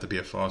probably have to be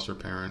a foster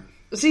parent.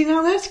 See,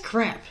 now that's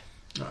crap.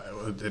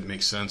 It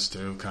makes sense,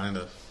 too, kind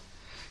of.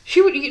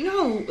 She would,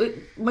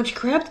 much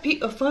crap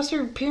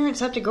foster parents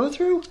have to go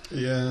through?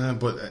 Yeah,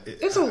 but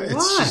it's a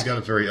lot. She's got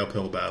a very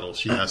uphill battle.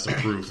 She has to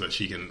prove that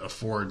she can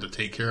afford to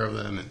take care of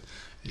them,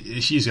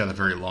 and she's got a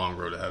very long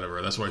road ahead of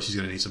her. That's why she's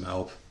going to need some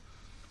help.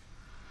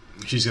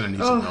 She's going to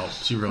need some help.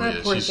 She really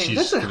is.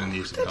 She's going to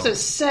need some help. That's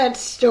a sad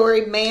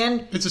story,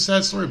 man. It's a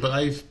sad story, but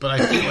I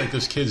feel like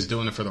this kid's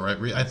doing it for the right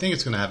reason. I think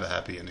it's going to have a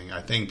happy ending.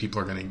 I think people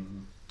are going to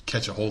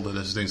catch a hold of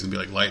this. Thing's going to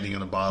be like lightning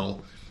in a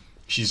bottle.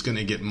 She's going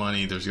to get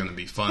money. There's going to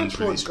be funds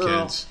for these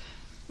kids.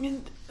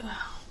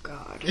 Oh,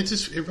 God.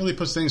 It really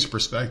puts things in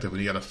perspective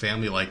when you got a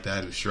family like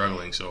that who's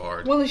struggling so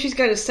hard. Well, she's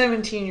got a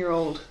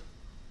 17-year-old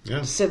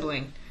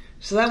sibling.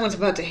 So that one's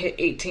about to hit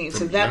 18.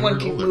 So that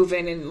one can move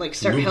in and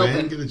start helping.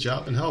 Move in, get a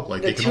job, and help.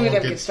 The two of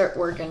them can start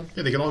working.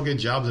 Yeah, they can all get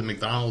jobs at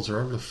McDonald's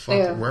or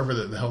wherever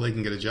the hell they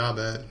can get a job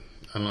at.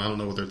 I don't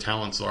know what their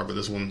talents are, but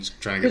this one's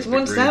trying to get a degree.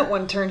 Because once that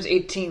one turns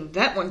 18,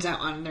 that one's out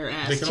on their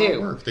ass, they can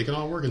all work. They can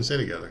all work and stay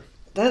together.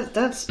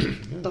 That's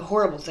the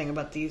horrible thing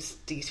about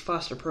these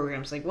foster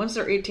programs. Like once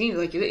they're 18,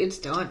 like it's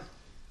done.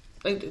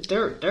 Like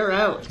they're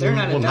out. They're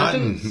not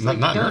adopted.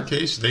 Not in her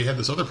case. They had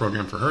this other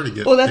program for her to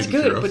get. Well, that's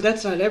taken care good, of. but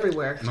that's not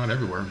everywhere. Not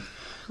everywhere.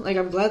 Like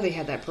I'm glad they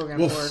had that program.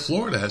 Well, for her.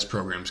 Florida has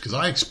programs because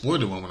I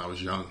exploited one when I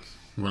was young.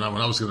 When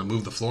I was going to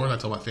move to Florida, I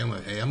told my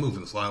family, "Hey, I'm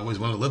moving to Florida. I always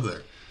wanted to live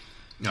there."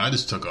 And I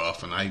just took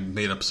off and I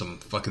made up some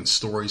fucking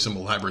story, some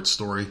elaborate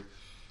story,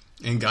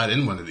 and got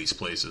in one of these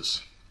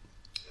places.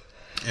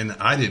 And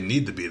I didn't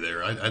need to be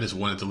there. I just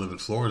wanted to live in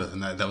Florida,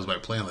 and that was my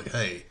plan. Like,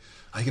 hey,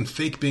 I can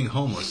fake being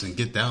homeless and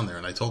get down there.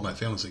 And I told my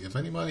family, like, if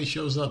anybody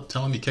shows up,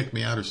 tell them you kicked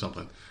me out or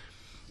something.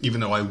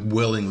 Even though I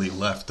willingly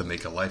left to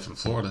make a life in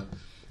Florida.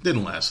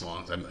 Didn't last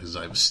long because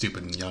I was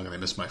stupid and young and I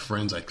missed my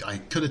friends. I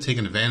could have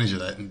taken advantage of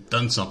that and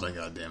done something,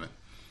 goddammit.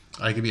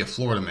 I could be a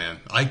Florida man.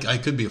 I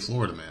could be a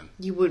Florida man.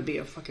 You would be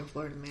a fucking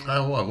Florida man. I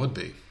would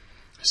be.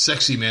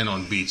 Sexy man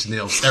on beach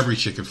nails every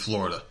chick in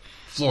Florida.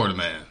 Florida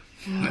man.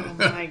 Oh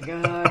my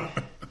god.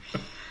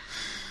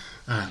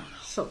 I don't know.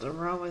 Something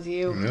wrong with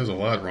you. There's a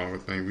lot wrong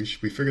with me. We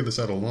figured this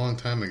out a long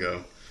time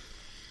ago.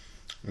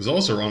 There's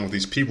also wrong with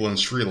these people in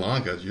Sri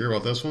Lanka. Did you hear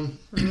about this one?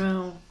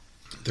 No.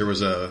 There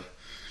was a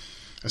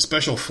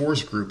special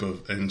force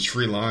group in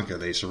Sri Lanka.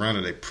 They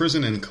surrounded a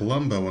prison in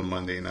Colombo on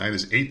Monday night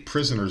as 8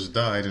 prisoners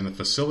died and the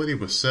facility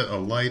was set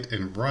alight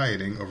in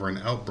rioting over an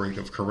outbreak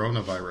of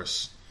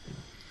coronavirus.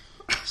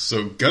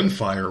 So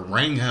gunfire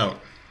rang out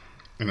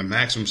in a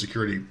maximum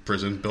security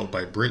prison built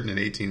by Britain in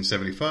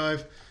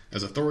 1875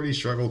 as authorities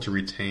struggled to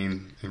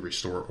retain and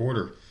restore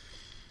order.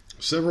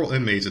 Several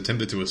inmates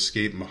attempted to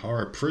escape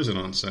Mahara prison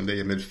on Sunday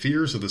amid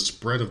fears of the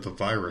spread of the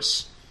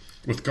virus,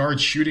 with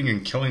guards shooting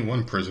and killing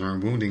one prisoner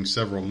and wounding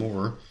several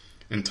more.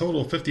 In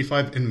total,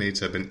 55 inmates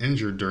have been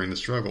injured during the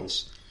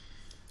struggles.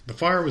 The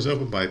fire was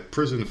opened by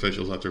prison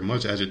officials after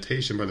much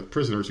agitation by the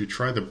prisoners who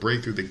tried to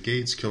break through the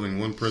gates, killing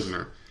one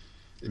prisoner.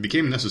 It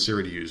became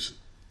necessary to use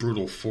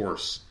brutal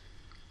force.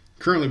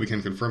 Currently, we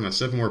can confirm that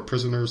 7 more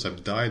prisoners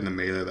have died in the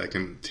melee that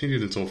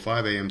continued until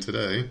 5 a.m.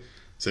 today,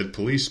 said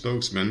police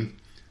spokesman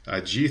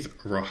Ajith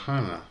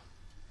Rohana.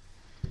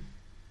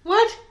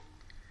 What?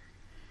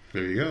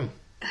 There you go.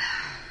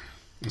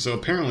 So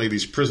apparently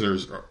these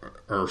prisoners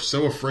are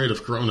so afraid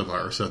of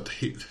coronavirus that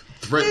they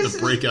threatened to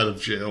break out of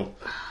jail,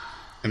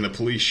 and the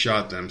police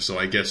shot them. So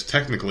I guess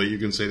technically you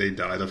can say they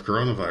died of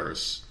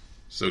coronavirus.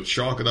 So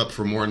chalk it up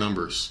for more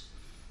numbers.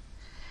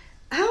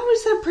 How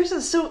is that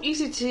prison so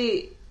easy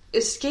to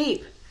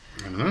escape?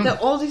 I don't know.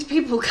 That all these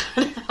people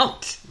got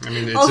out. I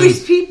mean, all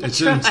these people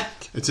tried.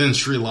 It's in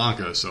Sri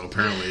Lanka, so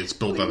apparently it's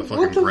built out of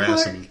What fucking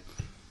the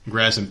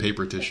grass and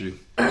paper tissue.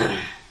 I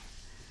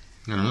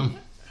don't know.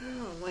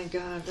 Oh my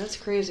god, that's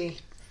crazy.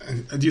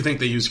 Do you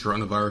think they use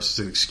coronavirus as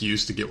an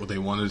excuse to get what they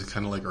wanted,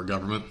 kind of like our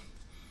government?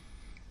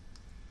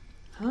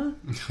 Huh?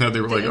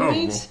 They were like,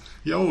 inmates?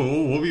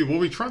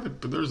 we tried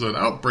it, but there's an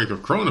outbreak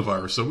of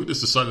coronavirus, so we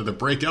just decided to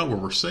break out where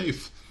we're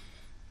safe.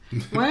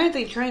 Why aren't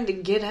they trying to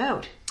get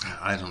out?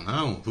 I don't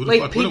know. Who the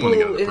Like fuck wouldn't people want to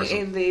get out of prison?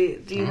 in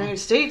the United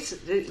States,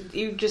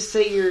 you just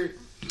say you're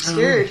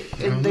scared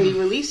and they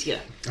release you.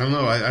 I don't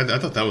know. I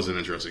thought that was an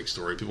interesting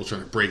story. People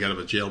trying to break out of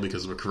a jail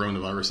because of a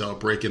coronavirus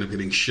outbreak and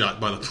getting shot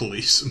by the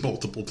police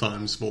multiple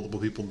times. Multiple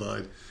people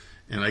died.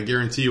 And I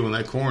guarantee you on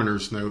that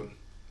coroner's note,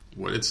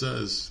 what it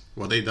says,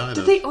 what they died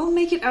Did of. they all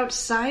make it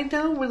outside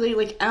though? Were they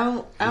like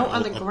out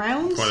on the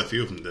grounds? Quite a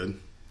few of them did.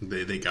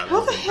 They got How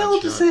all the got hell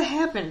does shot. that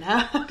happen?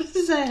 How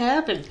does that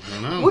happen? I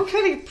don't know. What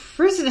kind of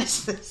prison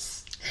is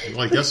this?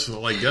 Well, I guess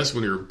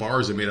when your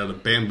bars are made out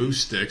of bamboo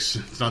sticks,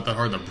 it's not that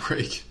hard to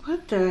break.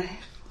 What the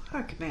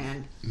fuck,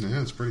 man?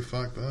 Yeah, it's pretty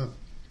fucked up.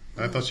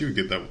 I thought you would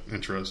get that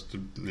interest.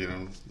 You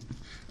know,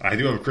 I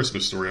do have a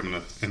Christmas story I'm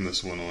going to end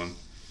this one on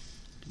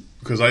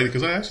because I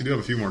actually do have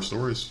a few more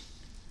stories.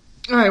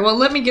 All right, well,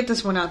 let me get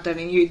this one out then,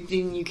 and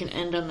you can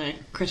end on the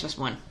Christmas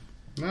one.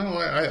 No,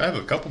 I have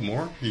a couple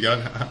more. You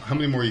got how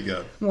many more you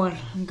got? One,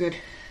 I'm good.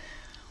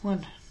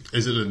 One.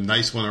 Is it a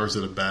nice one or is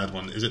it a bad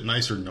one? Is it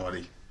nice or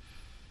naughty?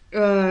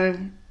 It's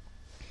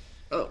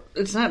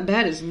not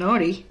bad. It's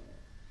naughty.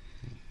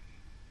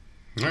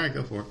 All right,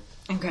 go for it.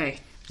 Okay.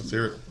 Let's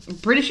hear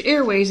it. British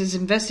Airways is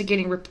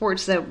investigating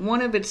reports that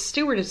one of its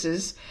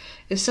stewardesses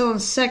is selling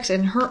sex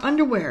in her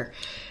underwear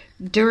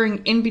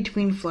during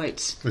in-between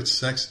flights. It's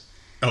sex.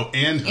 Oh,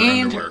 and her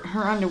underwear.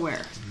 Her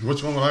underwear.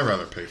 Which one would I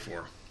rather pay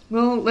for?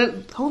 Well,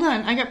 hold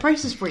on. I got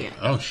prices for you.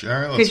 Oh,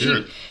 sure. Let's hear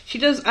it. She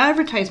does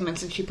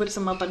advertisements and she puts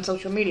them up on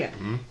social media.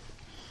 Mm-hmm.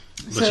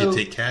 But she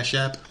take Cash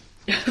App?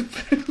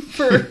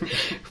 for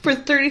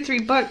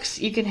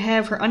 $33, you can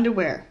have her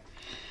underwear.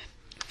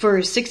 For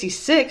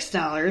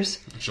 $66,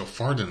 She'll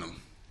fart in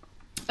them.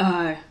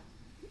 that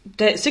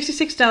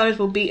 $66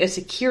 will be a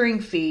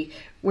securing fee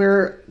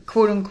where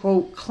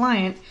quote-unquote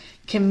client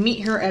can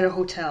meet her at a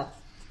hotel.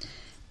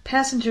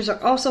 Passengers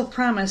are also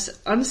promised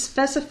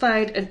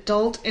unspecified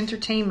adult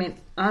entertainment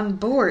on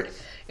board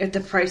if the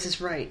price is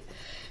right.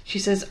 She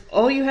says,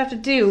 all you have to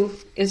do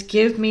is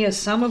give me a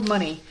sum of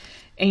money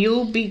and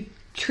you'll be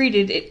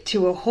treated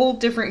to a whole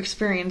different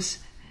experience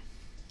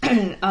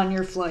on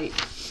your flight.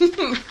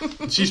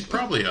 She's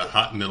probably a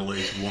hot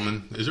middle-aged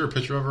woman. Is there a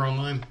picture of her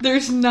online?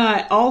 There's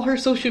not. All her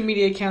social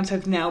media accounts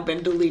have now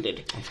been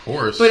deleted. Of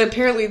course. But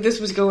apparently this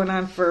was going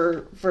on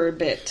for a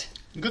bit.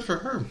 Good for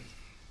her.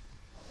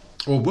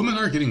 Well, women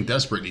are getting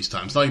desperate these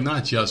times. Like,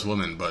 not just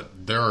women,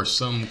 but there are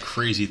some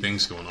crazy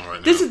things going on right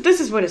now.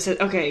 This is what it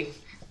said. Okay.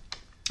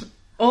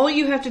 All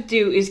you have to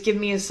do is give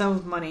me a sum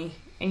of money,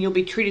 and you'll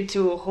be treated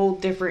to a whole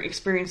different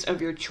experience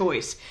of your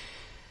choice.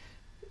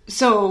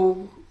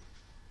 So,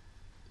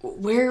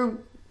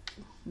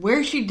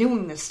 where's she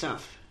doing this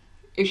stuff?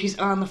 If she's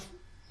on the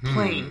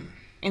plane,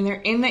 and they're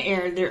in the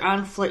air, they're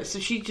on flight, so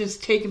she's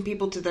just taking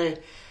people to the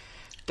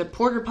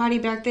porta potty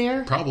back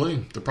there? Probably.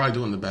 They're probably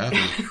doing the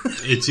bathroom.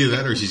 It's either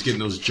that or she's getting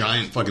those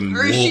giant fucking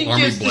Or wool she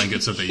army just-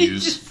 blankets that they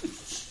use.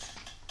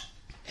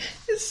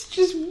 It's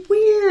just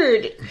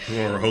weird.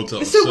 Or a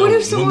hotel. So what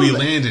if someone- when we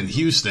land in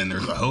Houston,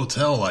 there's a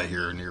hotel I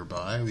hear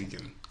nearby. We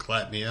can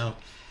clap me out.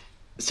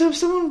 So if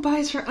someone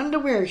buys her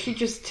underwear, she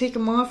just take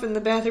them off in the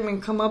bathroom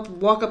and come up,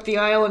 walk up the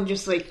aisle, and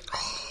just like,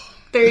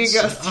 there you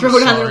go, I'm throw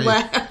it on her sorry.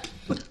 lap.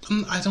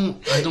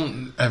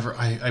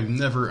 I've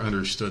never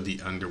understood the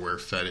underwear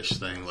fetish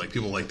thing. Like,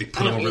 people, like, they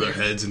put them over their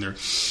heads and they're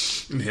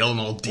inhaling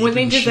all deep. When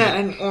they and did shit. that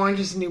in Orange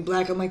is the New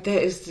Black, I'm like,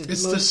 that is the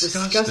It's most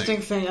disgusting.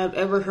 disgusting thing I've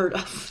ever heard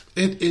of.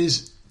 It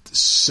is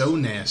so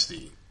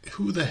nasty.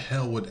 Who the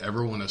hell would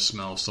ever want to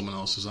smell someone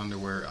else's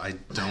underwear?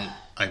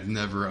 I've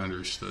never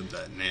understood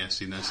that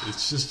nastiness.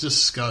 It's just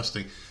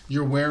disgusting.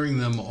 You're wearing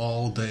them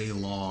all day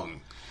long.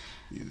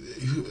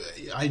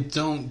 I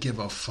don't give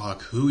a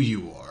fuck who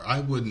you are. I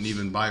wouldn't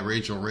even buy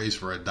Rachel Ray's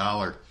for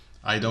 $1.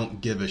 I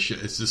don't give a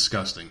shit. It's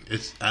disgusting.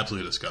 It's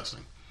absolutely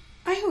disgusting.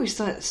 I always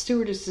thought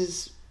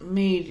stewardesses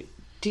made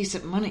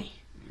decent money.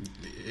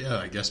 Yeah,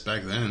 I guess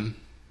back then.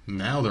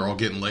 Now they're all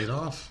getting laid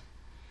off.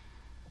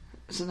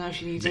 So now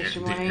she needs The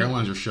extra money.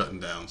 airlines are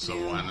shutting down, so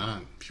Yeah. why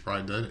not? She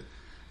probably did it.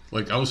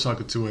 Like, I was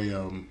talking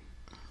to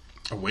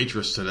a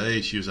waitress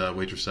today. She was a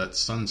waitress at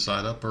Sun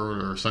Side Up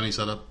or Sunny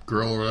Side Up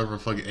Grill or whatever.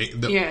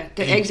 The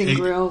Eggs and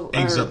Grill.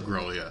 Eggs Up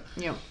Grill, yeah.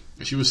 Yep.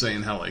 And she was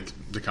saying how, like,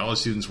 the college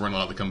students weren't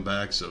allowed to come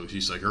back, so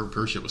she's like,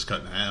 her shit was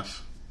cut in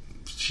half.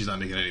 She's not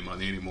making any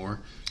money anymore.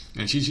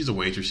 And she's a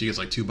waitress. She gets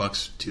like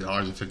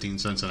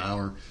 $2.15 an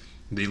hour.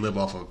 They live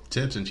off of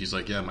tips, and she's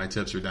like, yeah, my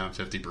tips are down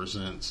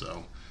 50%,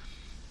 so.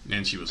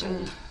 And she was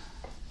old.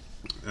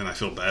 And I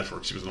feel bad for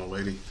her. She was an old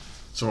lady.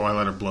 So I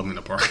let her blow me in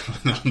the park.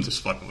 No, I'm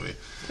just fucking with you.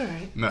 It's all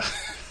right. No.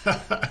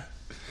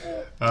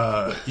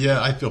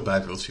 Yeah, I feel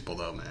bad for those people,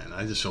 though, man.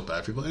 I just feel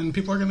bad for people. And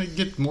people are going to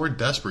get more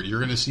desperate. You're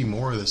going to see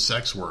more of the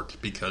sex work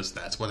because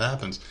that's what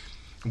happens.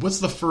 What's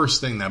the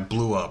first thing that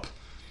blew up?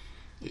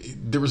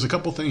 There was a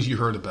couple things you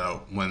heard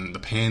about when the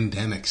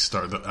pandemic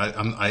started.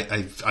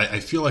 I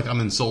feel like I'm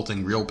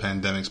insulting real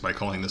pandemics by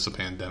calling this a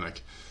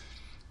pandemic.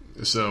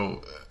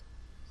 So,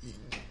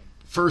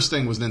 first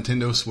thing was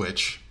Nintendo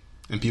Switch.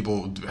 And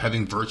people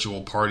having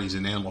virtual parties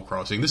in Animal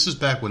Crossing. This is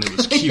back when it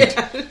was cute.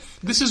 Yes.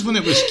 This is when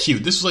it was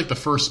cute. This was like the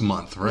first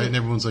month, right? And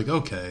everyone's like,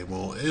 okay,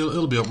 well,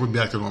 it'll be we'll be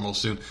back to normal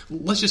soon.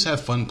 Let's just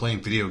have fun playing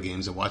video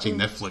games and watching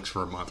Netflix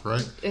for a month,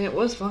 right? And it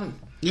was fun.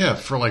 Yeah,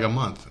 for like a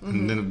month.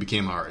 And then it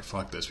became, all right,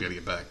 fuck this. We got to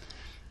get back.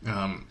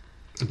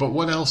 But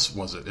what else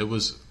was it? It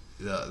was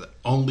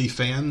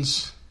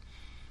OnlyFans.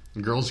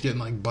 Girls getting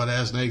like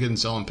butt-ass naked and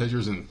selling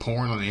pictures and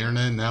porn on the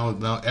internet.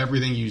 Now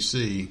everything you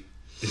see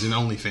is an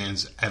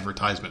OnlyFans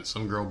advertisement.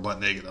 Some girl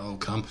butt naked. Oh,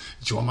 come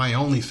join my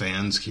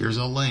OnlyFans. Here's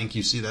a link.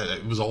 You see that?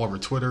 It was all over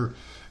Twitter.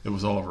 It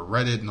was all over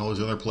Reddit and all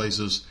those other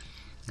places.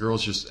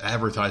 Girls just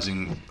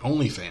advertising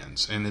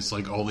OnlyFans. And it's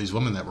like all these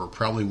women that were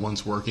probably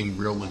once working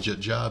real legit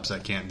jobs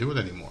that can't do it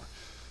anymore.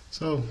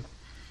 So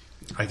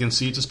I can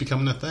see it just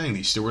becoming a thing.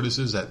 These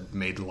stewardesses that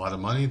made a lot of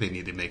money, they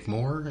need to make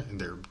more, and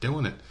they're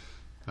doing it.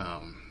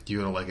 You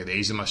go to like an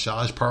Asian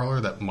massage parlor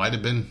that might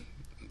have been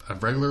a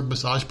regular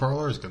massage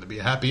parlor is going to be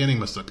a happy ending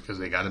because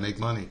they got to make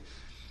money.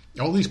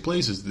 All these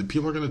places, the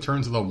people are going to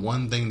turn to the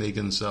one thing they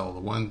can sell, the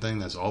one thing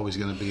that's always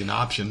going to be an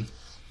option: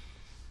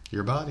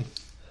 your body.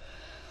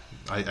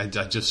 I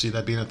just see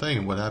that being a thing.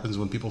 And what happens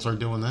when people start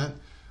doing that?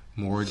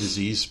 More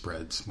disease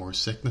spreads, more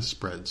sickness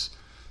spreads.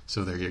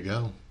 So there you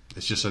go.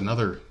 It's just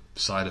another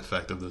side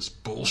effect of this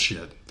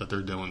bullshit that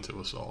they're doing to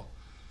us all.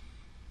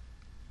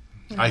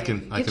 Get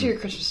to your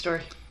Christmas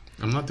story.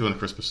 I'm not doing a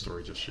Christmas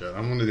story just yet.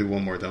 I'm going to do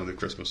one more, then I'll do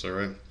Christmas, all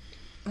right?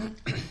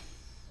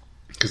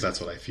 Because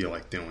that's what I feel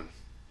like doing.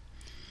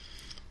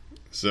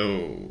 So,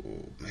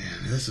 man,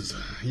 this is...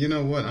 you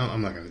know what?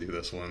 I'm not going to do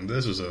this one.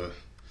 This is a...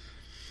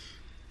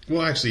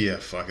 well, actually, yeah,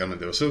 fuck, I'm going to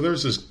do it. So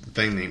there's this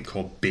thing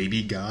called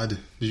Baby God.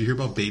 Did you hear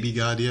about Baby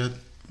God yet?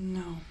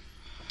 No.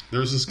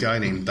 There's this guy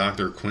named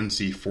Dr.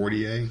 Quincy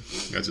Fortier.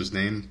 That's his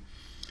name.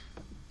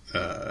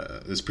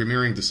 It's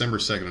premiering December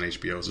 2nd on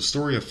HBO. It's a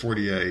story of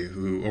Fortier,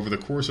 who, over the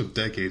course of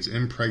decades,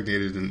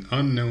 impregnated an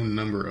unknown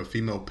number of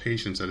female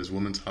patients at his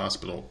women's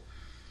hospital.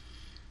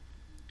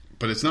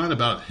 But it's not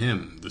about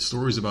him. The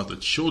story's about the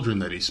children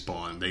that he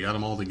spawned. They got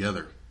them all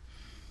together.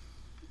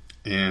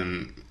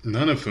 And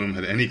none of whom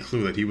had any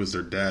clue that he was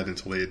their dad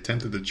until they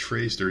attempted to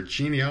trace their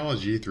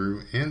genealogy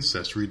through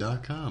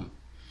Ancestry.com.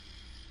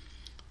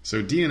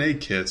 So DNA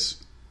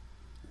kits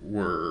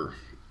were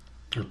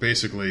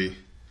basically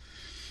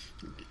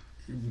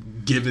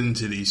given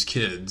to these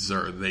kids,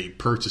 or they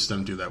purchased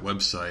them through that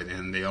website,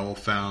 and they all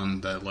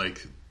found that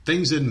like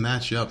things didn't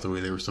match up the way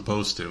they were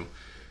supposed to,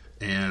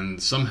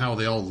 and somehow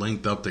they all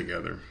linked up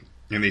together,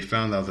 and they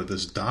found out that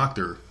this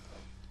doctor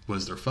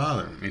was their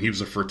father, and he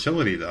was a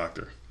fertility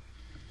doctor.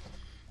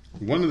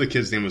 One of the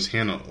kids' name was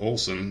Hannah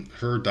Olson.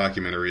 Her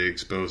documentary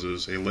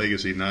exposes a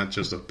legacy not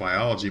just of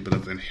biology, but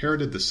of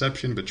inherited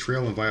deception,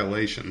 betrayal, and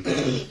violation.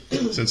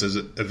 Since as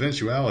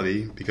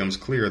eventuality becomes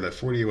clear that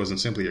 48 wasn't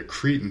simply a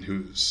cretin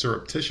who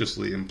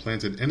surreptitiously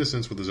implanted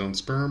innocence with his own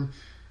sperm,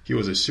 he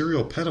was a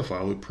serial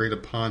pedophile who preyed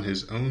upon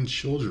his own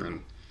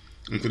children,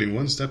 including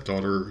one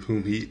stepdaughter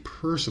whom he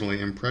personally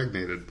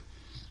impregnated.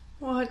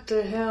 What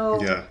the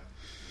hell? Yeah.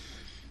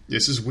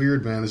 This is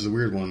weird, man. This is a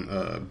weird one.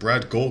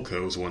 Brad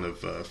Golko is one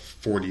of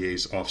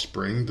 48's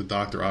offspring. The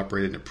doctor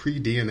operated in a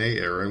pre-DNA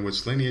era in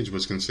which lineage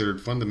was considered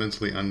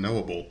fundamentally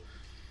unknowable,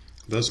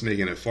 thus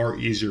making it far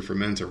easier for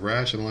men to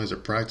rationalize the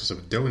practice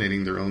of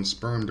donating their own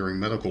sperm during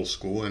medical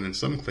school, and in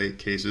some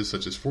cases,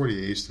 such as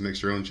 48's, to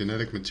mix their own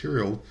genetic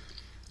material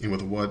in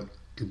with what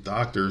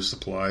doctors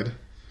supplied,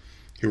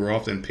 who were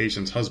often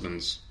patients'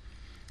 husbands.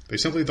 They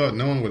simply thought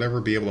no one would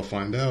ever be able to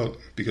find out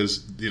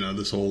because,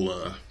 this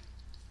whole...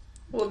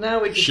 Well,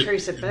 now we can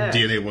trace it back.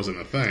 DNA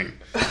wasn't a thing.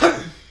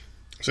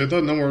 So I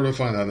thought no one would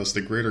find out unless the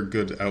greater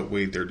good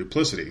outweighed their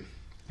duplicity.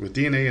 With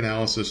DNA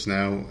analysis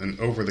now an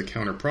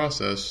over-the-counter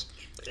process,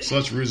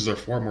 such ruses are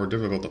far more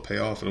difficult to pay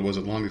off, and it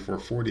wasn't long before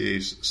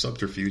 48's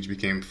subterfuge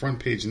became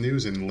front-page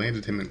news and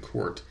landed him in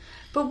court.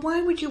 But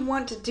why would you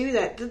want to do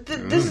that?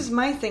 This is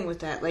my thing with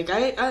that. Like,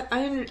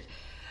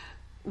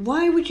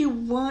 why would you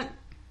want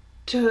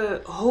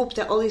to hope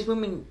that all these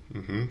women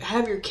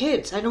have your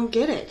kids? I don't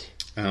get it.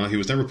 He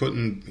was never put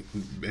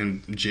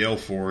in jail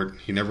for it.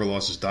 He never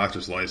lost his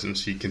doctor's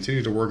license. He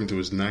continued to work into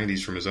his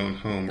 90s from his own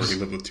home, where he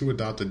lived with 2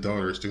 adopted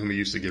daughters to whom he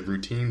used to give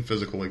routine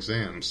physical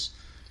exams.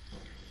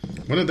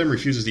 One of them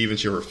refuses to even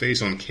show her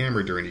face on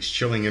camera during these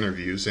chilling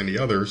interviews, and the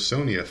other,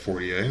 Sonia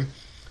Fortier,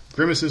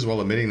 grimaces while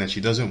admitting that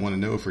she doesn't want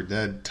to know if her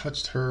dad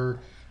touched her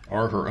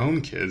or her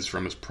own kids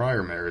from his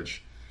prior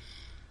marriage.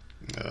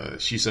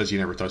 She says he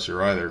never touched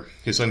her either.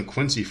 His son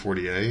Quincy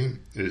Fortier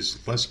is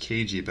less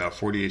cagey about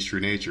 48's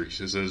true nature.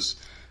 He says,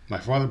 "My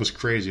father was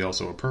crazy,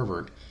 also a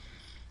pervert."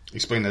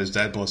 Explained that his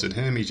dad molested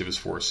him, each of his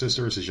 4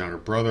 sisters, his younger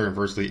brother, and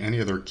virtually any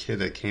other kid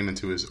that came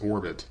into his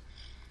orbit.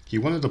 He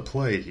wanted to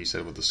play, he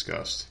said with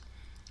disgust.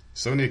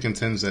 Sonia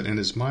contends that in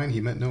his mind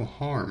he meant no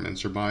harm, and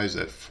surmised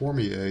that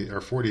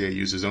Fortier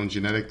used his own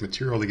genetic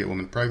material to get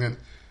women pregnant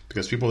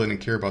because people didn't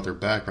care about their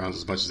backgrounds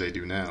as much as they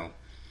do now.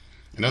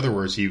 In other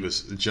words, he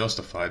was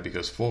justified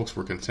because folks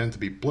were content to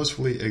be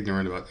blissfully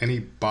ignorant about any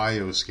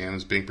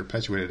bio-scams being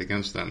perpetuated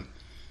against them.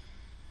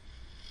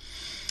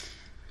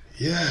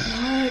 Yeah,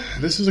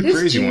 What? This is a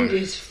crazy one. This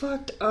dude is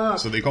fucked up.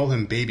 So they call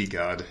him Baby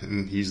God,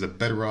 and he's the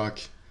bedrock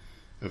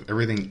of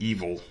everything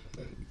evil.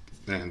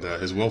 And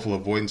his willful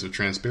avoidance of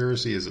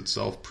transparency is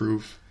itself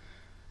proof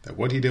that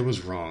what he did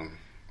was wrong.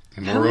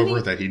 And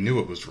moreover, that he knew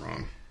it was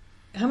wrong.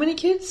 How many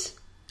kids?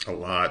 A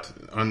lot.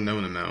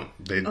 Unknown amount.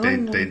 They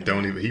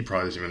don't even... He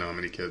probably doesn't even know how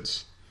many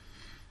kids.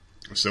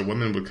 So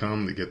women would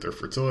come to get their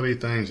fertility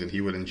things, and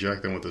he would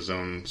inject them with his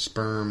own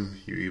sperm.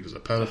 He was a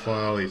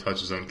pedophile. He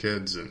touched his own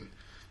kids and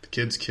the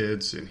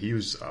kids, and he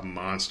was a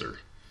monster.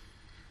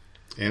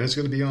 And it's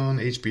going to be on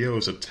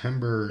HBO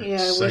September 2nd.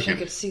 Yeah, I wish I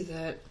could see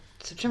that.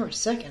 September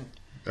 2nd.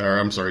 Or,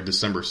 I'm sorry,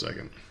 December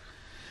 2nd.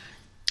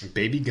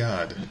 Baby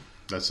God.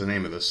 That's the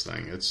name of this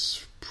thing.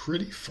 It's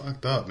pretty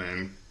fucked up,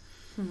 man.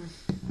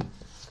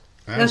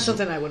 That's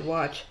something I would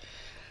watch.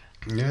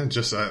 Yeah,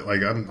 just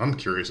I'm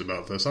curious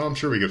about this. I'm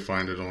sure we could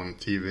find it on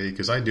TV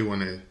because I do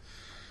want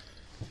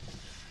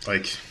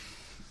to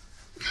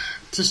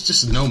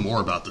just know more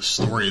about the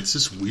story. It's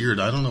just weird.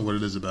 I don't know what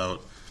it is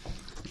about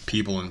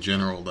people in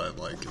general that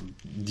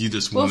you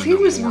just want to know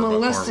more about horrible people.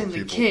 Well, if he was molesting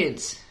the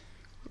kids,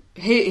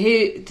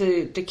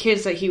 the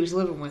kids that he was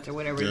living with or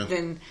whatever,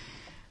 then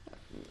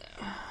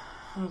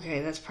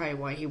okay, that's probably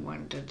why he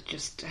wanted to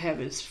just have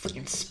his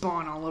freaking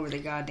spawn all over the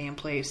goddamn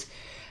place.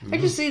 I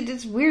just say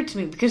it's weird to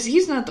me because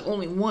he's not the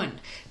only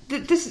one.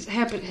 This has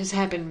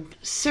happened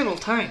several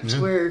times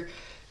where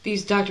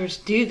these doctors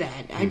do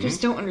that. I just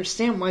don't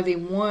understand why they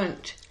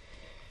want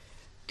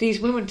these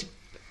women to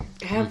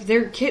have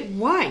their kid.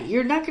 Why?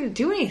 You're not going to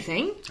do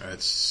anything.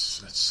 That's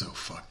so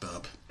fucked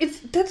up.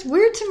 That's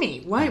weird to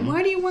me. Why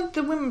do you want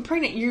the women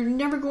pregnant? You're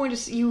never going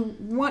to. You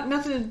want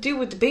nothing to do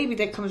with the baby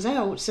that comes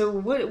out. So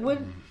what?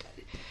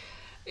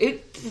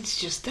 It's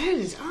just that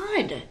is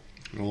odd.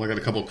 Well, I got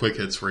a couple quick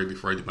hits for you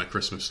before I do my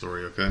Christmas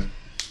story, okay?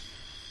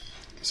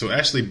 So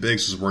Ashley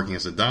Biggs was working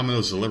as a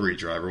Domino's delivery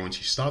driver when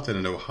she stopped at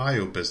an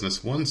Ohio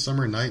business one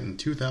summer night in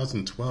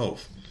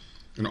 2012.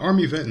 An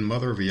Army vet and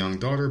mother of a young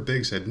daughter,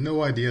 Biggs had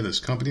no idea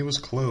this company was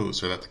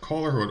closed or that the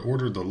caller who had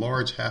ordered the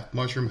large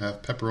half-mushroom,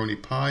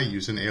 half-pepperoni pie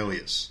used an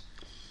alias.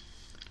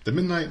 The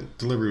midnight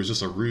delivery was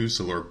just a ruse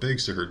to lure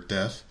Biggs to her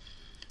death.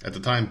 At the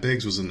time,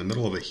 Biggs was in the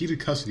middle of a heated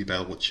custody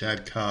battle with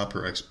Chad Cobb,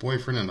 her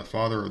ex-boyfriend and the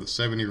father of the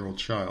 7-year-old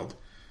child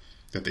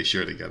that they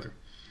share together.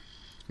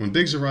 When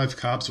Biggs arrived,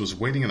 Cobbs was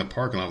waiting in the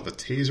parking lot with a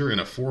taser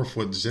and a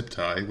 4-foot zip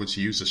tie, which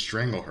he used to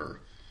strangle her.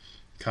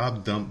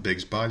 Cobb dumped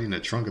Biggs' body in the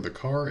trunk of the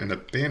car and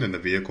abandoned the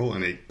vehicle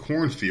in a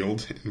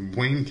cornfield in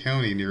Wayne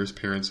County near his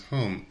parents'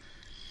 home.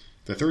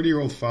 The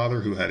 30-year-old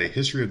father, who had a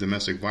history of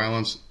domestic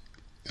violence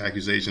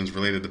accusations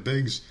related to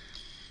Biggs,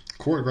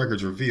 court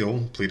records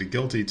reveal, pleaded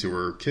guilty to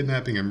her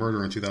kidnapping and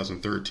murder in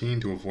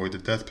 2013 to avoid the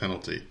death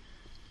penalty.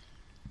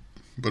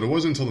 But it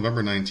wasn't until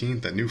November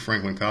 19th that New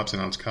Franklin cops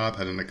announced Cobb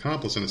had an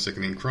accomplice in a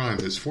sickening crime.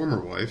 His former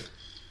wife,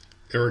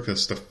 Erica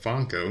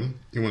Stefanko,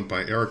 who went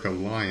by Erica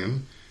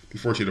Lyon,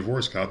 before she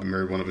divorced Cobb and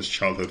married one of his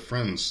childhood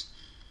friends.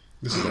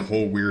 This is a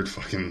whole weird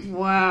fucking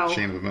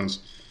chain of events.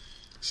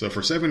 So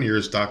for 7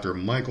 years, Dr.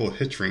 Michael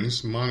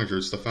Hitchings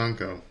monitored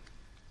Stefanko.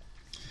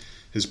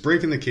 His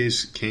break in the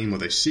case came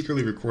with a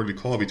secretly recorded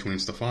call between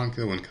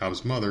Stefanko and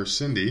Cobb's mother,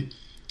 Cindy,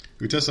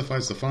 who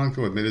testified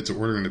Stefanko admitted to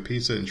ordering the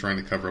pizza and trying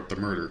to cover up the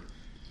murder.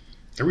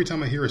 Every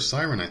time I hear a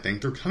siren, I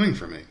think they're coming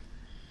for me.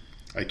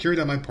 I carried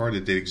out my part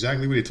and did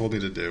exactly what he told me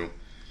to do,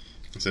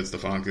 said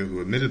Stefanko, who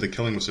admitted the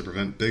killing was to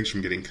prevent Biggs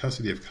from getting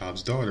custody of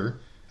Cobb's daughter.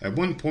 At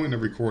one point in the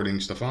recording,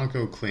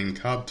 Stefanko claimed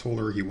Cobb told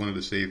her he wanted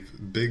to save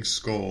Biggs'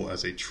 skull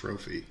as a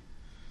trophy.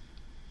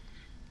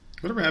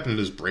 Whatever happened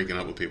to just breaking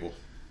up with people?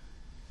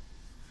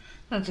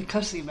 That's a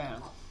custody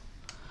battle.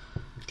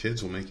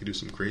 Kids will make you do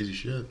some crazy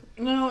shit.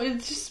 No,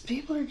 it's just,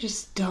 people are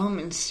just dumb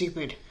and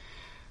stupid.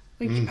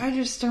 Like, I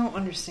just don't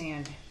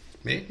understand.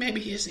 Maybe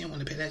he just didn't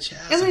want to pay that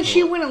child And then support.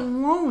 she went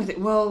along with it.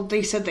 Well,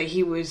 they said that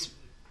he was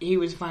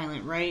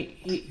violent, right?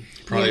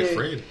 Probably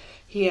afraid.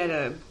 He had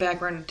a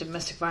background in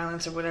domestic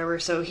violence or whatever,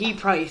 so he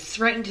probably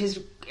threatened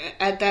his,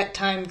 at that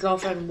time,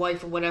 girlfriend,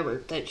 wife, or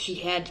whatever, that she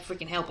had to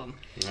freaking help him.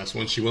 And that's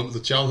when she went with a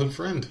childhood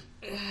friend.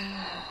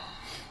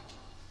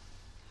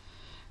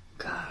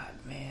 God,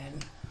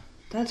 man.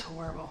 That's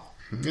horrible.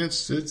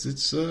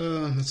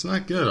 It's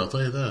not good, I'll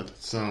tell you that.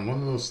 It's one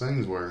of those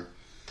things where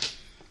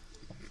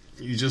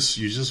you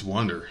just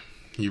wonder.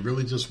 You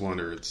really just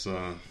wonder. It's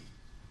And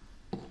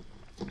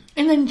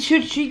then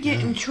should she get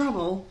in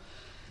trouble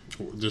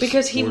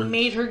because he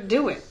made her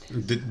do it?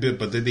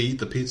 But did they eat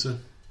the pizza?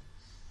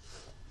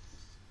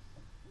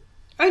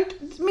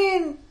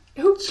 Man,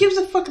 who gives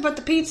a fuck about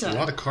the pizza? There's a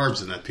lot of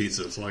carbs in that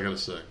pizza, that's all I gotta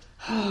say.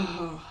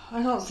 Oh,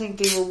 I don't think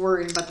they were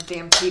worried about the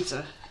damn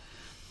pizza.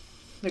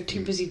 They're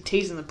too busy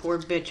tasing the poor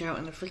bitch out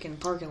in the freaking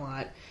parking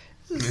lot.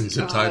 And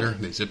zip-tied her?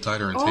 They zip-tied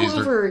her and all tased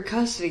her? over a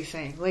custody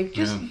thing. Like,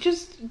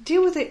 just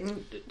deal with it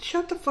and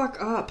shut the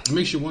fuck up. It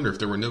makes you wonder, if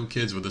there were no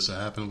kids, would this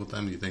have happened with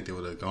them? Do you think they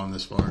would have gone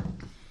this far?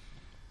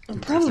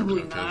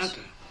 Probably not.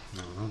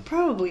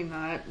 Probably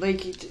not.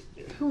 Like,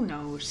 who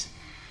knows?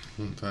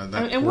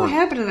 And what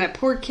happened to that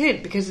poor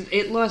kid? Because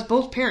it lost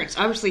both parents.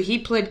 Obviously, he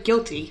pled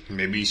guilty.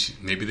 Maybe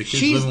the kid's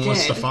She's living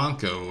with dead.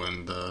 Stefanko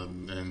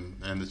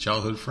and the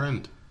childhood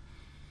friend.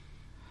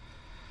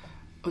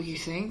 Oh, you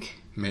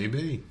think?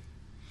 Maybe.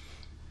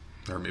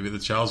 Or maybe the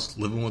child's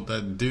living with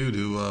that dude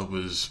who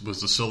was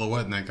the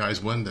silhouette in that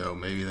guy's window.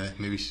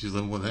 Maybe she's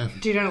living with him.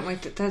 Dude, I don't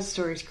like that. That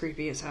story's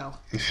creepy as hell.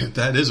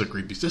 That is a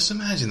creepy. Just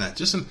imagine that.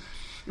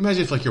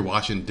 Imagine if, like, you're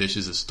washing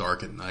dishes, it's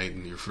dark at night,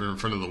 and you're in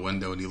front of the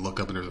window, and you look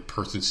up, and there's a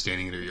person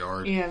standing in your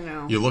yard. Yeah,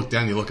 no. You look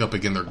down, you look up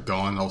again, they're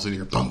gone, and all of a sudden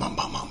you hear bum, bum,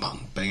 bum, bum,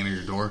 bum, banging at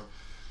your door.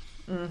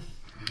 Man,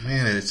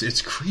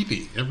 it's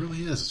creepy. It really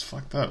is. It's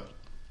fucked up.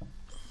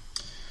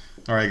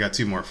 All right, I got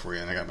two more for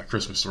you, and I got my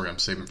Christmas story I'm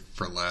saving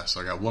for last.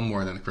 So I got one more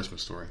and then a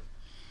Christmas story.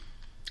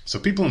 So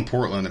people in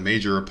Portland, a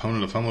major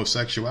opponent of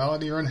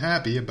homosexuality, are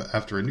unhappy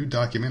after a new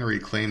documentary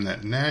claimed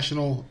that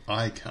national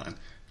icon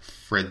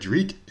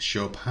Frédéric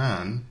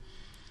Chopin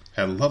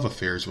had love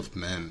affairs with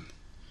men.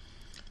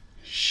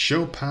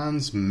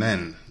 Chopin's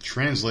Men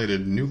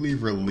translated newly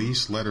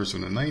released letters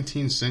from the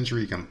 19th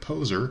century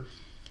composer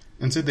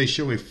and said they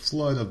show a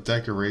flood of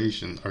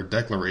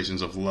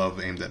declarations of love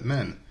aimed at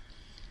men.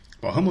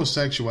 While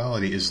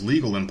homosexuality is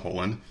legal in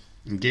Poland,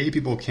 gay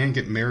people can't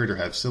get married or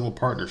have civil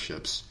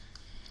partnerships.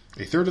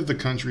 A third of the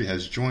country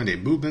has joined a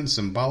movement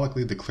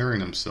symbolically declaring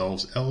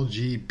themselves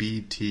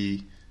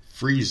LGBT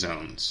free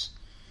zones.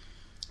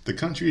 The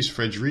country's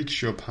Frédéric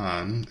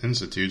Chopin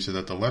Institute said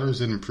that the letters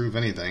didn't prove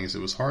anything, as it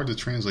was hard to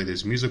translate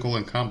his musical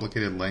and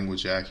complicated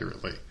language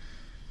accurately.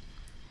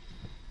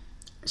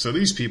 So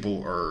these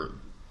people are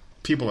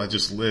people that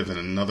just live in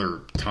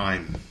another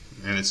time,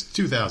 and it's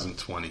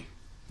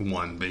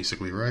 2021,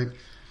 basically, right?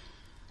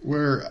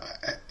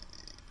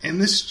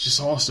 And this just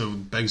also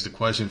begs the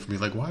question for me,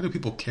 like, why do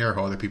people care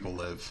how other people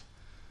live?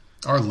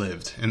 Or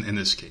lived, in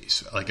this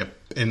case, like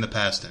in the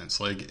past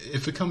tense. Like,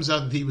 if it comes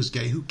out that he was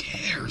gay, who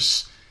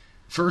cares?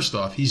 First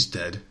off, he's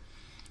dead.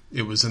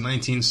 It was the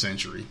 19th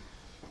century.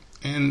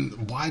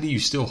 And why do you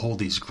still hold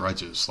these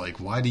grudges? Like,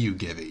 why do you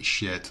give a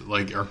shit?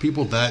 Like, are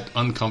people that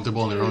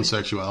uncomfortable in their own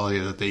sexuality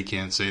that they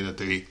can't say that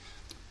they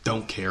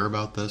don't care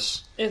about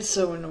this? It's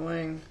so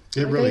annoying.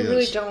 It really I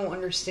really is. don't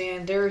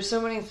understand. There are so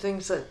many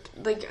things that,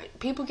 like,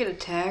 people get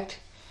attacked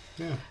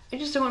Yeah. I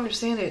just don't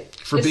understand it.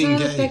 For it's being not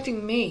gay.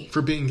 affecting me.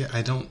 For being gay,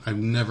 I've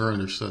never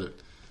understood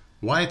it.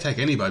 Why attack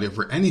anybody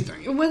over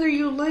anything? Whether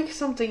you like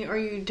something or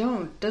you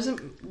don't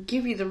doesn't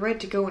give you the right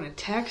to go and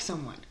attack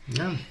someone.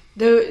 Yeah.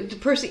 The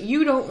person,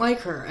 you don't like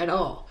her at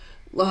all.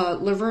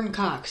 Laverne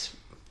Cox.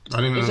 I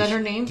don't even Is know. that her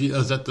name?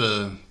 Is that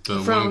the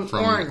From one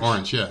from Orange.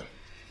 Orange? Yeah.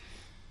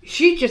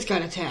 She just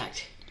got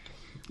attacked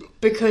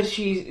because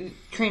she's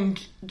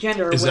transgender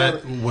or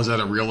whatever. Was that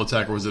a real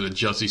attack or was it a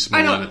Jussie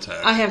Smollett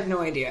attack? I have no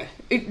idea.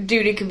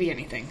 Dude, it could be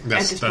anything at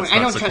this point. I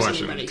don't trust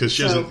anybody. Because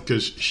he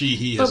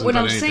hasn't what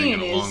done I'm anything saying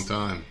in a is- long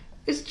time.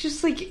 It's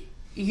just like,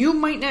 you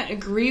might not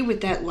agree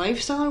with that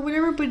lifestyle or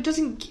whatever, but it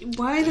doesn't.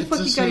 Why the It fuck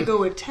you doesn't- gotta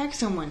go attack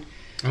someone?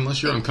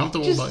 Unless you're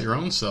uncomfortable just- about your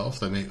own self,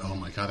 then oh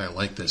my god, I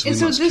like this. We And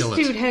so must this kill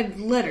dude it. had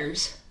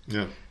letters,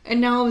 Yeah. and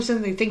now all of a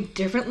sudden they think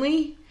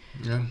differently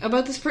Yeah.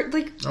 about this person.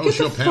 Like, Oh, get the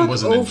Chopin fuck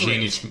wasn't a over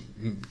genius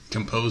it.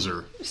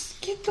 composer. Just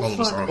get the All of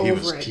us fuck are.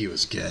 over it. He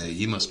was gay.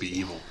 He must be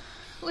evil.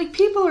 Like,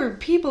 people are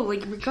people.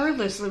 Like,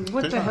 regardless of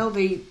what They the are. hell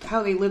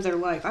how they live their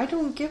life, I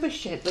don't give a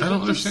shit. Like, I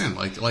don't it just-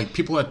 understand. Like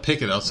people that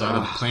picket outside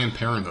of Planned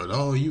Parenthood.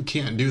 Oh, you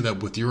can't do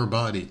that with your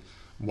body.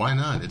 Why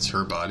not? It's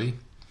her body.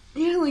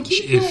 Yeah, like,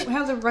 you If- don't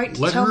have the right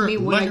to Let tell her me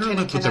what let I her can and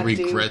live with the cannot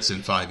do. regrets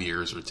in 5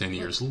 years or 10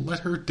 years. Let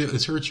her.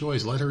 It's her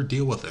choice. Let her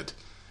deal with it.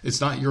 It's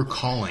not your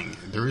calling.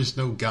 There is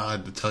no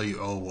God to tell you.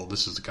 Oh, well,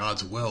 this is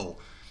God's will.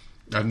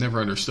 I've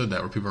never understood that.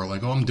 Where people are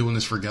like, "Oh, I'm doing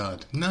this for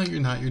God." No, you're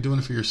not. You're doing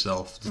it for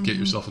yourself to get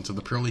yourself into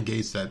the pearly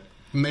gates that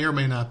may or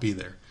may not be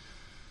there.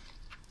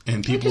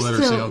 And people that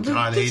are saying, "Oh,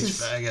 God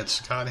hates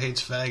faggots. God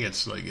hates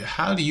faggots." Like,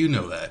 how do you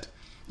know that?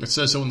 It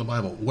says so in the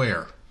Bible.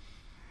 Where?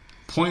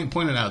 Point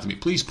it out to me.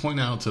 Please point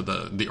out to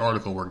the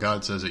article where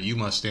God says that you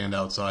must stand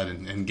outside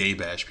and gay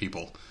bash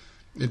people.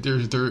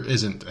 There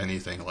isn't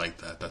anything like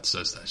that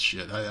says that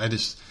shit.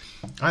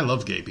 I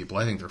love gay people.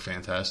 I think they're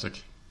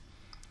fantastic.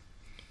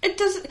 It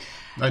doesn't.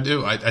 I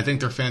do. I think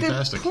they're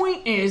fantastic. The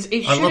point is,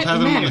 it I love shouldn't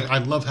having matter. I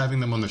love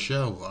having them on the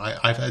show.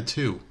 I've had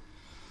two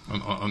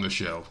on the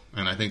show,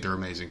 and I think they're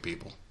amazing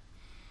people.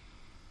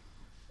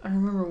 I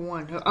remember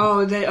one.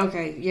 Oh,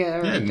 okay, yeah,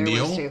 Yeah, there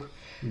Neil. was two.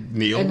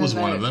 Neil And was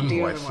then one of them the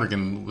who I other one.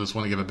 freaking just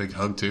want to give a big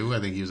hug to. I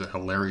think he was a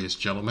hilarious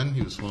gentleman.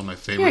 He was one of my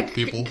favorite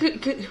people.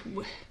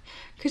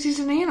 Because he's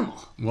an animal.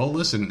 Well,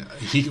 listen,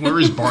 he can wear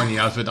his Barney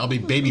outfit. I'll be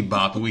Baby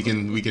Bop, and we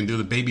can do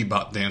the Baby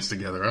Bop dance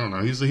together. I don't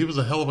know. He was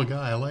a hell of a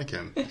guy. I like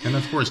him. And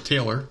of course,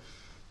 Taylor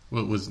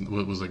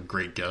was a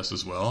great guest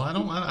as well. I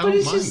don't But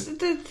it's mind. just,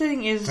 the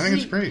thing is, I think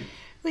it's great.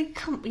 Like,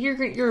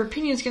 your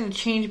opinion's going to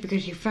change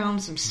because you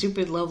found some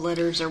stupid love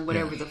letters or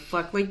whatever the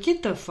fuck. Like,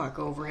 get the fuck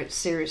over it,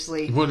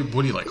 seriously. What are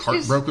you, like,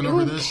 heartbroken Who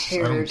over this?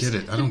 cares? I don't get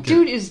it. The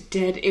dude is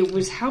dead. It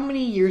was how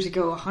many years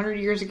ago? 100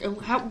 years ago?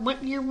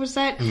 What year was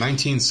that?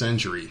 19th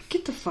century.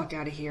 Get the fuck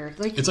out of here.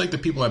 Like, It's like the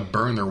people that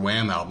burned their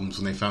Wham albums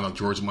when they found out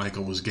George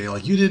Michael was gay.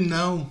 Like, you didn't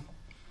know?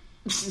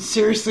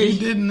 seriously? You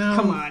didn't know?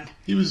 Come on.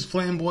 He was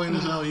flamboyant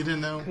as hell. You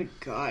didn't know? Good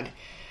God.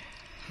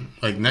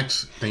 Like,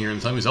 next thing you're going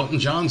to tell me is Elton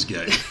John's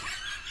gay.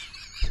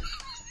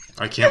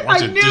 I can't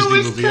watch I a knew it Disney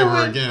was movie ever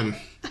coming. again.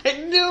 I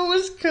knew it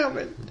was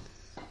coming.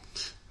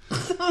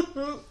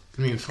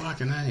 I mean,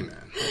 fucking A, man.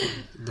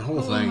 The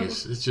whole thing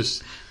it's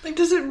just... Like,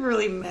 does it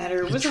really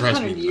matter? It was drives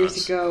me 100 years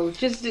nuts. ago.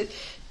 Just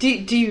do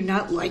you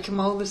not like him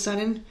all of a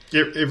sudden?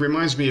 It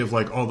reminds me of,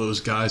 like, all those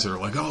guys that are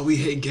like, oh, we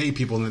hate gay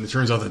people, and then it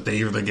turns out that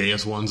they are the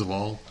gayest ones of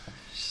all.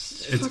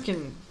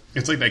 Fucking.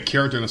 It's like that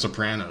character in The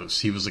Sopranos.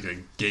 He was like a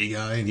gay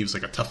guy, and he was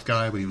like a tough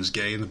guy, but he was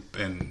gay,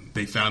 and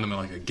they found him in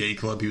like a gay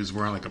club. He was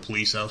wearing like a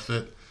police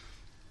outfit.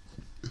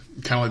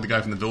 Kind of like the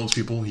guy from The Village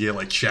People. He had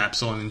like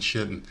chaps on and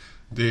shit, and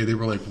they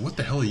were like, what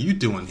the hell are you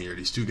doing here?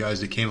 These two guys,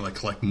 they came to like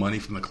collect money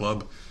from the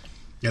club.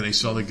 Yeah, they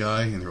saw the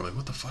guy, and they were like,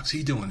 what the fuck's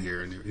he doing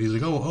here? And he was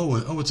like,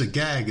 oh, it's a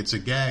gag, it's a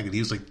gag. And he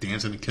was like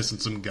dancing and kissing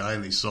some guy,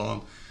 and they saw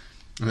him.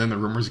 And then the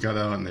rumors got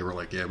out, and they were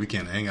like, yeah, we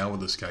can't hang out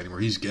with this guy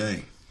anymore. He's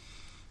gay.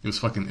 It was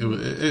fucking.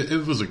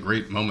 It was a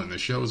great moment in the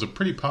show. It was a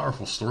pretty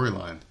powerful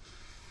storyline.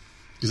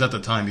 Because at the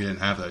time you didn't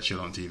have that shit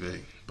on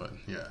TV. But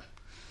yeah,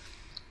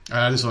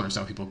 I just don't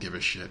understand why people give a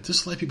shit.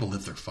 Just let people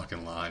live their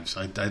fucking lives.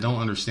 I don't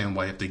understand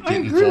why if they get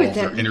agree with involved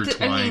or that.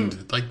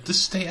 intertwined, like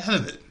just stay out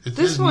of it. It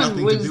This has one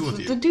nothing was to do with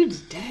the you. dude's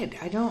dead.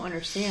 I don't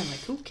understand. Like,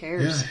 who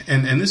cares? Yeah,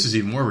 and this is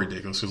even more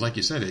ridiculous because, like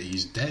you said,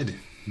 he's dead.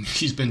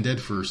 He's been dead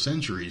for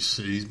centuries.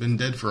 He's been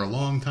dead for a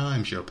long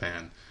time,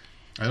 Chopin.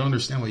 I don't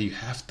understand why you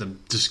have to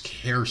just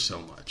care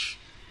so much.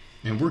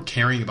 And we're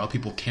caring about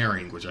people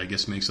caring, which I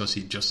guess makes us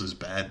just as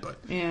bad, but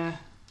Yeah.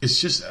 it's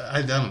just,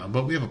 I don't know,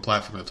 but we have a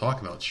platform to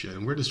talk about shit,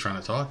 and we're just trying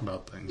to talk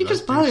about things. It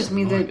just I think bothers it's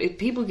me annoying. that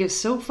people get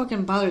so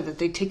fucking bothered that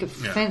they take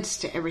offense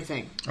to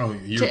everything. Oh,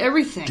 you're to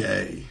everything.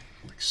 gay.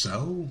 Like,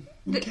 so?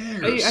 Who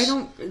cares? I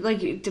don't, like,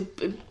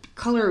 the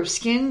color of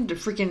skin, the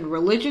freaking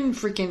religion,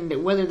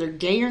 freaking whether they're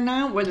gay or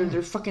not, whether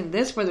they're fucking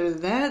this, whether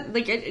they're that.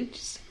 Like, it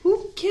just,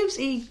 who gives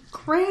a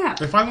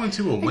crap? If I went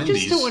to a I Wendy's,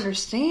 just don't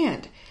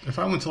understand. if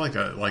I went to like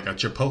a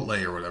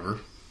Chipotle or whatever,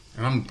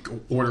 and I'm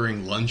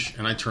ordering lunch,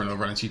 and I turn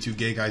over and I see two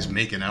gay guys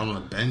making out on a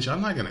bench, I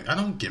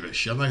don't give a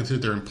shit. I'm not going to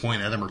sit there and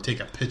point at them or take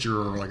a picture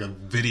or like a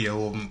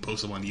video of them and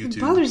post them on YouTube.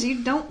 It bothers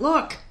you, don't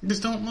look.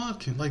 Just don't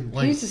look.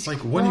 Jesus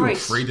What are you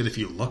Christ. afraid that if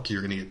you look,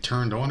 you're going to get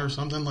turned on or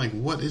something? Like,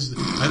 what is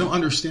I don't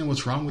understand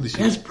what's wrong with these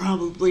That's people.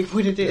 probably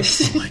what it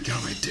is. Oh my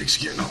god, my dick's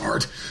getting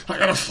hard. I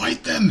gotta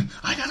fight them.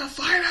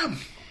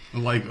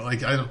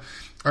 Like I don't.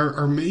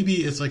 Or maybe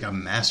it's like a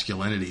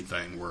masculinity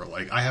thing where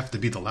like I have to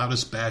be the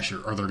loudest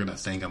basher, or they're gonna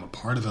think I'm a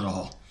part of it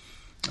all.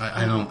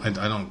 I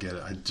don't get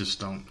it. I just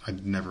don't. I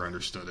never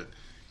understood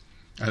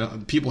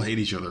it. People hate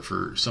each other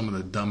for some of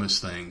the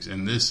dumbest things,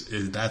 and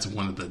that's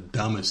one of the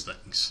dumbest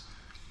things.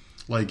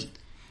 Like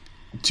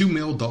two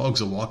male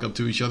dogs will walk up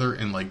to each other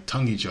and like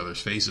tongue each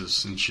other's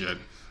faces and shit.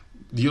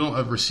 You don't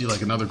ever see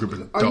like another group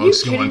of Are dogs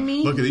you kidding going,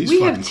 me? look at these we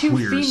fucking have two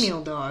queers.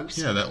 female dogs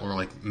Yeah, that were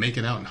like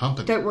making out and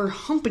humping. that were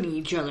humping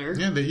each other.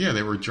 Yeah,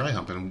 they were dry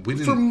humping. And we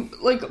For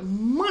didn't, like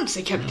months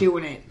they kept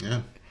doing it.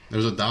 yeah, there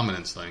was a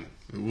dominance thing.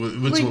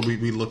 What's Like- what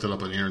we looked it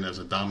up on the internet as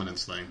a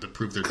dominance thing to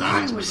prove their God,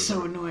 dominance. it was with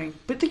so it. annoying.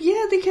 But they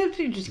kept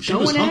just She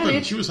was going at humping.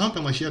 it. She was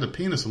humping like she had a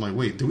penis. I'm like,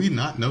 wait, do we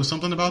not know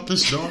something about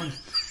this dog?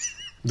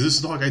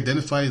 This dog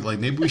identified like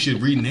maybe we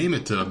should rename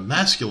it to a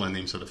masculine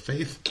name instead of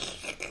Faith.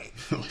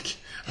 Like,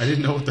 I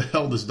didn't know what the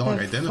hell this dog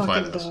That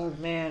identified fucking as. dog,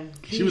 man.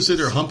 She was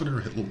sitting there humping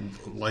her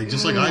like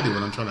just like I do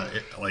when I'm trying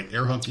to like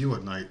air hump you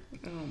at night.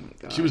 Oh my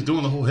god. She was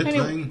doing the whole hip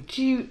Anyway,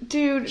 thing.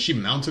 dude. She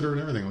mounted her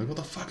and everything. Like, what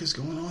the fuck is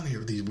going on here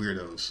with these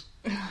weirdos?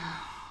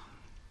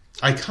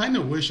 I kind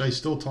of wish I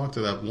still talked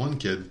to that one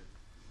kid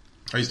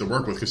I used to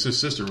work with because his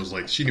sister was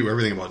like, she knew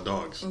everything about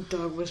dogs.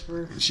 Dog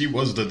whisperer. She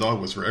was the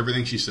dog whisperer.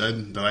 Everything she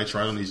said that I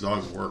tried on these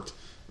dogs worked.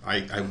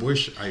 I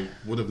wish I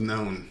would have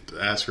known to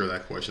ask her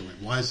that question. Like,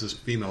 why is this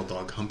female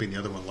dog humping the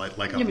other one like a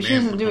man? Yeah, but she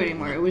doesn't would do it hump a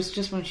anymore. woman? It was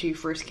just when she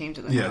first came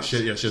to the Yeah, house.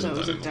 she hasn't so it done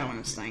was it a anymore.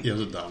 dominance thing. Yeah, it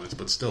was a dominance,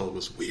 but still, it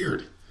was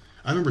weird.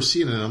 I remember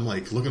seeing it, and I'm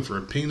like looking for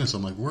a penis.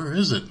 I'm like, where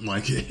is it?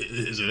 Like,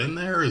 is it in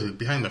there? Is it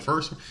behind the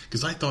first one?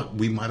 Because I thought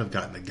we might have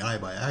gotten a guy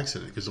by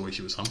accident because the way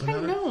she was humping I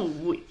at her.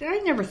 know. I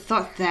never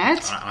thought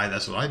that.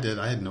 That's what I did.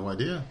 I had no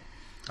idea.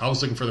 I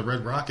was looking for the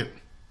red rocket.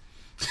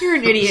 You're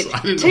an idiot.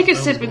 I didn't know Take a what the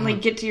hell sip was and going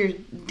like get to your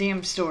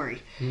damn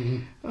story.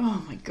 Mm-hmm.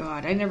 Oh my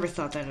god, I never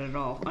thought that at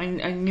all. I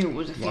knew it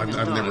was a female Well, I've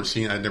dog. I'd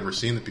never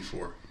seen it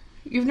before.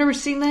 You've never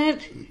seen that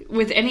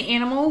with any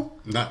animal?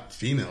 Not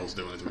females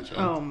doing it to each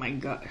other. Oh my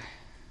god.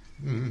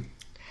 Mm-hmm.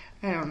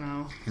 I don't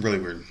know. Really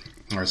weird.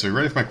 All right, so you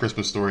ready for my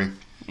Christmas story?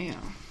 Yeah.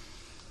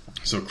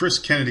 So Chris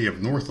Kennedy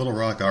of North Little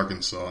Rock,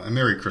 Arkansas, and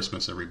Merry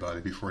Christmas, everybody,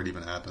 before it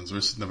even happens.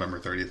 It's November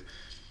 30th.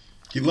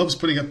 He loves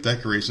putting up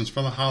decorations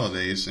for the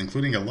holidays,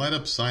 including a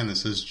light-up sign that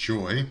says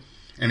Joy,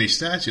 and a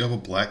statue of a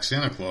black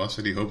Santa Claus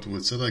that he hoped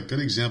would set a good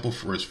example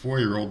for his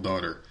 4-year-old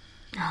daughter.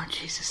 Oh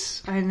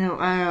Jesus! I know.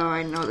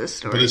 I know this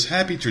story. But his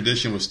happy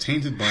tradition was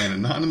tainted by an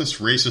anonymous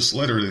racist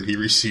letter that he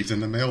received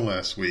in the mail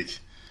last week.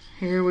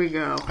 Here we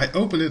go. I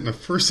opened it, and the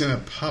first thing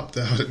that popped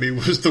out at me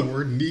was the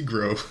word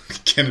Negro,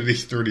 Kennedy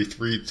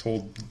 33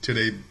 told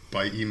today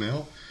by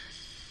email.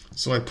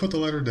 So I put the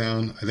letter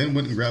down. I then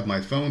went and grabbed my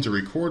phone to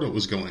record what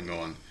was going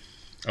on.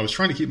 I was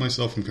trying to keep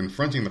myself from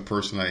confronting the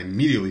person I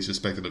immediately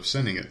suspected of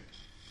sending it.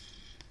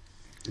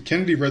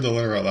 Kennedy read the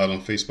letter out loud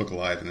on Facebook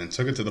Live and then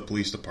took it to the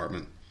police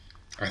department.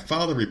 I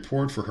filed a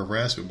report for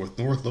harassment with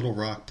North Little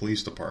Rock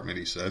Police Department,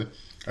 he said.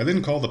 I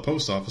then called the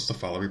post office to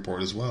file a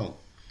report as well.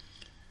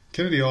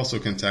 Kennedy also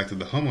contacted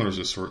the Homeowners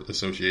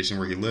Association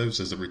where he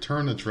lives, as the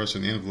return address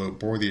in the envelope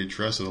bore the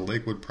address of the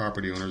Lakewood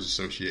Property Owners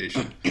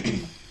Association.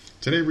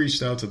 Today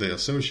reached out to the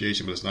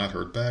association but has not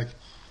heard back.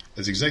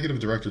 As executive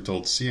director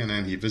told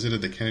CNN, he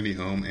visited the Kennedy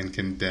home and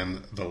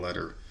condemned the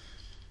letter.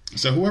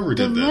 So whoever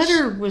did this... The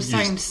letter was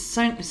signed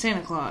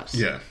Santa Claus.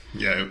 Yeah.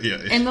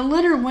 And the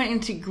letter went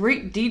into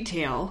great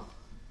detail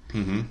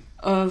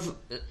of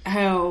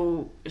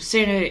how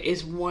Santa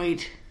is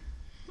white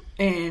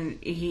and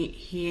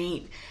he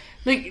ain't...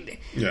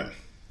 Like... Yeah.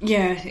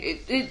 Yeah,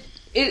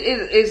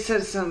 it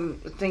says some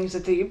things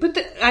that they... But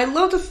I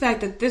love the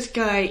fact that this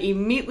guy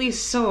immediately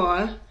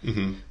saw...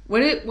 Mm-hmm.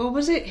 What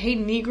was it? Hey,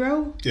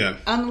 Negro? Yeah.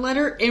 On the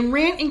letter, and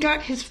ran and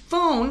got his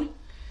phone...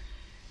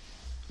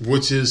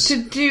 Which is...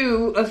 to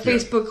do a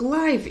Facebook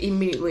Live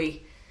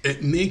immediately.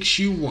 It makes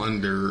you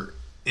wonder,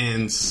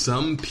 and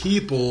some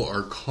people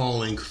are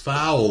calling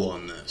foul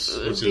on this.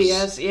 Which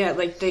is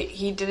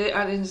He did it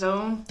on his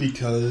own.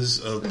 because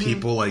of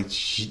people like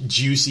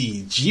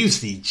Juicy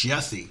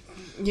Jesse.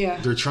 Yeah.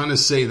 They're trying to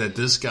say that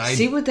this guy...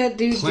 See what that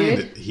dude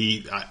planned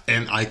did?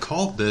 And I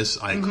called this.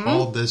 I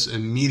called this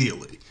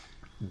immediately.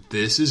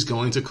 This is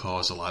going to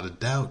cause a lot of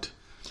doubt.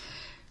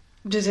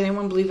 Does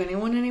anyone believe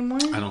anyone anymore?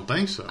 I don't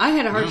think so. I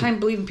had a hard time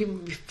believing people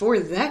before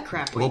that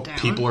crap went down.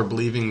 People are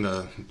believing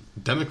the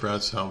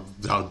Democrats how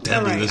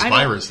deadly this I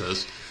virus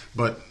is.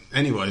 But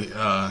anyway,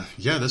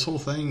 this whole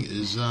thing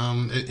is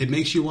it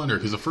makes you wonder,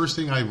 because the first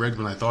thing I read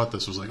when I thought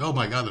this was like, oh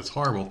my god, that's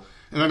horrible.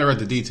 And then I read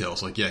the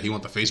details. Like, yeah, he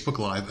went to Facebook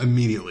Live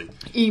immediately.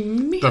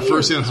 The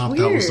first thing that hopped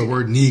out was the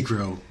word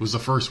Negro. Was the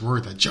first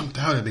word that jumped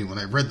out at me when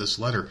I read this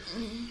letter.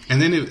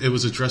 And then it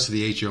was addressed to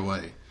the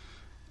HOA.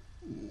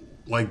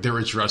 like their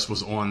address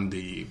was on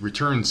the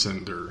return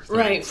sender thing.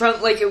 Right,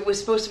 from like it was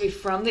supposed to be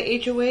from the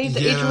HOA.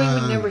 The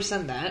HOA would never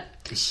send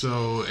that.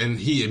 So, and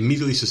he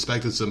immediately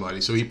suspected somebody.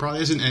 So he probably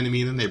has an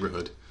enemy in the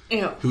neighborhood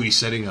who he's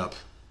setting up.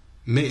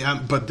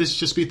 But this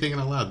just be thinking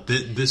out loud.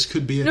 This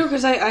could be No,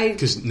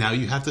 because now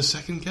you have to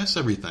second guess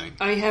everything.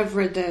 I have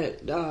read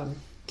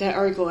that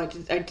article. I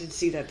did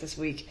see that this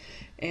week,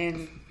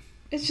 and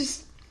it's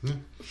just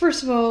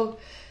first of all,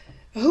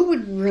 who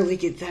would really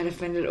get that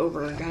offended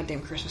over a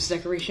goddamn Christmas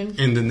decoration?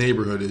 And the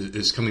neighborhood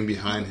is coming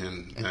behind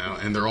him now,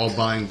 and they're all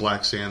buying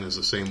black Santas,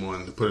 the same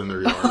one, to put in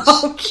their yards.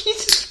 Oh,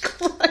 Jesus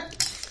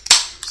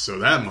Christ! So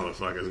that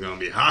motherfucker's gonna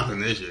be hopping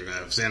this year. Gonna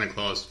have Santa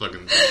Claus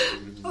fucking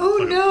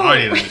no.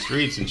 partying in the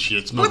streets and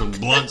shit, smoking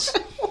blunts,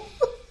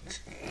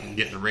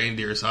 getting the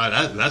reindeer's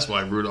high. That's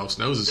why Rudolph's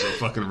nose is so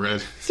fucking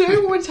red. So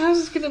everyone's house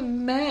is gonna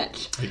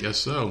match. I guess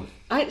so.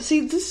 I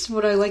see. This is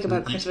what I like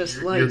about Christmas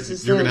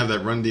lights. You're gonna have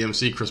that Run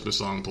DMC Christmas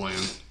song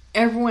playing.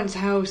 Everyone's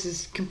house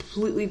is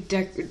completely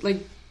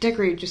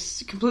decorated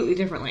just completely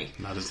differently.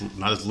 Not as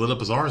lit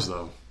up as ours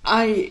though.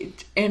 I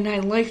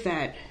like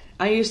that.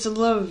 I used to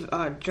love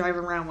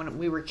driving around when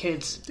we were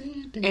kids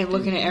and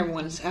looking at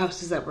everyone's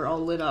houses that were all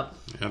lit up.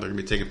 Yeah, they're gonna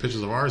be taking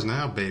pictures of ours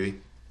now, baby.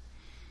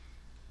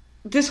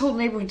 This whole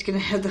neighborhood's gonna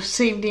have the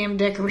same damn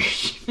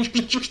decoration.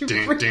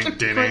 Front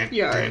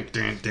yard.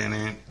 There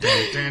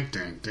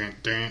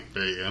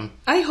you go.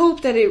 I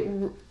hope that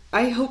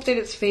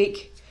it's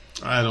fake.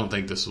 I don't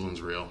think this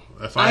one's real.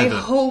 I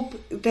hope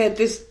that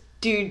this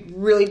dude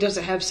really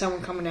doesn't have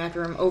someone coming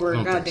after him over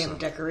a goddamn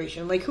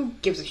decoration. Like, who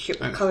gives a shit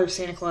what color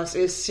Santa Claus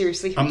is?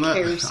 Seriously, who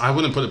cares? I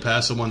wouldn't put it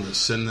past someone to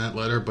send that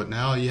letter, but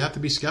now you have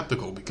to be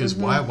skeptical because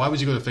why would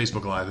you go to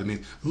Facebook Live? I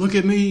mean, look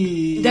at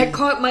me. That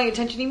caught my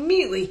attention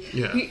immediately.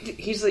 Yeah.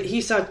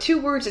 He saw 2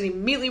 words and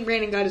immediately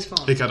ran and got his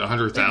phone. It got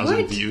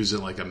 100,000 views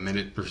in like a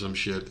minute or some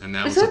shit, and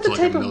now is it's that up the to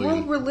type like 1 of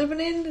million. world we're living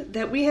in?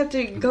 That we have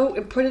to go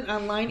and put it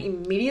online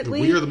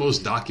immediately? We are the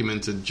most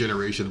documented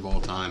generation of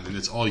all time, and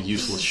it's all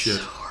useless shit.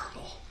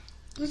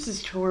 This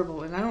is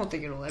horrible, and I don't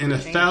think it'll ever In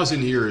change.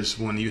 1,000 years,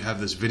 when you have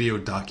this video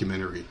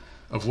documentary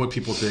of what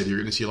people did, you're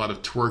going to see a lot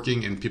of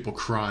twerking and people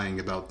crying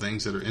about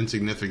things that are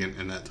insignificant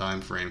in that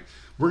time frame.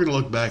 We're going to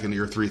look back in the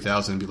year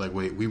 3000 and be like,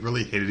 wait, we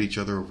really hated each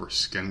other over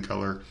skin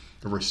color,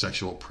 over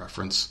sexual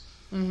preference.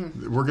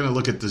 Mm-hmm. We're going to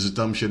look at this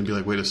dumb shit and be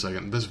like, wait a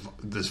second,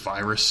 this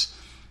virus,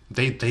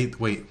 they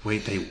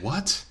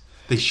what?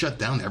 They shut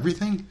down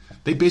everything?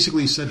 They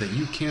basically said that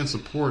you can't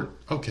support,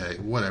 okay,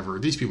 whatever,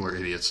 these people are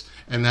idiots.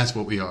 And that's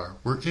what we are.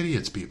 We're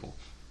idiots, people.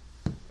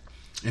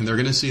 And they're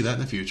going to see that in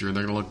the future, and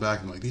they're going to look back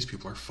and be like, these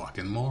people are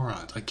fucking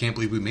morons. I can't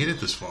believe we made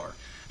it this far.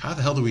 How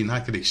the hell did we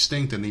not get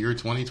extinct in the year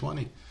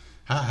 2020?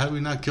 How did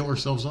we not kill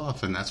ourselves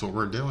off? And that's what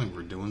we're doing.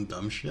 We're doing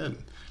dumb shit. And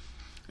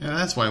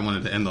that's why I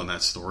wanted to end on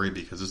that story,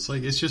 because it's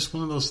like, it's just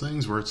one of those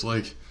things where it's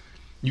like,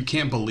 you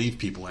can't believe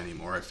people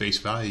anymore at face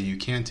value. You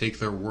can't take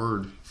their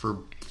word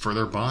for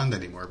their bond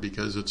anymore,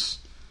 because it's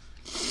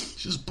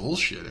just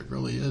bullshit. It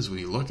really is when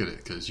you look at it,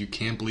 because you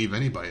can't believe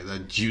anybody.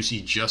 That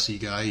Juicy Jussie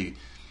guy,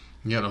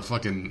 he had a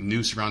fucking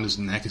noose around his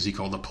neck as he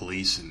called the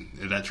police, and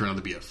that turned out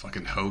to be a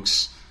fucking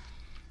hoax.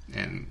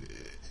 And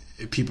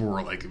people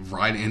were like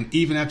riding, and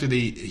even after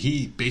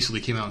he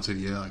basically came out and said,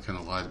 yeah, I kind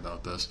of lied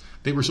about this,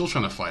 they were still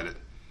trying to fight it.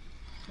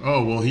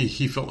 Oh, well,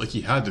 he felt like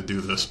he had to do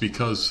this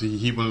because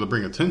he wanted to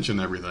bring attention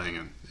to everything.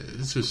 And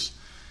it's just,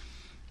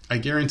 I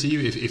guarantee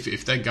you,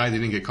 if that guy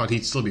didn't get caught,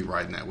 he'd still be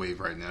riding that wave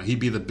right now. He'd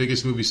be the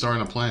biggest movie star on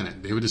the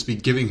planet. They would just be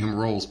giving him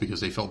roles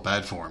because they felt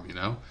bad for him, you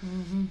know?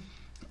 Mm-hmm.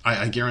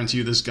 I guarantee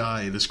you this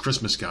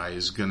Christmas guy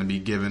is going to be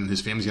given,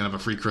 his family's going to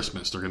have a free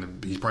Christmas.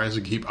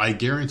 I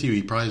guarantee you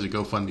he probably has a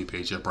GoFundMe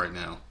page up right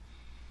now.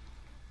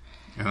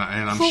 And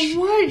I'm for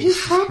what? His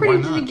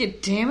property didn't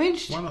get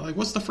damaged? Why not? Like,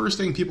 what's the first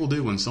thing people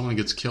do when someone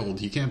gets killed?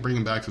 You can't bring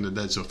him back from the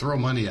dead, so throw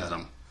money at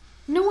him.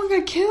 No one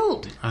got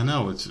killed. I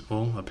know.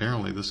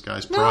 Apparently this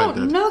guy's pride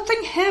did.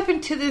 Nothing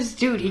happened to this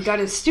dude. He got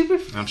a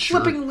stupid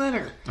flipping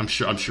letter. I'm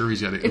sure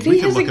he's got it. If he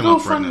has a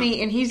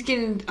GoFundMe and he's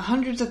getting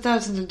hundreds of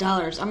thousands of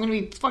dollars, I'm going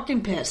to be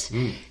fucking pissed.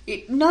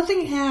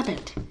 Nothing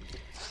happened.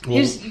 Well,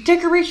 his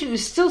decoration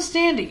is still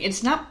standing.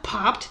 It's not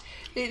popped.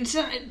 It's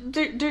not.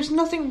 There's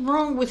nothing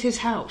wrong with his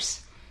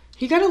house.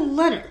 He got a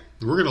letter.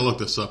 We're going to look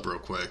this up real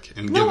quick.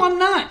 I'm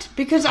not,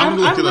 because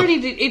I'm ready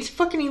to... It's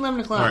fucking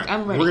 11 o'clock. Right,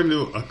 I'm ready. We're going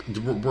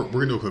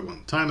to do a quick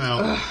one. Time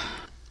out.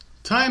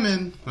 Time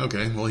in.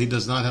 Okay, well, he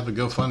does not have a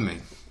GoFundMe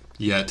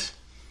yet,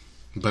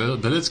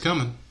 but it's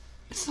coming.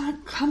 It's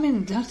not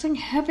coming. Nothing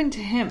happened to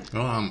him.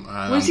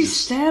 Well, was he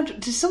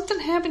stabbed? Did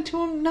something happen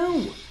to him?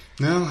 No.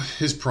 No,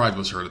 his pride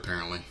was hurt,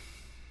 apparently,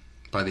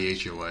 by the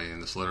HOA in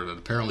this letter that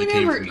apparently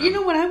came from them. You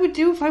know what I would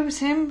do if I was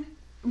him?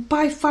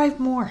 Buy 5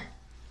 more.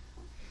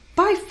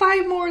 Buy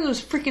 5 more of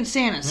those freaking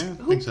Santas. Yeah,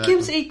 Who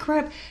gives a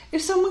crap?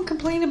 If someone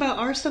complained about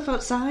our stuff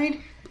outside,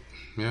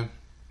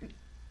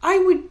 I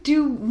would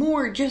do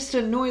more just to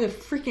annoy the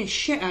freaking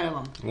shit out of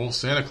them. Well,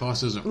 Santa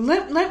Claus isn't...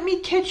 Let me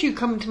catch you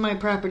coming to my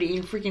property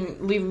and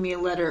freaking leaving me a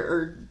letter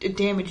or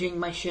damaging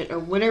my shit or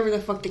whatever the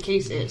fuck the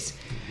case is.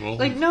 Well,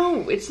 Like,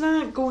 no, it's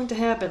not going to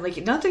happen. Like,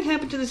 nothing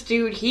happened to this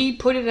dude. He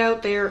put it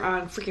out there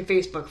on freaking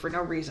Facebook for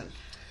no reason.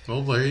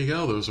 well, there you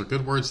go. Those are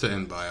good words to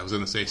end by. I was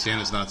going to say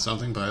Santa's not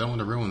something, but I don't want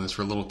to ruin this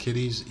for little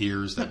kiddies'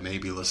 ears that may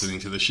be listening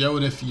to the show.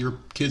 And if your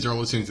kids are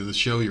listening to the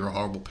show, you're a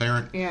horrible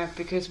parent. Yeah,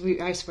 because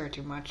I swear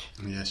too much.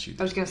 Yes, you do.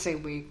 I was going to say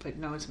we, but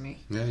no, it's me.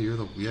 Yeah,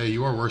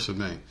 you are worse than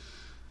me.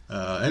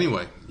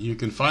 Anyway, you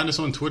can find us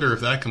on Twitter if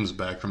that comes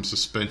back from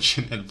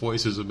suspension at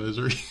Voices of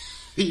Misery.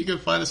 You can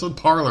find us on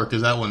Parler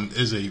because that one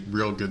is a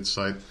real good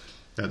site.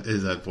 That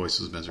is at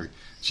Voices of Misery.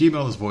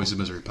 Gmail is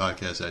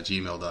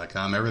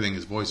voicesofmiserypodcast@gmail.com. Everything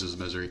is Voices of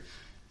Misery.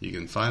 You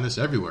can find us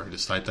everywhere.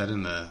 Just type that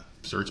in the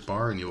search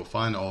bar and you will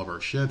find all of our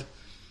shit.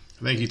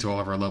 Thank you to all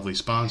of our lovely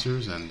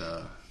sponsors, and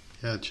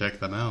check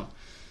them out.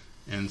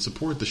 And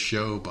support the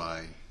show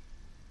by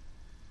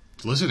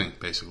listening,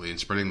 basically, and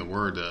spreading the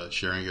word,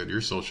 sharing it on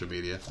your social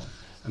media,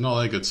 and all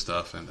that good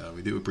stuff. And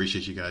we do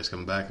appreciate you guys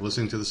coming back and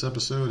listening to this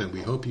episode, and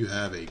we hope you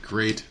have a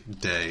great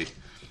day.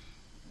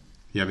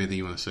 You have anything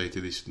you want to say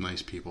to these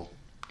nice people?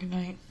 Good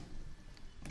night.